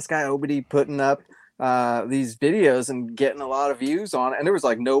I saw this guy Obedy putting up these videos and getting a lot of views on it, and there was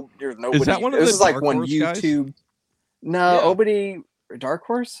nobody. Is that one of this the was Dark when Horse YouTube guys? No, Yeah. Obedy, Dark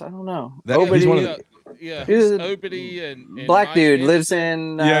Horse, I don't know. He's one of Yeah, the, he's a Obedy and black Mike dude, Henson. lives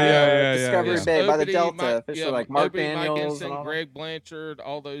in Discovery Yeah. Bay by the Obedy, Delta, fishes like Mark Obedy, Daniels Mike Henson, and all that. Greg Blanchard,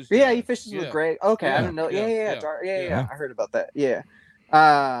 all those. Yeah, he fishes with Yeah. Greg. Okay, I Yeah, didn't know. yeah, Yeah. I heard about that. Yeah.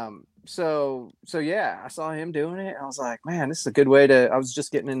 So yeah, I saw him doing it. I was like, man, this is a good way to. I was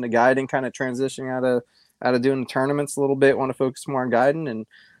just getting into guiding, kind of transitioning out of doing the tournaments a little bit. Want to focus more on guiding and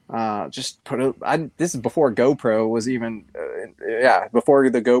just this is before GoPro was even. Before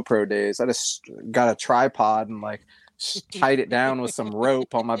the GoPro days, I just got a tripod and like tied it down with some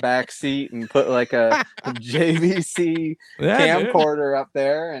rope on my back seat and put like a JVC camcorder up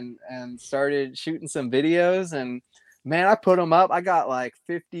there and started shooting some videos. And man, I put them up. I got like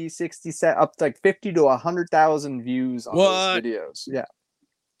 50, 60, up to like 50 to 100,000 views on those videos. Yeah.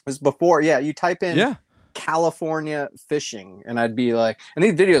 It was before. Yeah. You type in California fishing and I'd be like, and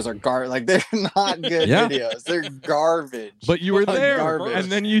these videos are they're not good videos. They're garbage. But you were there and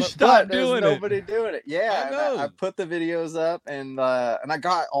then you stopped doing it. Nobody doing it. Yeah. I put the videos up and I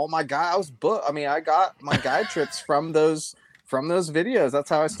got all my guide. I was booked. I mean, I got my guide trips from those videos. That's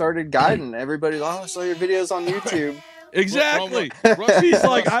how I started guiding. Everybody's I saw your videos on YouTube. Exactly. He's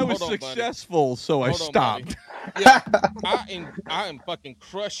like, I was successful, so I stopped. Yeah, I am fucking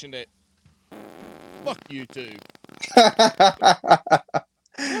crushing it. Fuck YouTube. What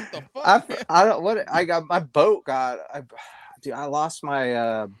the fuck? I got my boat I lost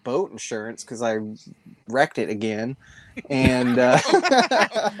my boat insurance because I wrecked it again. And that's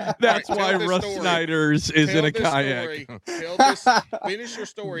why Rus Snyders is in a kayak. Finish your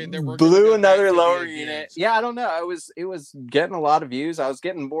story, and then we're blew another lower unit. Yeah, I don't know. It was getting a lot of views. I was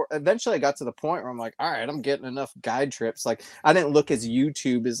getting more. Eventually, I got to the point where I'm like, all right, I'm getting enough guide trips. Like, I didn't look as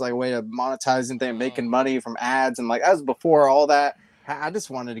YouTube as like a way of monetizing thing, making money from ads, and like that was before all that. I just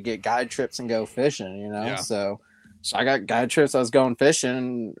wanted to get guide trips and go fishing, you know. Yeah. So I got guide trips. I was going fishing.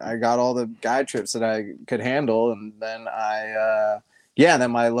 And I got all the guide trips that I could handle. And then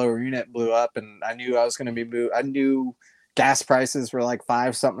then my lower unit blew up and I knew I was going to be I knew gas prices were like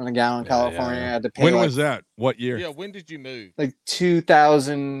 $5 something a gallon in California. I had to pay. When was that? What year? Yeah. When did you move? Like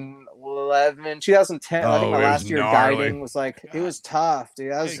 2011, 2010. I think my last year guiding was like, it was tough,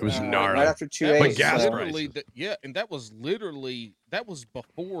 dude. It was gnarly. Right after 2 gas prices. And that was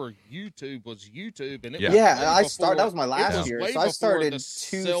before YouTube was YouTube. And that was my last year. So I started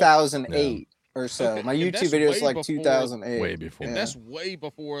 2008 or so. Okay, my YouTube video was like 2008. Way before. And that's way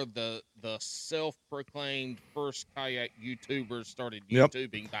before the self-proclaimed first kayak YouTubers started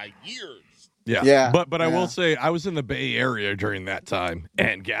YouTubing by years. Yeah. But I will say I was in the Bay Area during that time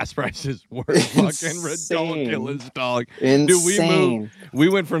and gas prices were fucking ridiculous, dog. Insane. Dude, we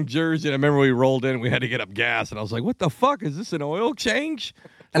went from Jersey and I remember we rolled in and we had to get up gas and I was like, what the fuck? Is this an oil change?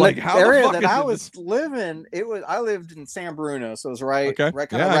 And like, the how area the fuck that is I it was living, I lived in San Bruno, so it was right I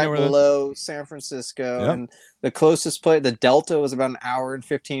know below San Francisco, and the closest place, the Delta, was about an hour and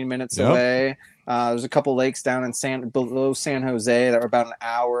 15 minutes away. There's a couple lakes down in below San Jose that were about an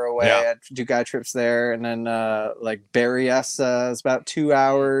hour away. Yeah. I had to do guide trips there, and then like Berryessa is about 2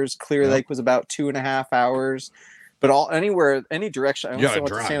 hours. Clear Lake was about 2.5 hours. But any direction. I You also gotta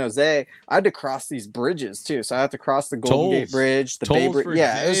went drive. to San Jose. I had to cross these bridges too. So I had to cross the Golden Gate Bridge, the Bay Tolls Bridge. for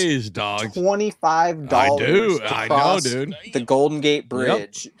Yeah, days, it was dog. $25. I do. to I know, cross dude. The Golden Gate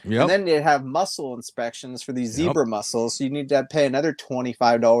Bridge. Yep. And then they have mussel inspections for these zebra mussels. So you need to pay another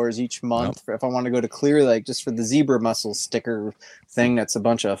 $25 each month if I want to go to Clear Lake just for the zebra mussel sticker thing. That's a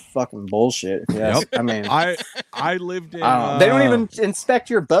bunch of fucking bullshit. Yes. I mean, I lived in. they don't even inspect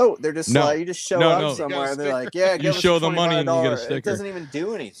your boat. They're just No. like, you just show No, up no. somewhere and they're like, yeah, give us show the money and you get a $25. sticker. It doesn't even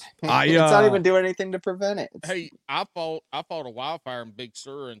do anything. I, It's not even doing anything to prevent it. Hey, I fought a wildfire in Big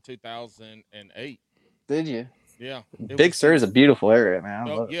Sur in 2008. Did you? Yeah. Big Sur is a beautiful area, man.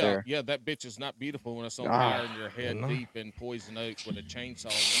 I love it yeah, there. yeah, that bitch is not beautiful when it's on fire and you're head deep in poison oak with a chainsaw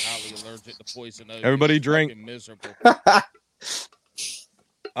and you're highly allergic to poison oak. Everybody It's drink. fucking miserable.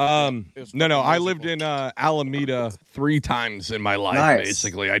 No, I lived in Alameda 3 times in my life. Nice.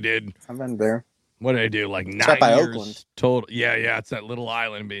 Basically, I did. I've been there. What did I do? Like 9 right by years Oakland. total. Yeah, it's that little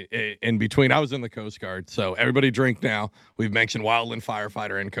island in between. I was in the Coast Guard, so everybody drink now. We've mentioned wildland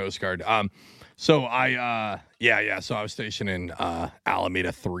firefighter and Coast Guard. So I so I was stationed in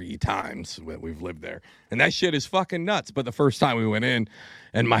Alameda 3 times. We've lived there, and that shit is fucking nuts. But the first time we went in,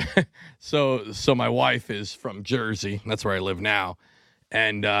 and my so my wife is from Jersey. That's where I live now,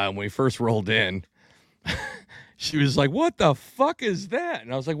 and when we first rolled in. She was like, what the fuck is that?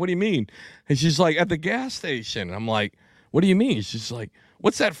 And I was like, what do you mean? And she's like, at the gas station. And I'm like, what do you mean? She's like,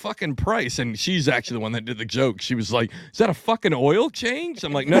 what's that fucking price? And she's actually the one that did the joke. She was like, is that a fucking oil change?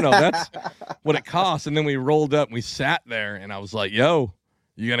 I'm like, no, that's what it costs. And then we rolled up and we sat there and I was like, yo,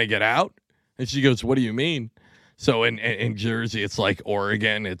 you going to get out? And she goes, what do you mean? So in Jersey, it's like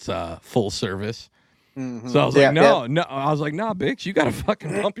Oregon. It's full service. Mm-hmm. So I was like, no. I was like, nah, bitch, you gotta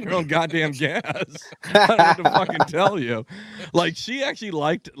fucking pump your own goddamn gas. I don't know what to fucking tell you. Like, she actually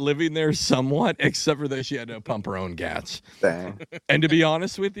liked living there somewhat, except for that she had to pump her own gas. Dang. And to be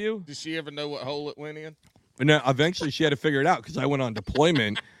honest with you, Did she ever know what hole it went in? no, eventually she had to figure it out because I went on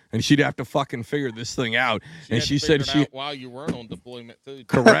deployment and she'd have to fucking figure this thing out. She said while you weren't on deployment too.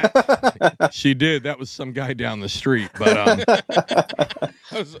 Correct. She did. That was some guy down the street, but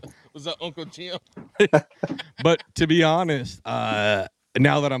was that Uncle Jim? But to be honest, now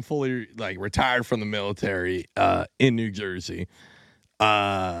that I'm fully retired from the military in New Jersey,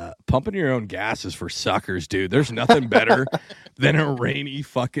 pumping your own gas is for suckers, dude. There's nothing better than a rainy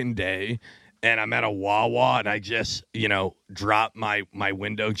fucking day. And I'm at a Wawa and I just, drop my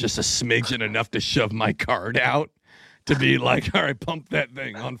window just a smidgen enough to shove my card out to be like, all right, pump that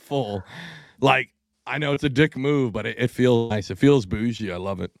thing on full. Like, I know it's a dick move, but it feels nice. It feels bougie. I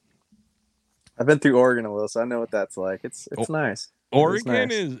love it. I've been through Oregon a little, so I know what that's like. It's nice. Oregon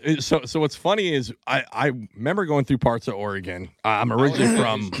nice. is so what's funny is I remember going through parts of Oregon. I'm originally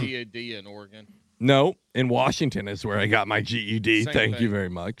from GED in Oregon. No, in Washington is where I got my GED. Thank you very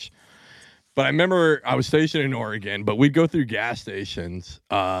much. But I remember I was stationed in Oregon, but we'd go through gas stations,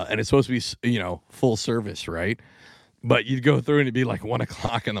 and it's supposed to be, full service, right? But you'd go through and it'd be like 1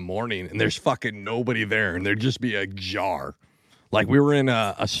 o'clock in the morning, and there's fucking nobody there, and there'd just be a jar. Like we were in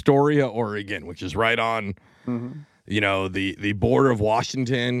Astoria, Oregon, which is right on, the border of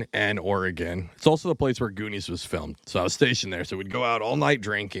Washington and Oregon. It's also the place where Goonies was filmed. So I was stationed there. So we'd go out all night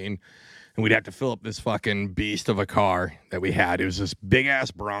drinking, and we'd have to fill up this fucking beast of a car that we had. It was this big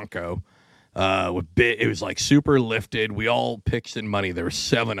ass Bronco. It was like super lifted. We all pitched in money. There were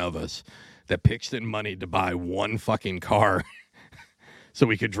 7 of us that pitched in money to buy one fucking car so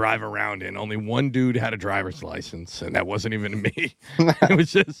we could drive around in. Only one dude had a driver's license, and that wasn't even me. It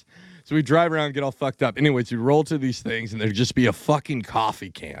was just, so we drive around and get all fucked up. Anyways, we roll to these things, and there'd just be a fucking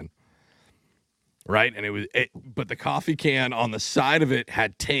coffee can. Right? And but the coffee can on the side of it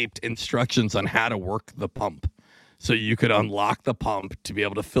had taped instructions on how to work the pump. So you could unlock the pump to be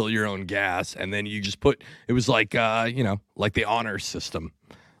able to fill your own gas, and then you just it was like, like the honor system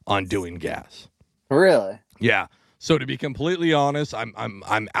on doing gas. Really? Yeah. So to be completely honest,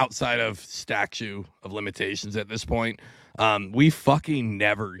 I'm outside of statute of limitations at this point. We fucking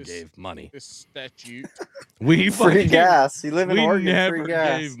never gave money. This statute. Free gas. You live in Oregon. We never free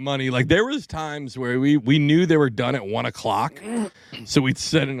gas. gave money. Like there was times where we knew they were done at 1 o'clock, so we'd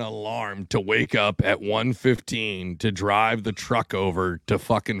set an alarm to wake up at 1:15 to drive the truck over to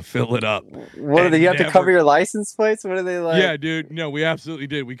fucking fill it up. What do they? You have to cover your license plates? What are they like? Yeah, dude. No, we absolutely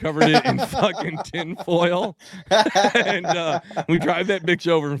did. We covered it in fucking tin foil, and we drive that bitch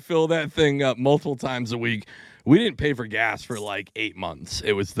over and fill that thing up multiple times a week. We didn't pay for gas for like 8 months.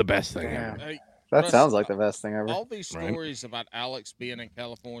 It was the best thing ever. That Russ, sounds like the best thing ever. all these Right. stories about Alex being in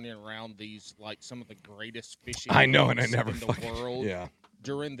California around these like some of the greatest fishing I know, and I lakes never in the fucking world yeah.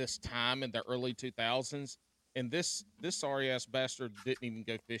 during this time in the early 2000s, and this sorry ass bastard didn't even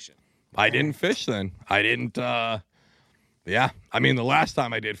go fishing. I didn't fish then. I didn't. Yeah, I mean the last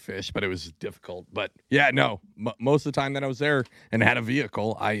time I did fish, but it was difficult. But yeah, no, most of the time that I was there and had a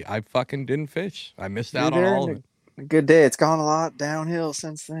vehicle, I fucking didn't fish. I missed out on all of it. A good day. It's gone a lot downhill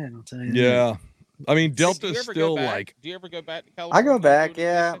since then. I'll tell you. Yeah, I mean Do Delta's you ever still go back? like. Do you ever go back to I California? go back. to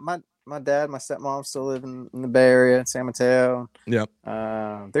Yeah, fishing? my dad, my stepmom still live in the Bay Area, San Mateo. Yep.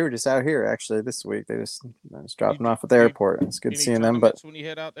 They were just out here actually this week. I was dropping off at the do you- airport. It's good Any seeing them. But tournaments when you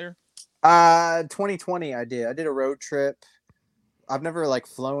head out there? 2020, I did a road trip. I've never like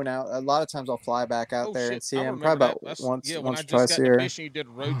flown out. A lot of times I'll fly back out there and see I them. remember Probably that. about once, when once I or just twice got a to year. fishing, you did a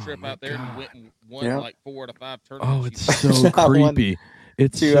road Oh, trip my out there and God. went and won Yeah. like 4 to 5 Oh, tournaments. it's You so I won creepy.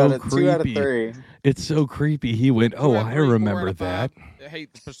 It's two so out of creepy. 3. It's so creepy. He went, Two oh, out of I three, 4 out remember of 5. that. Hey,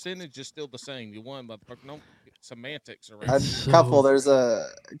 the percentage is still the same. You won, motherfucker. No semantics around A It's here. couple. so. There's a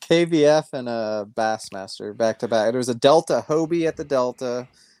KVF and a Bassmaster back to back. There was a Delta Hobie at the Delta.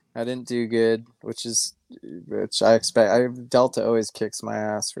 I didn't do good, which I expect. Delta always kicks my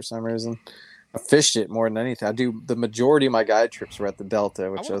ass for some reason. I fished it more than anything. I do the majority of my guide trips were at the Delta, I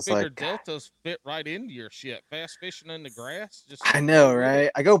which would I have was like, figured deltas fit right into your shit. Fast fishing in the grass. Just I go know, with right?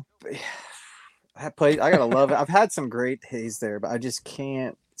 it. I go. That place, I gotta love it. I've had some great days there, but I just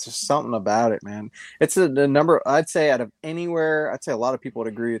can't. It's just something about it, man. It's the number. I'd say out of anywhere, I'd say a lot of people would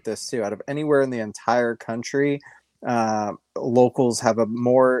agree with this too. Out of anywhere in the entire country, locals have a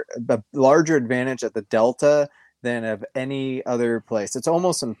larger advantage at the Delta than of any other place. It's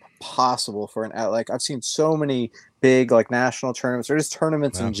almost impossible for like I've seen so many big like national tournaments or just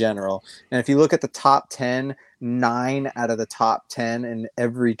tournaments Yeah. in general. And if you look at the top 10, 9 out of the top 10 in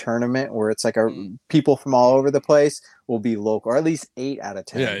every tournament where it's like people from all over the place will be local, or at least 8 out of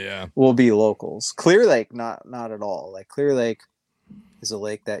 10 Yeah. will be locals. Clear Lake, not at all. Like Clear Lake is a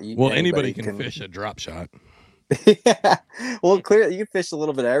lake that Well, anybody can fish a drop shot. Yeah. Well, clearly you can fish a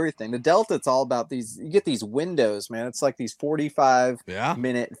little bit of everything. The Delta, it's all about these. You get these windows, man. It's like these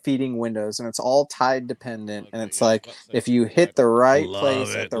 45-minute feeding windows, and it's all tide dependent. And it's like if you hit the right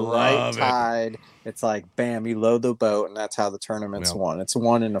place at the right tide, it's like bam, you load the boat, and that's how the tournament's won. It's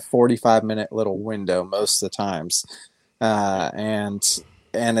won in a 45-minute little window most of the times, and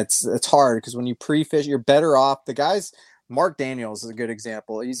it's hard because when you pre-fish, you're better off. The guys, Mark Daniels is a good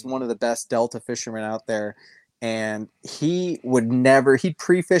example. He's one of the best Delta fishermen out there. And he'd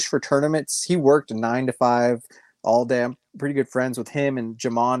pre-fish for tournaments. He worked 9 to 5 all day. I'm pretty good friends with him, and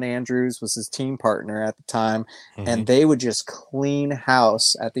Jamon Andrews was his team partner at the time. Mm-hmm. And they would just clean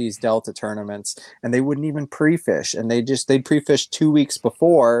house at these Delta tournaments, and they wouldn't even pre-fish. And they'd pre-fish 2 weeks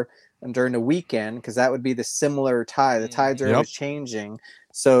before and during the weekend, because that would be the similar tide. The tides are always changing.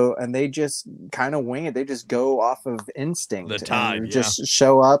 So, and they just kind of wing it. They just go off of instinct. The tide, and just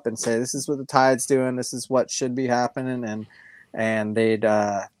show up and say, this is what the tide's doing. This is what should be happening. And they'd,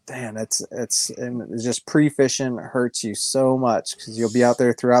 it's just pre-fishing hurts you so much because you'll be out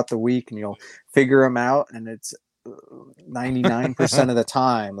there throughout the week and you'll figure them out. And it's 99% of the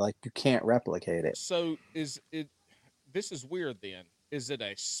time, like you can't replicate it. So this is weird then. Is it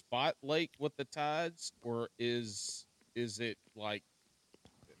a spot lake with the tides, or is it like,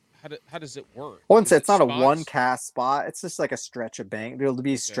 how does it work? Well, it's not spots? a one cast spot. It's just like a stretch of bank. There'll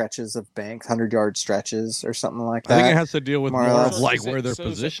be stretches of banks, 100-yard stretches or something like that. I think it has to deal with more of less. like where they're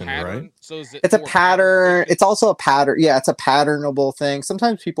positioned, right? So is it it's a pattern. It's also a pattern. Yeah, it's a patternable thing.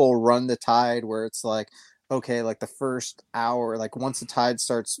 Sometimes people run the tide where it's like, okay, like the first hour, like once the tide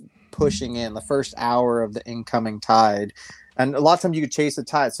starts pushing in, the first hour of the incoming tide. And a lot of times you could chase the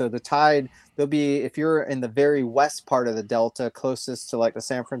tide. So the tide, there'll be, if you're in the very west part of the Delta, closest to like the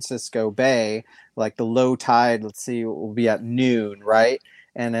San Francisco Bay, like the low tide, let's see, will be at noon, right?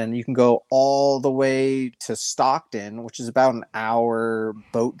 And then you can go all the way to Stockton, which is about an hour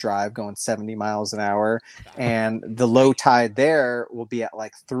boat drive going 70 miles an hour. And the low tide there will be at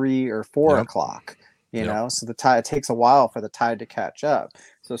like 3 or 4 o'clock. You know, so the tide, it takes a while for the tide to catch up.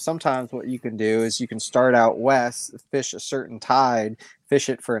 So sometimes what you can do is you can start out west, fish a certain tide, fish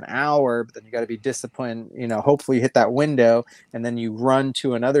it for an hour, but then you got to be disciplined, you know, hopefully hit that window, and then you run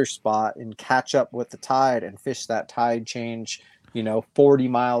to another spot and catch up with the tide and fish that tide change, you know, 40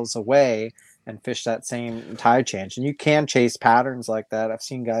 miles away and fish that same tide change. And you can chase patterns like that. I've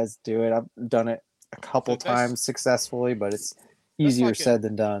seen guys do it. I've done it a couple times successfully, but it's easier said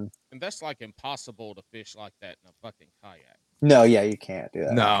than done. And that's like impossible to fish like that in a fucking kayak. No, yeah, you can't do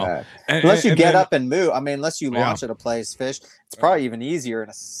that. No. Okay. And- Unless you and get then- up and move. I mean, unless you Yeah. launch at a place, fish. It's probably even easier in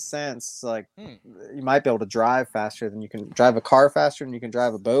a sense. Like you might be able to drive faster than you can drive a car faster than you can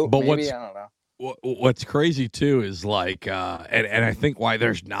drive a boat. But Maybe I don't know. What's crazy too is like, and I think why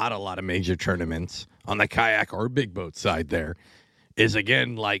there's not a lot of major tournaments on the kayak or big boat side there is,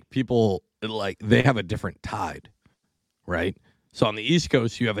 again, like people, like they have a different tide, right? So on the East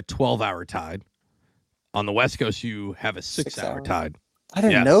Coast, you have a 12-hour tide. On the West Coast, you have a 6-hour tide. I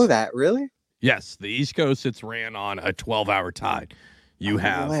didn't know that. Really? Yes, the East Coast, it's ran on a 12-hour tide. You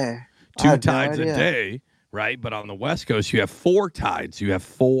have I 2 had no tides a idea. day, right? But on the West Coast, you have 4 tides. You have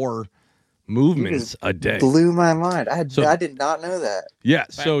 4 movements a day. Blew my mind. I did not know that. Yeah,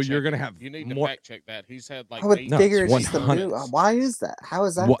 Fact so check you're it. going to have You need to more. fact check that. He's had like I would 8 figure it's it's just the 100. new. Why is that? How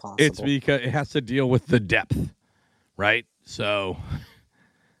is that possible? It's because it has to deal with the depth, right? So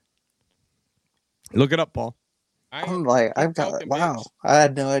look it up, Paul. I'm like, I've got wow. I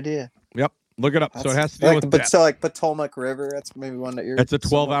had no idea. Yep, look it up. So it has to deal with but depth. so like Potomac River. That's maybe one that you're. It's a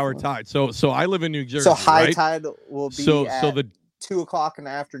 12-hour somewhat tide. So I live in New Jersey. So high right? tide will be So at the 2:00 in the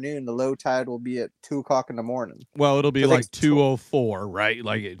afternoon. The low tide will be at 2:00 in the morning. well, it'll be So like like 2:04, right?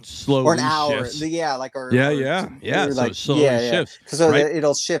 Like it slowly Or an hour. shifts. Yeah, like Yeah. or So like, it slowly shifts. So right?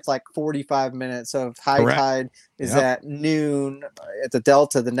 it'll shift like 45 minutes. So if high Correct. tide is Yep. at noon at the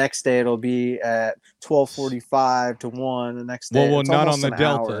Delta, the next day it'll be at 12:45 to 1. The next day, Well, it's not on almost the an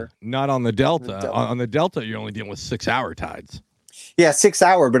Delta. hour. Not on the Delta. Delta. On the Delta, you're only dealing with 6-hour tides. Yeah, 6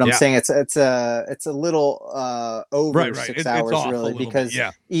 hour, but I'm Yeah. saying it's a little over Right. 6 It's hours off a really, little bit, because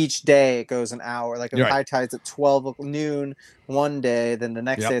yeah. each day it goes an hour. Like if You're right. high tide's at 12 noon one day, then the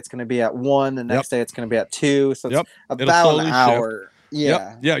next Yep. day it's going to be at 1, the next day it's going to be at 2, so it's Yep. It'll about slowly an shift. hour. Yeah.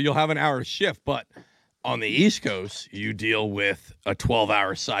 Yep. Yeah, you'll have an hour shift, but on the East Coast, you deal with a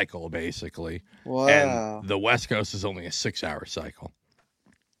 12-hour cycle, basically. Wow. And the West Coast is only a 6-hour cycle.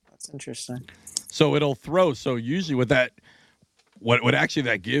 That's interesting. So it'll throw. So usually with that, what actually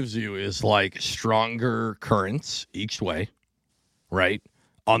that gives you is like stronger currents each way, right?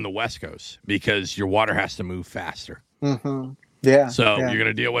 On the West Coast, because your water has to move faster. Mm-hmm. Yeah. So yeah. you're going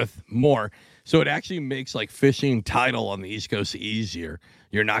to deal with more. So it actually makes like fishing tidal on the East Coast easier.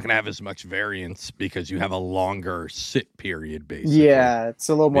 You're not going to have as much variance because you have a longer sit period, basically. Yeah, it's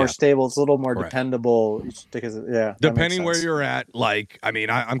a little more stable. It's a little more Correct. dependable because that Depending makes where sense. you're at, like, I mean,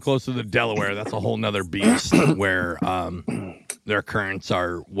 I'm close to the Delaware. That's a whole nother beast where their currents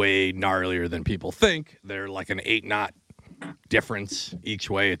are way gnarlier than people think. They're like an 8-knot difference each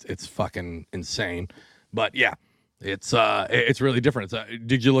way. It's fucking insane. But yeah, it's really different.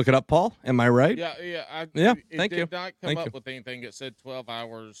 Did you look it up, Paul? Am I right? Yeah. Thank you. It did not come up with anything. It said 12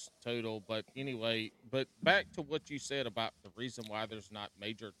 hours total. But anyway, back to what you said about the reason why there's not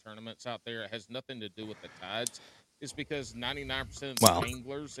major tournaments out there. It has nothing to do with the tides. It's because 99% of the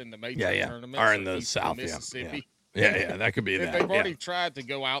anglers in the major tournaments are in the east South, of Mississippi. Yeah, that could be that. They've already tried to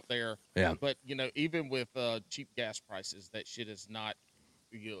go out there. Yeah. But even with cheap gas prices, that shit is not.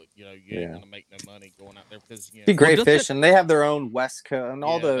 You ain't gonna make no money going out there because be great fishing. They have their own West Coast and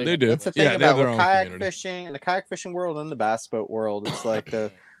all the. They do. That's the thing they have about their with own kayak community. fishing and the kayak fishing world and the bass boat world. It's like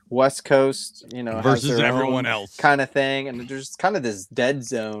the West Coast, versus has their everyone own else kind of thing, and there's kind of this dead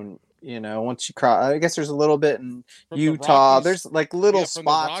zone. Once you cross, I guess there's a little bit in From the Utah. Rockies- there's like little from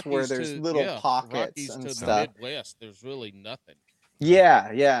the spots where Rockies there's to- little pockets Rockies and to stuff. The Midwest, there's really nothing.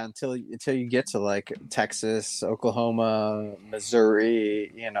 Yeah, until you get to like Texas, Oklahoma,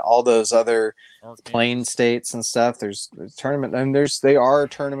 Missouri, all those other plain states and stuff. There's tournament, and they are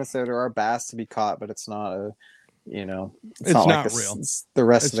tournaments that there are bass to be caught, but it's not a, it's not like real. the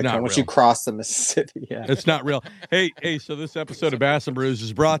rest It's of the not country. Once real. you cross the Mississippi, yeah, It's not real. Hey, so this episode of Bass and Brews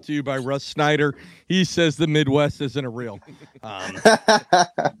is brought to you by Rus Snyder. He says the Midwest isn't a real.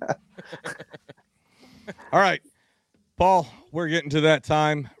 All right, Paul, we're getting to that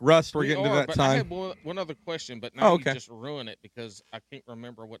time. Russ, we're getting to that but time. I had one other question, but now okay. you just ruin it because I can't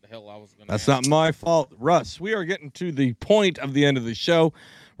remember what the hell I was going to That's not my fault. Russ, we are getting to the point of the end of the show.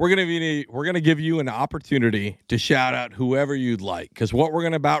 We're gonna give you an opportunity to shout out whoever you'd like, because what we're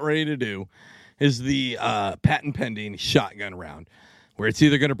about ready to do is the patent pending shotgun round, where it's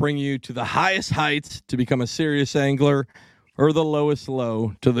either going to bring you to the highest heights to become a serious angler or the lowest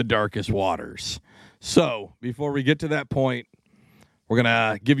low to the darkest waters. So before we get to that point, we're going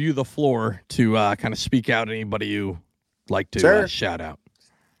to give you the floor to kind of speak out anybody you like to shout out.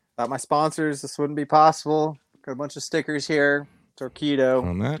 Without my sponsors, this wouldn't be possible. Got a bunch of stickers here. Torpedo,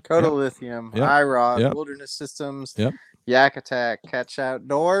 On that. Coda Yep. Lithium, Yep. iRod, Yep. Wilderness Systems, Yep. Yak Attack, Catch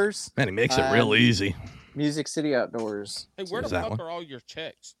Outdoors. Man, he makes it real easy. Music City Outdoors. Hey, where the Is that fuck one? are all your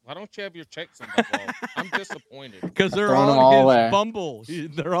checks? Why don't you have your checks on the wall? I'm disappointed. Because they're Throwing them all on his away. Bumble.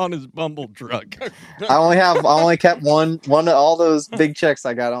 They're on his Bumble truck. I only kept one of all those big checks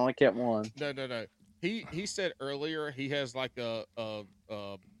I got. I only kept one. No. He said earlier he has like a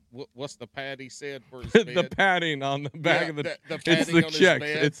what's the pad he said for his bed? The padding on the back of the it's it's padding the on his checks.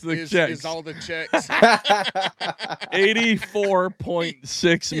 bed It's the is checks. all the checks.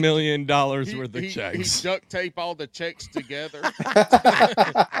 $84.6 million worth of He checks. duct tape all the checks together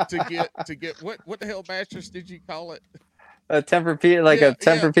to get what the hell mattress did you call it? A Tempur-Pedic, like a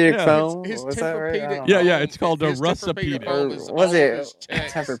Tempur-Pedic Yeah. foam. His Was that right? I don't Tempur-Pedic. know. Yeah, it's called a His Russapedic. Tempur-Pedic foam Or is was all it of his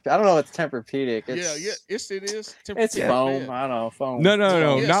checks. I don't know. It's Tempur-Pedic. It's, Yes, it is. it's Tempur-Pedic foam. bed. I don't know. Foam. No,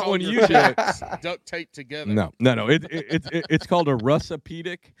 Yes, not all when your you do it. checks duct taped together. No. It's called a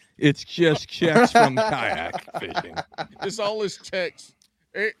Russapedic. It's just checks from kayak fishing. It's all his checks.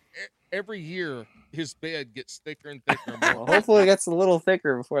 Every year, his bed gets thicker and thicker. Well, hopefully it gets a little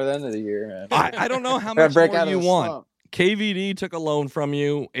thicker before the end of the year, man. I don't know how Gotta much break more out of you the want. slump. KVD took a loan from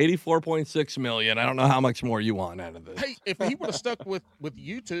you, $84.6 million. I don't know how much more you want out of this. Hey, if he would have stuck with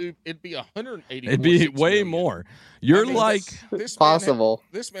YouTube, it'd be 180. It'd be way more. You're like this Possible.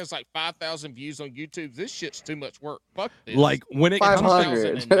 This man's like 5,000 views on YouTube. This shit's too much work. Fuck this. like when it comes to 500.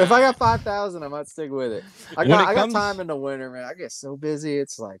 2009. If I got 5,000, I might stick with it. I When got it comes- time in the winter, man. I get so busy.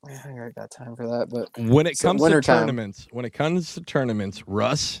 It's like, man, I ain't got time for that. But when it So comes to wintertime. tournaments,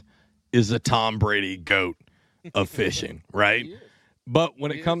 Russ is a Tom Brady goat of fishing, right? He is. But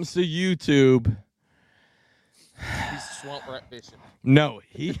when He it is. comes to YouTube, He's swamp rat fishing. no,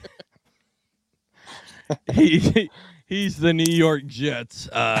 he's the New York Jets,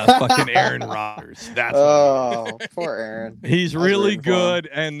 fucking Aaron Rodgers. That's what oh, poor Aaron. he's I was really rooting for him. good,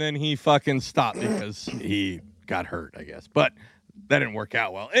 and then he fucking stopped because he got hurt, I guess. But that didn't work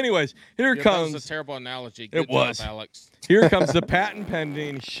out well. Anyways, here Yeah, comes that was a terrible analogy. Good was. job, Alex. Here comes the patent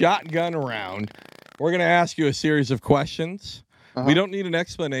pending shotgun round. We're going to ask you a series of questions. Uh-huh. We don't need an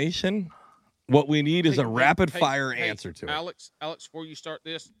explanation. What we need is a rapid fire hey, answer to it. Alex, before you start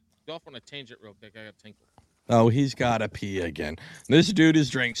this, go off on a tangent real quick. I got to tinkle. Oh, he's got to pee again. This dude has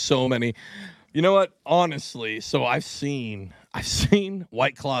drank so many. You know what? Honestly, so I've seen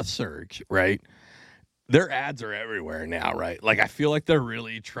White Claw Surge, right? Their ads are everywhere now, right? Like I feel like they're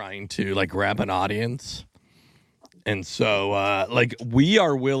really trying to like grab an audience. And so like we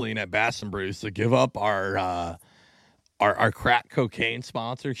are willing at Bass and Brews to give up our crack cocaine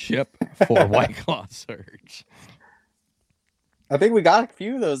sponsorship for White Claw Surge. I think we got a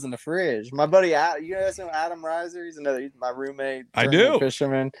few of those in the fridge. My buddy, you guys know Adam Reiser? He's my roommate. I tournament do.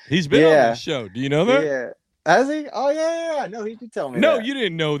 Fisherman. He's been on Yeah. this show. Do you know that? Yeah. Has he? Oh, yeah. No, he did tell me No, that. you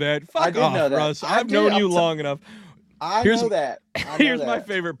didn't know that. I Fuck did off, know that. Russ. I I've did. known I'm you t- long enough. I Here's- know that. I know Here's my that.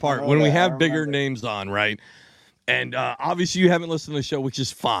 favorite I part know when we that. I have bigger remember. names on, right? And obviously you haven't listened to the show, which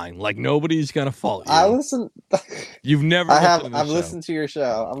is fine. Like nobody's gonna fault you. I listen. You've never. I have. listened to the I've show. listened to your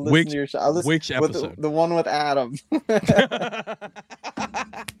show. I'm listening Which- to your show. I listen which with episode? the one with Adam.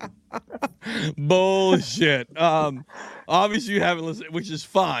 Bullshit. Obviously you haven't listened, which is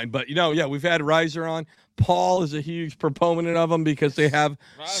fine. But yeah, we've had Riser on. Paul is a huge proponent of them because they have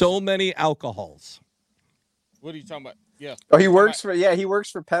so many alcohols. What are you talking about? Yeah. Oh, he works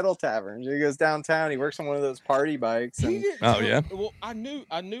for Pedal Taverns. He goes downtown. He works on one of those party bikes, He and didn't Oh, tell- yeah? Well, I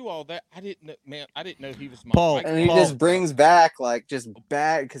knew all that. I didn't know he was my Paul, bike he guy. just brings back just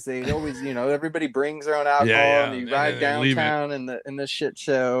bag because they always, everybody brings their own alcohol, Yeah, and you and ride then leave it. downtown in the shit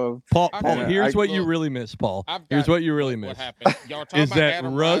show. Paul, I Paul know. here's I- what you look, really miss, Paul. I've Here's got- what you really What miss. happened? Y'all were talking Is about that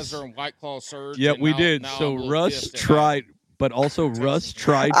Adam Russ- Reiser and White Claw Surge. Yeah, and we now- did. now I'm a So little Russ pissed at tried, but also Russ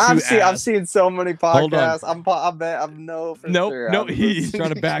tried to I've add. seen so many Hold on. podcasts. I bet I know for Nope, sure. no, I've he's listened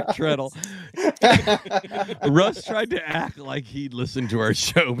trying to backtraddle. Russ tried to act like he'd listened to our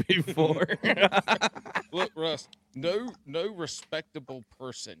show before. Look, Russ, no respectable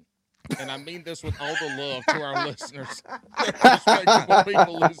person, and I mean this with all the love to our listeners. No respectable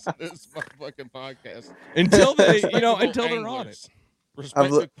people listen to this fucking podcast. until they, Respectable until they're on it. anglers.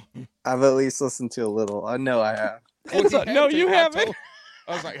 Respectable. I've at least listened to a little. I know I have. Well, he had No, to. you I haven't.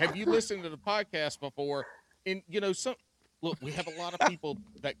 I was like, have you listened to the podcast before? And look, we have a lot of people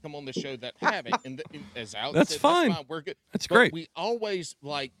that come on the show that haven't, and as Alex That's said, fine. That's fine. We're good. That's But great. we always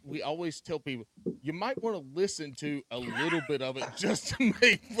tell people you might want to listen to a little bit of it just to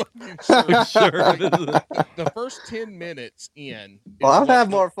make fucking sure. Sure. The first 10 minutes in. Well, I've what had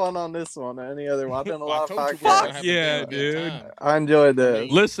the- more fun on this one than any other one. I've done a lot of I told you podcasts. we're gonna Fuck have a yeah, damn good dude. time. I enjoyed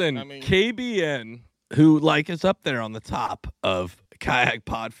this. Listen, I mean- KBN, who is up there on the top of kayak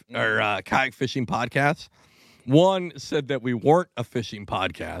fishing podcasts, One said that we weren't a fishing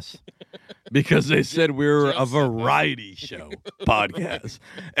podcast because they said we were a variety show podcast.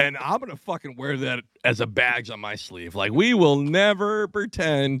 And I'm going to fucking wear that as a badge on my sleeve. Like, we will never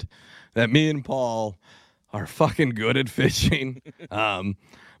pretend that me and Paul are fucking good at fishing.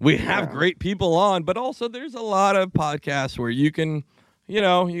 We have great people on, but also there's a lot of podcasts where you can, you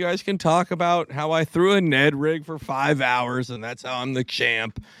guys can talk about how I threw a Ned rig for 5 hours and that's how I'm the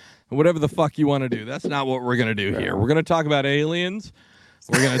champ. Whatever the fuck you want to do. That's not what we're going to do here. We're going to talk about aliens.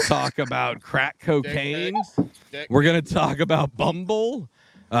 We're going to talk about crack cocaine. We're going to talk about Bumble.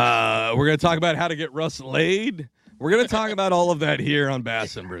 We're going to talk about how to get Russ laid. We're going to talk about all of that here on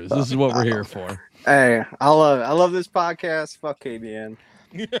Bass and Brews. This is what we're here for. Hey, I love it. I love this podcast. Fuck KBN.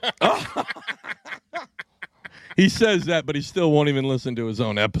 He says that, but he still won't even listen to his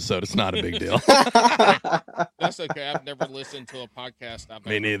own episode. It's not a big deal. That's okay. I've never listened to a podcast I've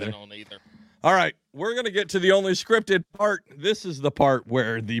ever been on either. All right, we're going to get to the only scripted part. This is the part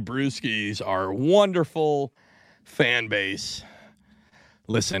where the Brewskis, our wonderful fan base.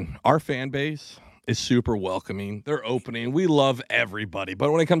 Listen, our fan base is super welcoming. They're opening. We love everybody.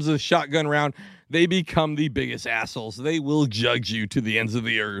 But when it comes to the shotgun round, they become the biggest assholes. They will judge you to the ends of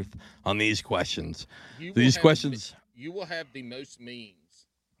the earth on these questions. You will have the most memes.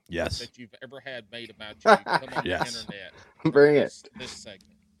 Yes. That you've ever had made about you. Come on the internet. Bring it. This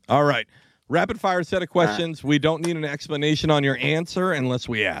segment. All right. Rapid fire set of questions. We don't need an explanation on your answer unless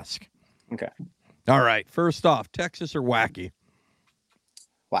we ask. Okay. All right. First off, Texas or wacky?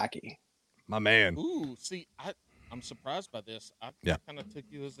 Wacky. My man. Ooh, see, I'm surprised by this. I kind of took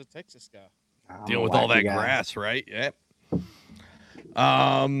you as a Texas guy. Deal with all that grass, right? Yep.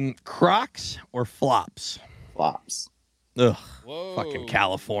 Crocs or flops? Flops. Ugh. Whoa. Fucking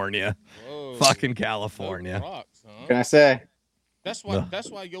California. Whoa. Fucking California. No Crocs, huh? Can I say? That's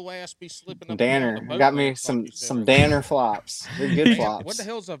why your ass be slipping up. Danner. Got me some Danner flops. They're good flops. What the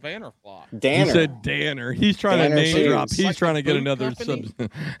hell's a Vanner flop? Danner. He said Danner. He's trying to name drop. He's trying to get another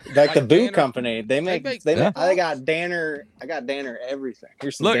like the boot company. They I got Danner. I got Danner everything.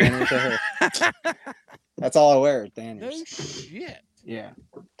 Here's some Danner to her. That's all I wear. Danners. No shit. Yeah.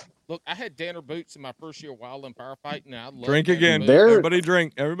 Look, I had Danner boots in my first year wildland firefighting. I love drink Danner again. Boots. Everybody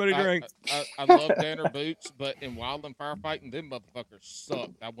drink. Everybody drink. I love Danner boots, but in wildland firefighting, them motherfuckers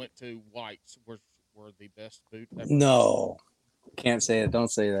sucked. I went to White's, were the best boot ever. No. Can't say it.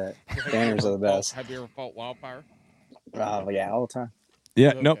 Don't say that. Danners are the best. Have you ever fought wildfire? Yeah, all the time.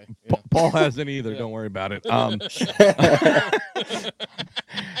 Yeah, Okay, nope. yeah. Paul hasn't either. Don't worry about it.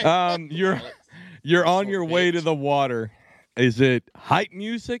 You're on your way to the water. Is it hype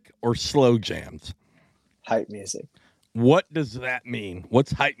music or slow jams? Hype music. What does that mean?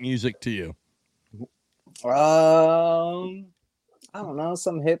 What's hype music to you? I don't know.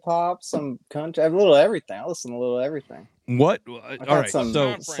 Some hip hop, some country, a little everything. I listen to a little everything. What? All right.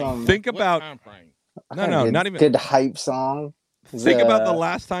 So think about. No, not even. Good hype song. Think about the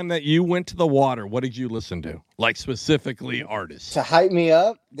last time that you went to the water. What did you listen to? Like specifically artists. To hype me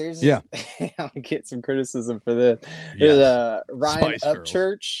up, there's I'm gonna get some criticism for this. There's Ryan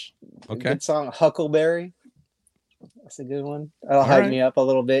Upchurch. Okay. Good song, Huckleberry. That's a good one. That'll hype me up a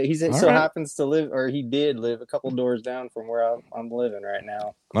little bit. He happens to live, or he did live, a couple doors down from where I'm living right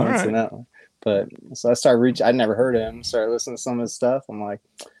now. All right. But so I started reaching. I'd never heard of him. Started listening to some of his stuff. I'm like,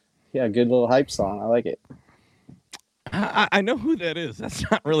 yeah, good little hype song. I like it. I know who that is. That's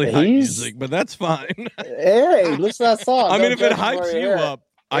not really hype music, but that's fine. Hey, listen to that song. I mean, if it hypes you up,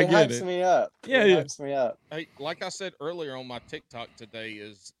 I get it. It hypes me up. Yeah, it hypes me up. Hey, like I said earlier on my TikTok today,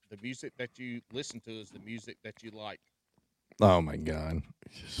 is the music that you listen to is the music that you like. Oh my God.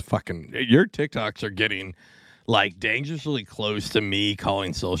 Just fucking, your TikToks are getting like dangerously close to me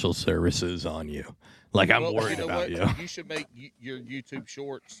calling social services on you. Like, I'm worried about you. You should make your YouTube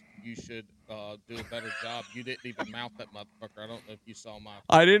shorts. You should do a better job. You didn't even mouth that motherfucker. I don't know if you saw my.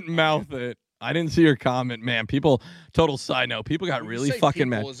 I didn't mouth it. I didn't see your comment, man. People, total side note, people got really fucking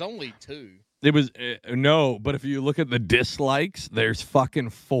mad. It was only 2. It was, no, but if you look at the dislikes, there's fucking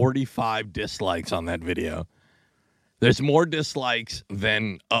 45 dislikes on that video. There's more dislikes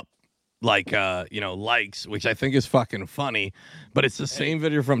than likes, which I think is fucking funny, but it's the same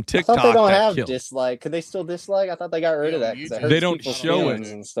video from TikTok. I thought they don't have dislike. Could they still dislike? I thought they got rid of that. They don't show it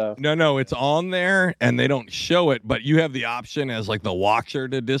and stuff. No, it's on there and they don't show it, but you have the option as like the watcher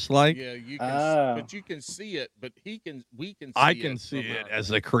to dislike. Yeah, you can, but you can see it. But we can see it. I can see it as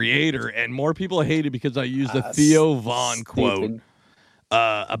the creator, and more people hate it because I used the Theo Vaughn quote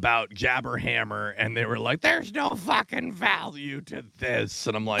about Jabberhammer, and they were like, "There's no fucking value to this,"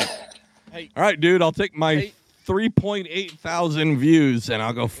 and I'm like. Hey, all right, dude, I'll take my 3.8 thousand views and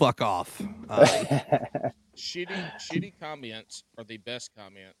I'll go fuck off. shitty comments are the best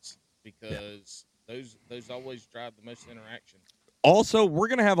comments because those always drive the most interaction. Also, we're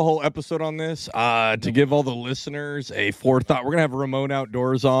going to have a whole episode on this to give all the listeners a forethought. We're going to have remote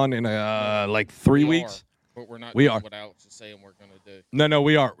outdoors on in like 3 weeks. But we're not doing what Alex is saying we're going to do. No,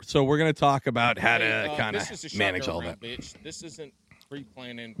 we are. So we're going to talk about how to kind of manage all that. Bitch. This isn't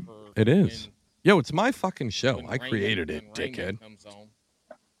pre-planning for... It is. Yo, it's my fucking show. I created it, dickhead. Comes on.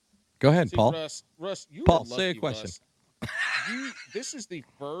 Go ahead, Paul. Russ, you Paul, are lucky, say a question. This is the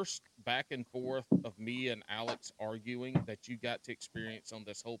first back and forth of me and Alex arguing that you got to experience on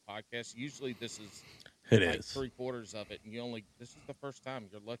this whole podcast. Usually this is like 3/4 of it, and this is the first time.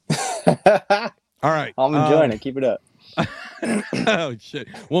 You're lucky. All right. I'm enjoying it. Keep it up. Oh, shit.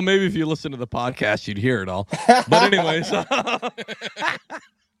 Well, maybe if you listen to the podcast, you'd hear it all. But anyways. How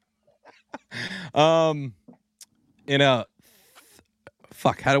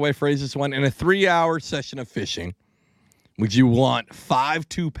do I phrase this one? In a 3-hour session of fishing, would you want 5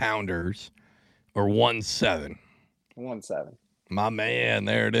 2-pounders or 1 7? 1 7. My man,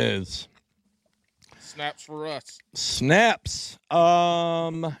 there it is. Snaps for us. Snaps.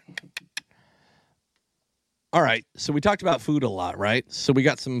 All right, so we talked about food a lot, right? So we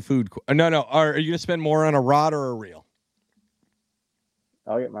got some food. No. Are you going to spend more on a rod or a reel?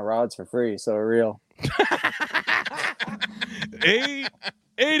 I'll get my rods for free, so a reel.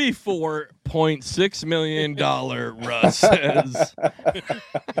 $84.6 million, Russ says.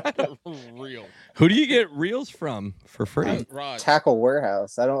 Reel. Who do you get reels from for free? Tackle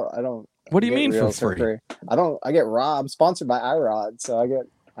Warehouse. I don't. What do you mean for free? I get robbed. Sponsored by iRod, so I get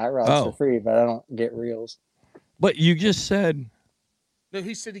iRods for free, but I don't get reels. But you just said... No,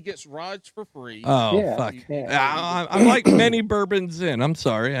 he said he gets rods for free. Oh, yeah, fuck. Yeah. I'm like many bourbons in. I'm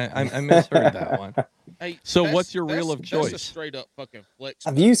sorry. I misheard that one. Hey, so what's your reel of choice? That's a straight up fucking flex.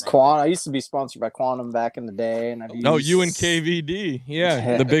 I've used Quantum. I used to be sponsored by Quantum back in the day. And I've used... you and KVD.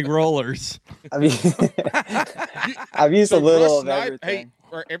 Yeah, the big rollers. I've used a little of everything. Hey,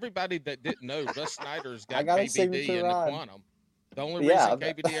 for everybody that didn't know, Rus Snyders got KVD in the Quantum. The only reason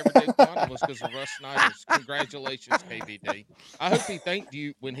KVD ever did Quantum was because of Rus Snyders. Congratulations, KVD. I hope he thanked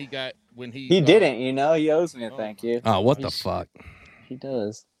you when he He didn't, He owes me a thank you. Oh, what the fuck? He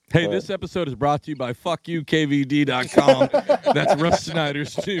does. Hey, this episode is brought to you by fuckyoukvd.com. That's Rus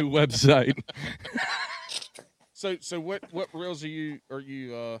Snyders' new website. So what reels are you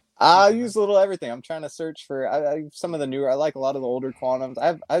I use a little everything. I'm trying to search for some of the newer. I like a lot of the older Quantums.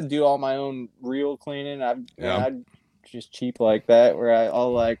 I do all my own reel cleaning. I'm just cheap like that, where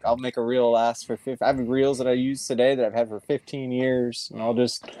I'll make a reel last for 50. I have reels that I use today that I've had for 15 years, and I'll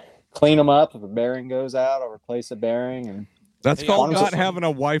just clean them up. If a bearing goes out, I'll replace a bearing. And that's called not having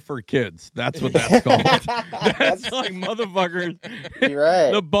a wife or kids. That's what that's called. That's like, motherfuckers. You're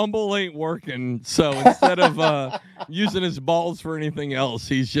right. The Bumble ain't working, so instead of using his balls for anything else,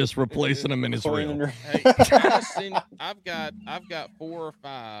 he's just replacing them in his reel. Hey, I've got 4 or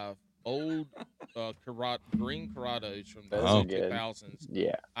 5 old green Corrados from the 2000s.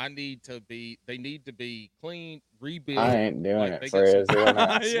 Yeah, they need to be cleaned, rebuilt. I ain't doing it for you.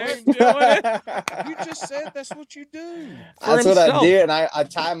 You just said that's what you do. That's what I do, and I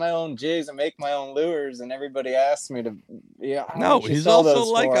tie my own jigs and make my own lures, and everybody asks me to. Yeah, no, he's also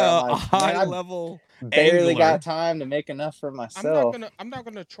like a high level. Barely got time to make enough for myself. I'm not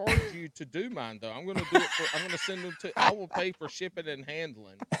gonna charge you to do mine though. I'm gonna do it I'm gonna send them to. I will pay for shipping and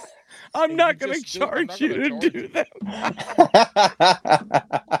handling. I'm not gonna charge you to do that.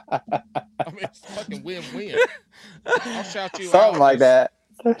 I mean, it's fucking win-win. I'll shout you something out. Like that.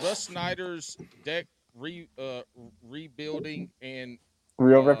 Rus Snyders deck rebuilding and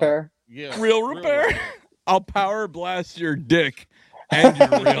reel repair. Yeah, reel repair. I'll power blast your dick and your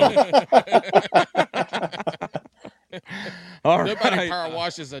reel. Nobody power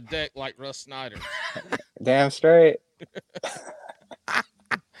washes a deck like Rus Snyders. Damn straight.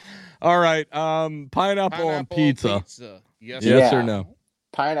 All right. Pineapple on pizza. Yes or no?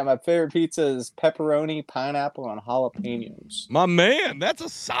 Pineapple. My favorite pizza is pepperoni, pineapple, and jalapenos. My man, that's a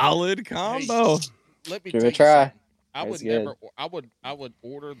solid combo. Hey, let me give it a try. I would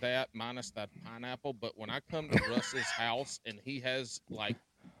order that minus that pineapple, but when I come to Russ's house and he has like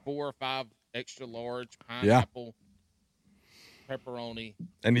 4 or 5 extra large pineapple, pepperoni,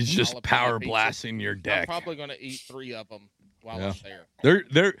 and he's just power blasting your deck, I'm probably gonna eat 3 of them while I'm there.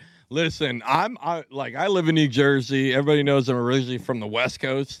 They're listen. I live in New Jersey. Everybody knows I'm originally from the West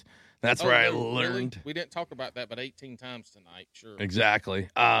Coast. That's where I learned. Really? We didn't talk about that, but 18 times tonight. Sure. Exactly.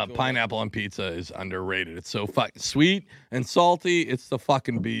 Pineapple on pizza is underrated. It's so fucking sweet and salty. It's the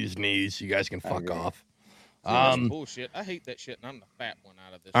fucking bee's knees. You guys can fuck off. That's bullshit. I hate that shit, and I'm the fat one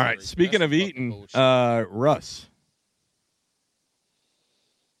out of this. All right. Group. Speaking That's of fucking eating, bullshit. Russ,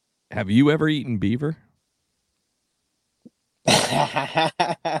 have you ever eaten beaver?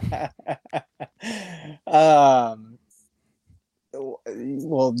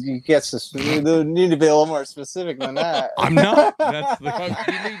 Well, you need to be a little more specific than that. I'm not. That's the. Folks,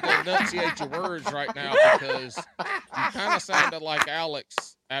 you need to enunciate your words right now because you kind of sounded like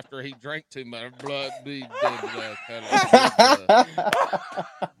Alex after he drank too much blood. What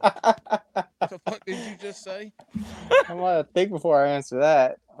the fuck did you just say? I want to think before I answer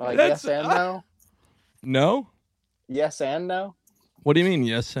that. Like That's- yes and no. No. Yes and no. What do you mean?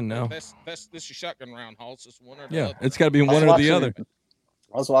 Yes and no. This is your shotgun round, Holtz. It's one or the Yeah, other. it's got to be one or the other.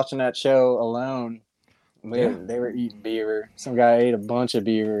 I was watching that show alone. They were eating beaver. Some guy ate a bunch of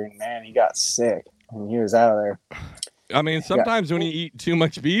beaver, and man, he got sick, and he was out of there. I mean, sometimes when you eat too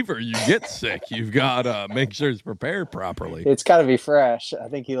much beaver, you get sick. You've got to make sure it's prepared properly. It's got to be fresh. I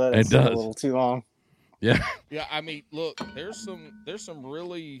think he let it sit does. a little too long. Yeah. Yeah, I mean, look, there's some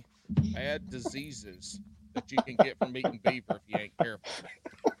really bad diseases that you can get from eating beaver if you ain't careful.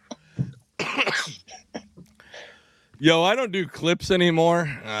 Yo, I don't do clips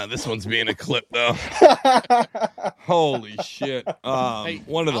anymore. This one's being a clip though. Holy shit! Hey,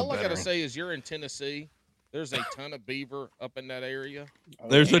 one of the all I better. gotta say is you're in Tennessee. There's a ton of beaver up in that area.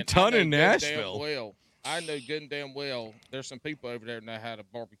 There's a And ton I know in good and Nashville. damn well, I know good and damn well there's some people over there that know how to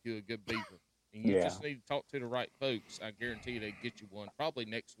barbecue a good beaver. And you just need to talk to the right folks. I guarantee they get you one probably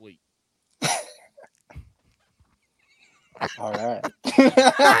next week. All right.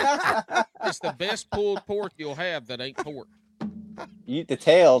 It's the best pulled pork you'll have that ain't pork. You eat the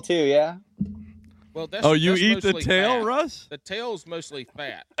tail too, yeah? Well, that's You that's eat the mostly tail, fat. Russ? The tail's mostly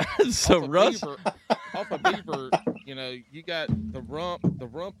fat. So Off of Russ, off of beaver, you know, you got the rump. The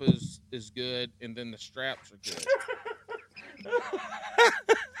rump is good, and then the straps are good.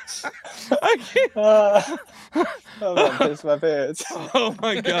 I can't. I'm gonna piss my pants. Oh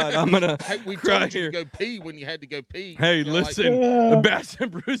my god, I'm gonna Hey, we cry told you here. to go pee when you had to go pee. Hey, You're like, listen, the Bass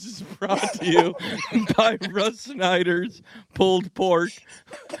and Bruce is brought to you by Rus Snyders pulled pork,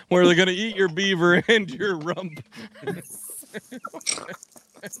 where they're gonna eat your beaver and your rump.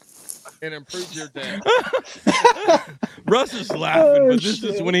 and improve your day. Russ is laughing, but this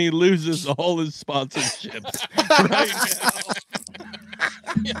is when he loses all his sponsorships. Right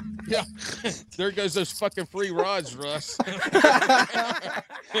Yeah. There goes those fucking free rides, Russ.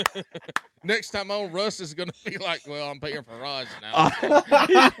 Next time on, Russ is going to be like, well, I'm paying for rides now.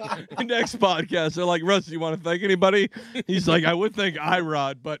 Next podcast, they're like, Russ, you want to thank anybody? He's like, I would thank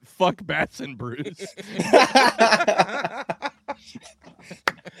iRod, but fuck Bats and Bruce.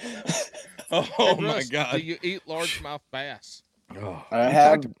 Oh Hey, my Russ, god. do you eat largemouth bass? Oh, I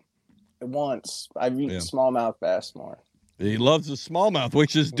have once. I've eaten smallmouth bass more. he loves the smallmouth,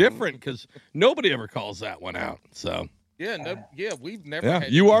 which is different because nobody ever calls that one out. So Yeah, we've never Yeah,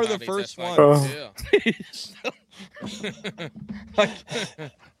 had you are the anybody first that's one. Yeah.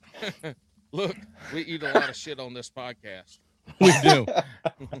 Look, we eat a lot of shit on this podcast. We do.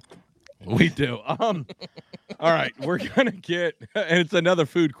 We do. All right, we're gonna get, and it's another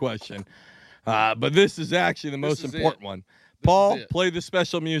food question, but this is actually the most important one. Paul, play the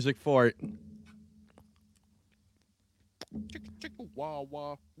special music for it. Chicka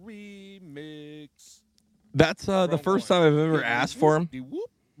Wawa remix. That's the first time I've ever asked for him.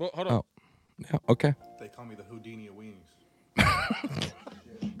 Well, hold on. Oh, yeah, okay. They call me the Houdini of weenies.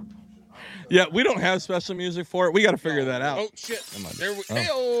 Yeah, we don't have special music for it. We got to figure that out. Oh shit! There we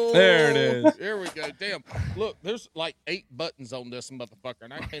There it is. There we go. Damn! Look, there's like 8 buttons on this motherfucker,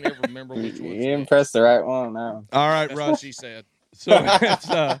 and I can't ever remember which You one. didn't press the right one now. All right, That's what Russ. she said. So it's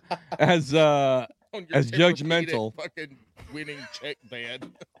as On your as judgmental. fucking winning check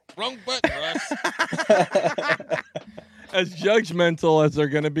band. Wrong button, Russ. as judgmental as they're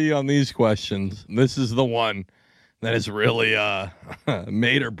going to be on these questions, this is the one that is really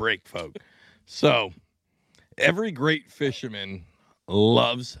made or break folk. So, every great fisherman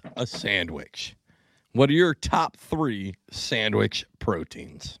loves a sandwich. What are your top 3 sandwich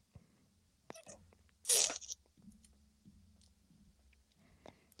proteins?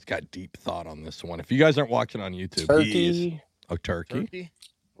 It's got deep thought on this one. If you guys aren't watching on YouTube, Turkey, turkey.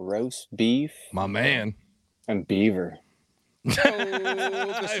 roast beef, My man. and beaver. Oh,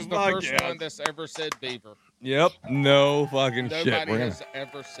 this is the Fuck first yes. one that's ever said beaver. Yep. No fucking shit. Nobody We're gonna- has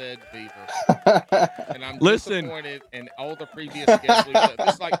ever said beaver. And I'm Listen. disappointed in all the previous guests we've done.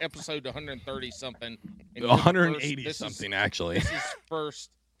 This is like episode 130 something. And 180 something, actually. This is first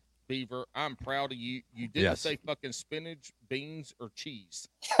beaver. I'm proud of you. You didn't Yes. say fucking spinach, beans, or cheese.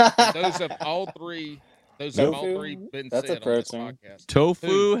 And those Those Nope. have all three been That's a said on this protein. podcast.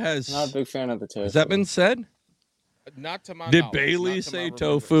 Tofu has. Not a big fan of the tofu. Has that been said? Not to my Did knowledge, Bailey not to my say remembrance.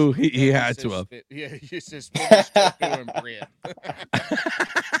 tofu? He No, had to says have. Yeah, he says spinach, tofu, and bread.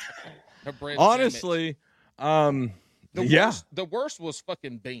 A bread Honestly, sandwich. yeah, The worst was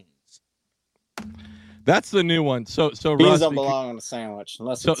fucking beans. that's the new one. So Beans Russ, don't belong on a sandwich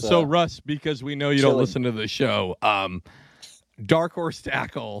unless so it's so Russ, because we know you don't chili. listen to the show. Dark Horse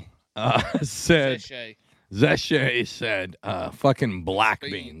Tackle said Zeshe said fucking black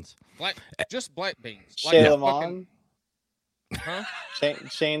beans. Just black beans. Shay a Lamont. Huh?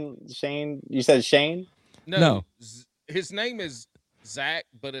 Shane. You said Shane? No. His name is Zach,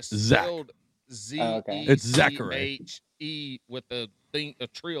 but it's Zach. spelled Z okay. E It's C Zachary. H E with a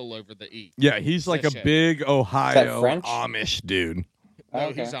trill over the E. Yeah, he's like a Zeshe. big Ohio French? Amish dude. No,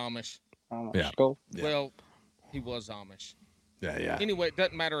 Okay. he's Amish. Oh, Yeah. Cool. Yeah. Well, he was Amish. Yeah. Anyway, it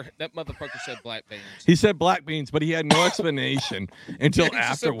doesn't matter. That motherfucker said black beans. He said black beans, but he had no explanation until He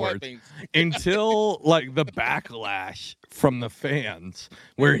just said black afterwards. beans. Until like the backlash from the fans,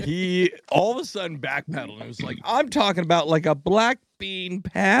 where he all of a sudden backpedaled and was like, "I'm talking about like a black bean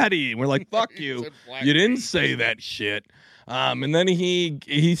patty." And we're like, "Fuck He you! said black You didn't beans. say that shit." And then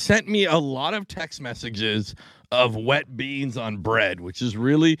he sent me a lot of text messages of wet beans on bread, which is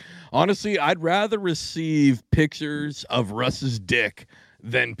really, honestly, I'd rather receive pictures of Russ's dick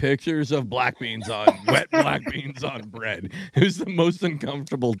than pictures of black beans on wet black beans on bread. It was the most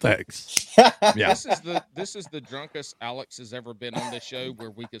uncomfortable text. Yeah. This is the drunkest Alex has ever been on this show,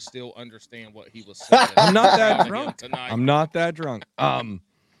 where we could still understand what he was saying. I'm not that Around him drunk. tonight. I'm not that drunk.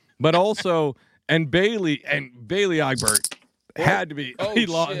 But also, and Bailey Egbert had to be. Oh, he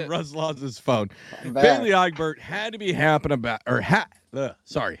lost. shit. Russ lost his phone. I'm back. Bailey Egbert had to be had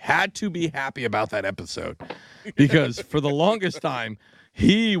to be happy about that episode, because for the longest time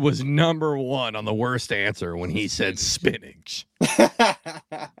he was number one on the worst answer when he said spinach.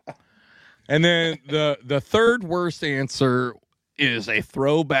 And then the third worst answer is a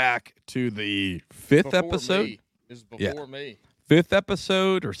throwback to the fifth Before episode. me. This is before me. Fifth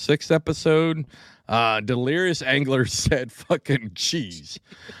episode or sixth episode, Delirious Angler said fucking cheese.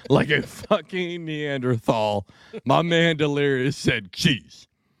 Like a fucking Neanderthal. My man Delirious said cheese.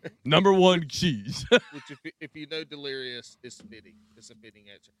 Number one, cheese. Which, if you know Delirious, is fitting. It's a fitting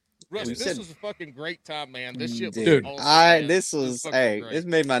answer. Russ, We this said- was a fucking great time, man. This shit was Dude, awesome, man. this was fucking great. this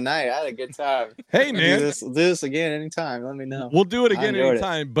made my night. I had a good time. Hey, Do man. this again anytime. Let me know. We'll do it I again enjoyed it.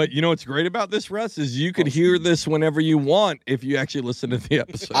 anytime. But you know what's great about this, Russ, is you could hear this whenever you want if you actually listen to the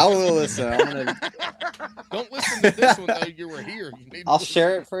episode. I will listen. I'm gonna. Don't listen to this one though. You were here. You need to I'll listen.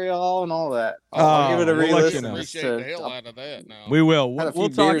 share it for y'all and all that. I'll give it a we'll let you re-listen. know. Appreciate the hell out of that. Now We will. Had a We'll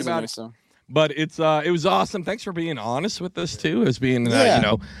few talk beers in about me, it. so. But it was awesome. Thanks for being honest with us too, as being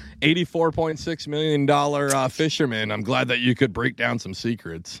Yeah. $84.6 million fisherman. I'm glad that you could break down some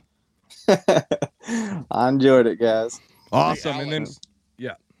secrets. I enjoyed it, guys. Awesome. Hey, And then Alex,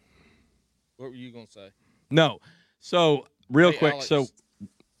 what were you gonna say? no. So real Hey, quick. Alex, So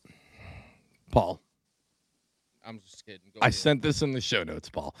Paul, I'm just kidding. Go I ahead. sent this in the show notes,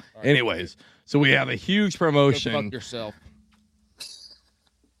 Paul. All right, Anyways, so we have a huge Go promotion. fuck yourself.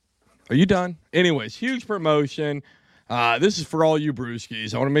 Are you done? Anyways, huge promotion. This is for all you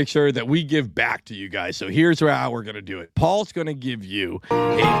brewskis. I want to make sure that we give back to you guys. So here's how we're going to do it. Paul's going to give you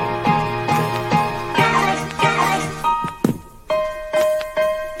a